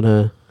not want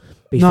to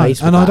be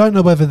faced with and that. I don't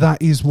know whether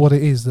that is what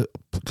it is, that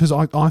because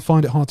I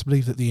find it hard to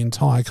believe that the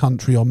entire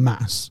country en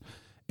masse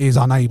is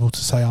unable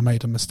to say I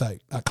made a mistake.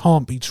 That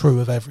can't be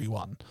true of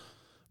everyone.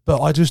 But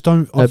I just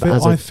don't.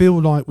 I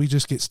feel like we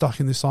just get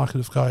stuck in this cycle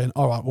of going,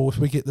 all right, well, if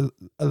we get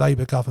a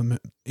Labour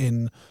government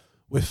in,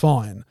 we're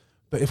fine.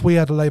 But if we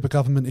had a Labour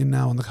government in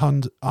now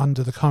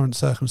under the current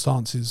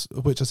circumstances,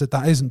 of which I said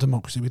that isn't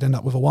democracy, we'd end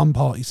up with a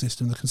one-party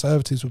system. The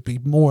Conservatives would be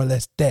more or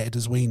less dead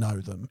as we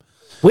know them.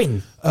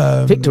 Win.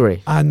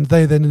 Victory. And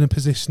they're then in a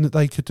position that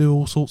they could do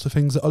all sorts of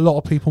things that a lot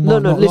of people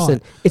might not listen,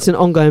 like. It's an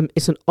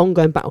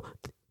ongoing battle.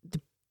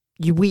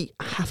 We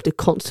have to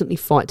constantly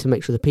fight to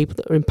make sure the people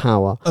that are in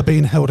power are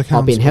being held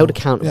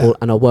accountable,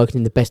 and are working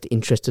in the best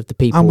interest of the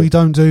people. And we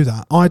don't do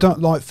that. I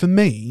don't like. For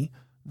me,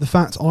 the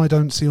fact I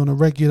don't see on a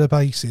regular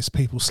basis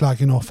people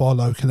slagging off our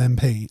local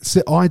MP.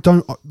 So I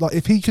don't like.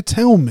 If he could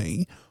tell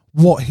me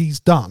what he's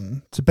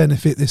done to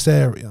benefit this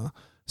area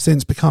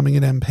since becoming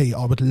an MP,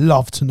 I would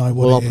love to know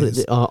what it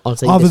is. I'll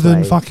say other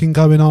than fucking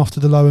going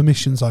after the low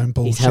emission zone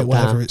bullshit,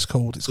 whatever it's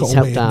called. It's got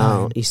a weird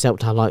name. He's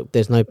helped out, like,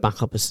 there's no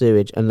backup of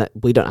sewage, and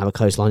we don't have a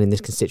coastline in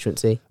this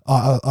constituency.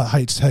 I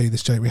hate to tell you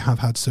this, Jake, we have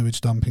had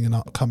sewage dumping and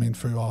coming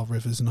through our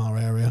rivers in our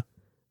area.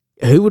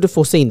 Who would have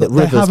foreseen that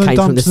rivers came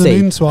from the sea?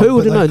 Who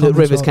would have known that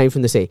rivers came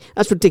from the sea?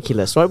 That's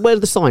ridiculous, right? Where are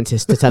the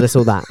scientists to tell us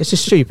all that? It's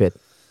just stupid.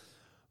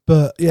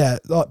 But yeah,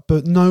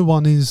 but no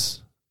one is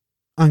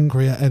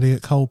angry at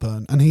Elliot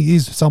Colburn, and he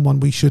is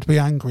someone we should be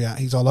angry at.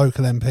 He's our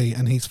local MP,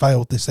 and he's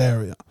failed this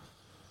area.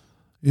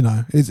 You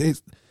know,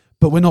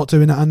 but we're not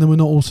doing that, and then we're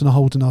not also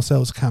holding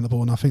ourselves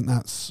accountable. And I think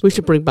that's. We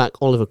should bring back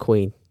Oliver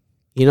Queen.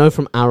 You know,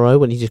 from Arrow,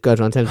 when he just goes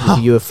around telling people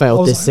you have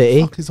failed this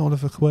city. Fuck is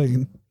Oliver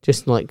Queen?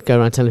 Just like go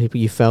around telling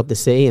people you failed the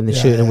city and then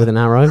shooting them with an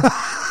arrow.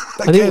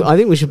 I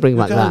think we should bring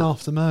back that.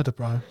 After murder,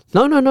 bro.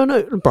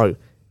 No, bro.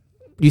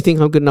 Do you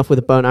think I'm good enough with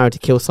a bow and arrow to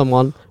kill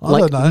someone? I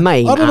don't know.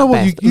 Maim I don't know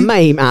at what best.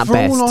 Maim at for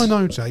best. For all I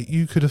know, Jake,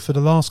 you could have for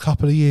the last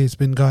couple of years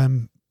been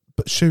going,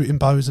 but shooting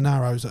bows and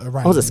arrows at a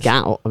range. I was a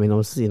scout. I mean, I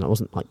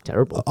wasn't like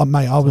terrible.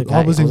 Mate, I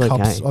was in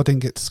Cubs. Okay. I didn't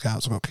get to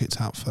scouts. I got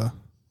kicked out for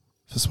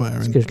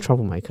swearing. It's a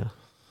troublemaker.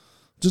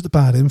 Just a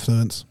bad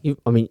influence.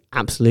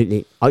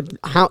 Absolutely.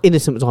 How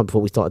innocent was I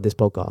before we started this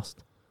podcast?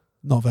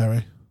 Not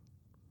very.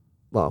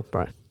 Well,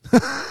 bro.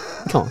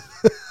 Come on.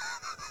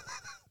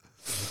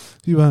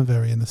 You weren't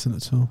very innocent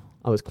at all.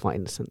 I was quite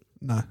innocent.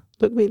 No.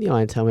 Look me in the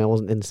eye and tell me I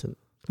wasn't innocent.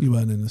 You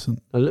weren't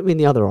innocent. No, look me in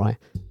the other eye.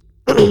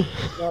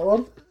 That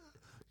one?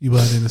 You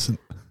weren't innocent.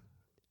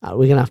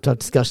 We're going to have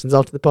discussions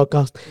after the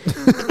podcast.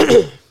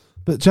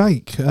 But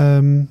Jake, is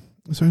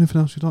there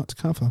anything else you'd like to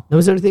cover? No,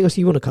 is there anything else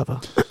you want to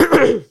cover?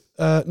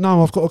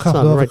 No, I've got a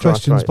couple of other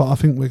questions, but I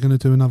think we're going to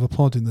do another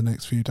pod in the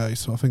next few days,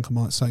 so I think I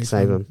might save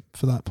them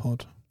for that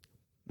pod.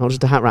 Not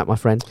just a hat wrap, my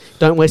friend.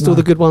 Don't waste all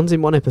the good ones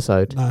in one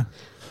episode. No.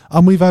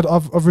 And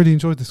I've really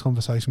enjoyed this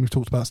conversation. We've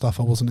talked about stuff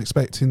I wasn't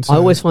expecting to. I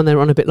always find they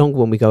run a bit longer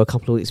when we go a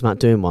couple of weeks without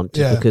doing one,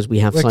 because we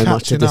have so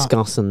much to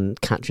discuss and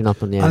catching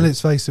up on. And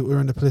let's face it, we're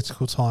in a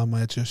political time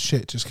where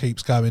shit just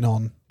keeps going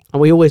on. And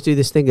we always do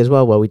this thing as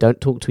well where we don't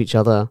talk to each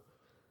other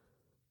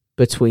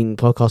between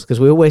podcasts,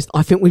 because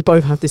I think we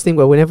both have this thing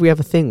where whenever we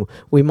have a thing,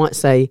 we might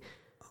say,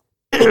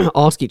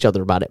 ask each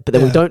other about it, but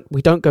then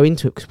we don't go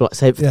into it because we're like,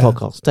 save it for the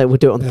podcast. We'll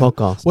do it on the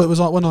podcast. Well, it was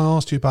like when I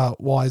asked you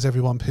about why is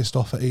everyone pissed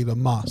off at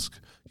Elon Musk.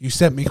 You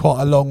sent me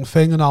quite a long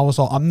thing, and I was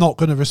like, I'm not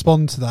going to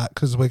respond to that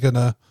because we're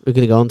gonna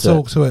go on to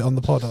talk to it on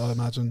the pod, I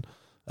imagine.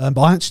 But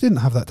I actually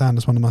didn't have that down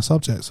as one of my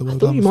subjects. So I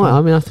thought you might.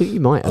 I thought you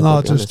might. No,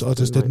 I just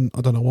didn't.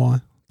 I don't know why.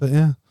 But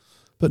yeah.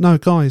 But no,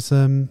 guys,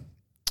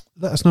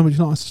 let us know what you'd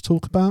like us to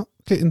talk about.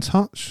 Get in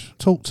touch.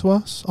 Talk to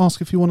us.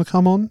 Ask if you want to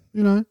come on.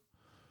 You know.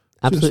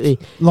 Absolutely.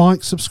 Just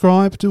like,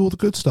 subscribe, do all the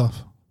good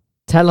stuff.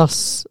 Tell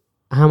us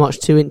how much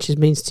 2 inches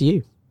means to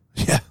you.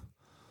 Yeah.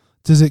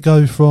 Does it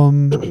go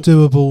from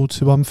doable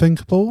to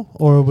unthinkable,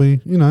 or are we,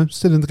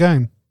 still in the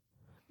game?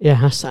 Yeah,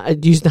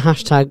 use the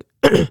hashtag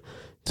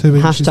 2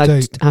 inches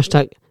deep.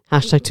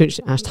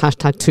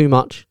 Hashtag too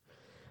much,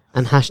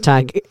 and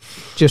hashtag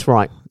just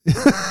right.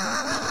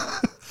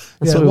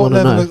 That's what we want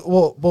to know.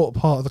 What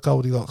part of the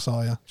Goldilocks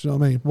are you? Do you know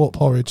what I mean? What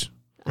porridge?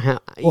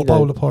 What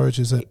bowl of porridge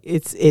is it?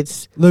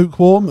 It's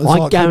lukewarm.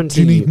 I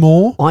guarantee do you need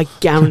more? I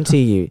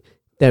guarantee you,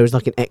 there is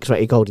like an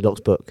X-rated Goldilocks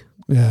book.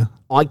 Yeah.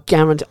 I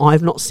guarantee.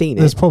 I've not seen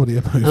it. There's probably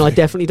a movie, and I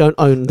definitely don't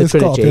own the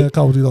trilogy. There's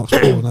got to be a Goldilocks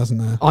porn, hasn't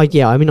there? I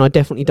mean, I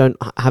definitely don't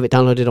have it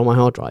downloaded on my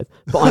hard drive,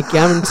 but I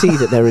guarantee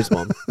that there is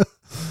one.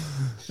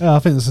 Yeah, I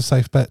think that's a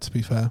safe bet, to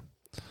be fair.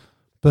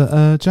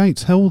 But Jake,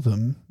 tell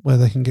them where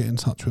they can get in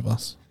touch with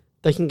us.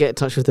 They can get in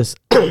touch with us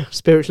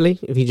spiritually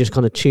if you just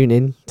kind of tune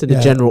in to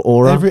the general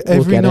aura.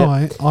 Every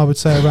night, I would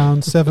say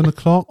around 7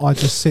 o'clock, I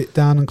just sit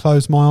down and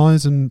close my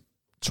eyes and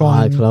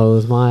try and...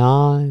 close my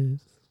eyes.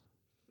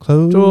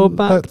 Draw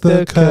back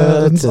the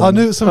curtains. I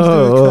knew it was something to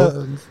do with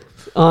curtains.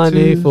 I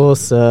knew for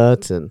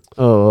certain.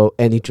 Oh,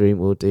 any dream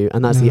will do.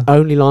 And that's the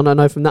only line I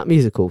know from that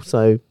musical.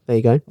 So there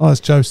you go. Oh, it's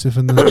Joseph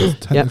and the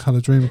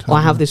Technicolor Dreamcoat.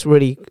 I have this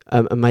really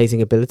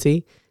amazing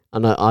ability,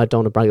 and I don't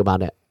want to brag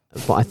about it,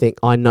 but I think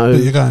I know.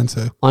 But you're going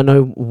to. I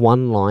know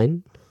one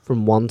line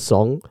from one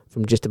song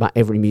from just about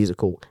every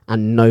musical,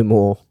 and no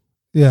more.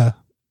 Yeah,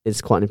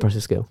 it's quite an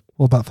impressive skill.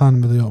 What about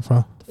Phantom of the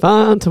Opera?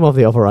 Phantom of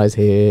the Opera is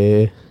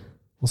here.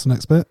 What's the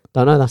next bit?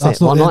 Don't know. That's it.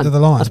 Not the end of the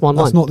line. That's one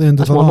line. That's not the end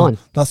of the line.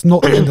 That's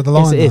not the end of the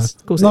line. Yes, it is.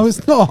 Of course no,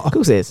 it's not. Of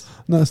course it is.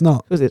 No, it's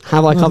not. Of course it is.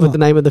 Have I covered the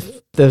name of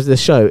the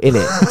show in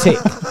it? Tick.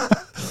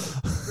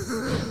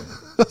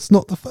 That's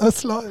not the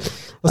first line.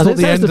 That's not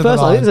the end of the line.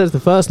 I didn't say it's the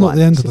first line. Not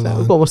the end of the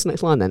line. Well, what's the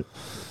next line then?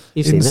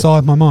 You've seen it.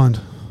 Inside my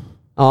mind.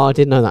 Oh, I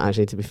didn't know that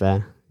actually, to be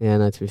fair. Yeah,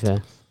 no, to be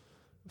fair.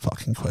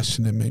 Fucking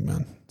questioning me,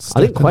 man.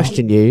 I didn't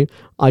question you.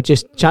 I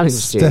just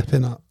challenged you.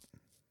 Stepping up.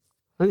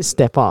 I didn't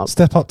step up.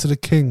 Step up to the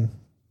king.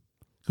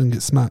 Couldn't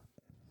get smacked.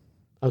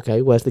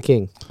 Okay, where's the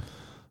king?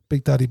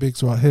 Big Daddy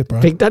Big's right here,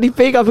 bro. Big Daddy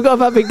Big? I forgot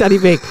about Big Daddy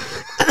Big.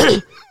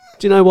 Do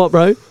you know what,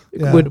 bro?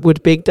 Yeah.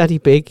 Would Big Daddy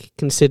Big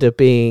consider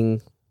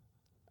being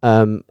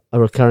a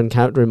recurring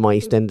character in my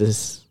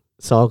EastEnders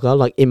saga?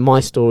 Like in my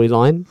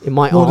storyline, in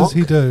my arc? What does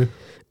he do?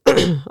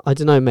 I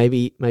don't know,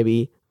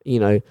 maybe, you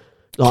know.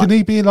 Like, can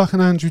he be like an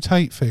Andrew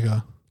Tate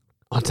figure?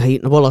 I'll tell you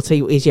what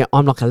is,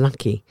 I'm like a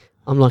lackey.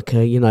 I'm like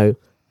a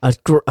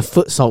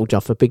foot soldier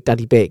for Big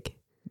Daddy Big.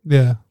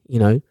 Yeah. You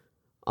know,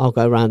 I'll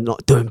go around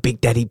like doing Big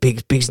Daddy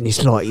Big's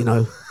business, like, you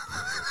know.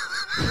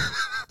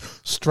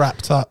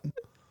 Strapped up.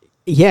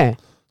 Yeah. Do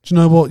you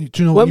know what?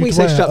 When we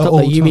say strapped up,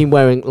 though, you mean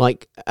wearing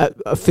like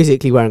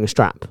physically wearing a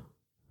strap,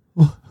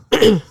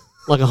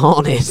 like a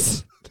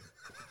harness.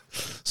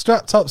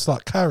 Strapped up's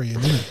like carrying,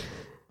 isn't it?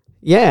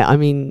 Yeah, I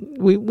mean,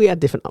 we had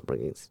different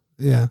upbringings.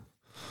 Yeah,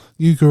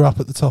 you grew up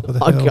at the top of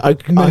the hill. Me at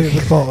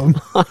the bottom.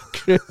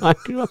 I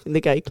grew up in the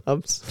gay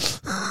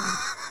clubs.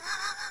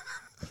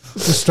 The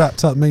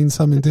strapped up means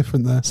something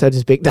different there. So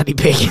does Big Daddy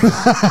Big.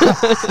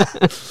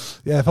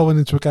 Yeah, if I went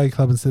into a gay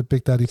club and said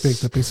Big Daddy Big,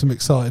 there'd be some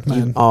excited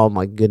man. Oh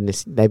my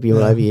goodness, they'd be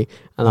all over you,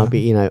 and I'd be,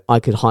 you know, I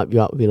could hype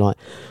you up and be like,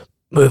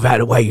 "Move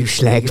out of the way, you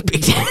slags,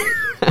 Big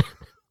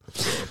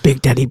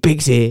Daddy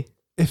Big's here."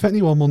 If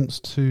anyone wants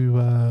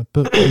to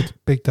book with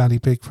Big Daddy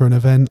Big for an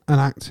event, an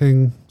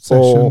acting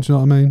session, do you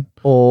know what I mean?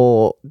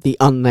 Or the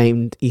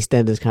unnamed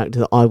EastEnders character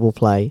that I will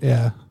play.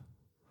 Yeah.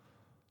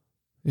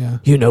 Yeah.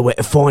 You know where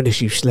to find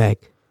us, you slag.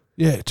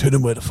 Yeah, tell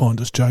them where to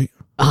find us, Jake.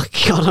 Oh,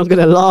 God, I'm going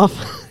to laugh.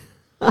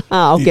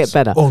 I'll get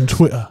better. On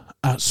Twitter,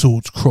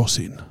 @Swords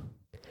Crossing.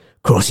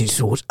 Crossing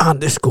Swords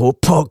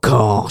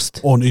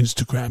 _podcast. On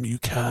Instagram, you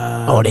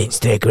can. On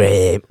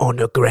Instagram, on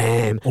the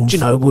gram. Do you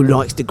know who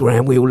likes the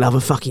gram? We all love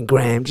a fucking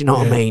gram. Do you know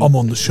what I mean? I'm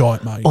on the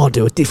shite, mate. I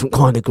do a different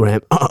kind of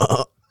gram.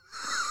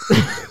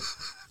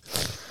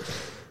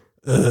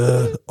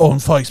 On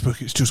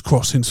Facebook, it's just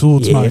Crossing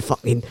Swords, mate.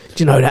 Fucking. Do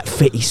you know that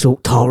fitty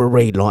sort Tara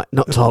Reid? Like,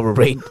 not Tara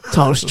Reid,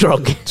 Tara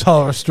Strong.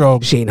 Tara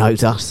Strong. She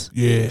knows us.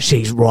 Yeah.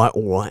 She's right,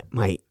 all right,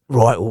 mate.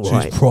 Right, all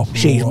right. She's proper.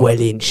 She's well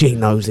in. She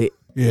knows it.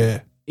 Yeah.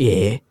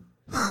 Yeah.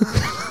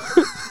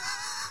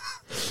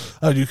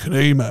 And you can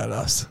email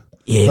us.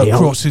 Yeah. At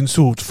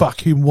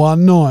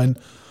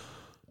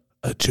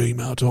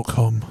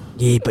crossingswordsfucking19@gmail.com.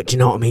 Yeah, but do you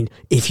know what I mean?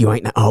 If you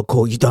ain't that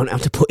hardcore, you don't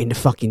have to put in the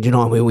fucking, do you know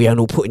what I mean? We ain't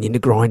all putting in the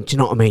grind, do you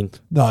know what I mean?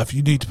 No, if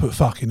you need to put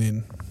fucking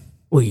in.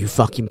 Well, you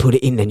fucking put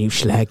it in then, you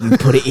slag. You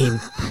put it in.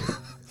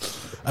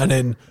 And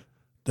then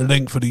the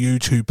link for the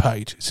YouTube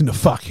page. It's in the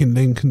fucking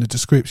link in the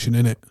description,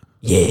 innit?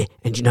 Yeah,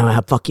 and do you know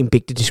how fucking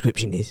big the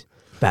description is?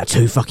 About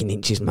 2 fucking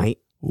inches, mate.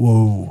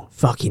 Whoa.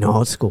 Fucking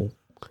hard school.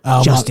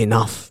 Just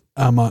enough.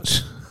 How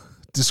much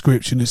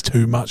description is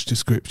too much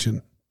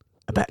description?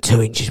 About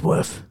 2 inches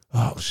worth.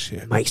 Oh,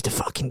 shit. Makes the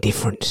fucking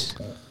difference.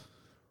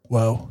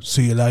 Well,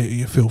 see you later,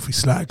 you filthy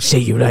slags. See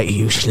you later,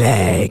 you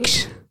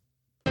slags.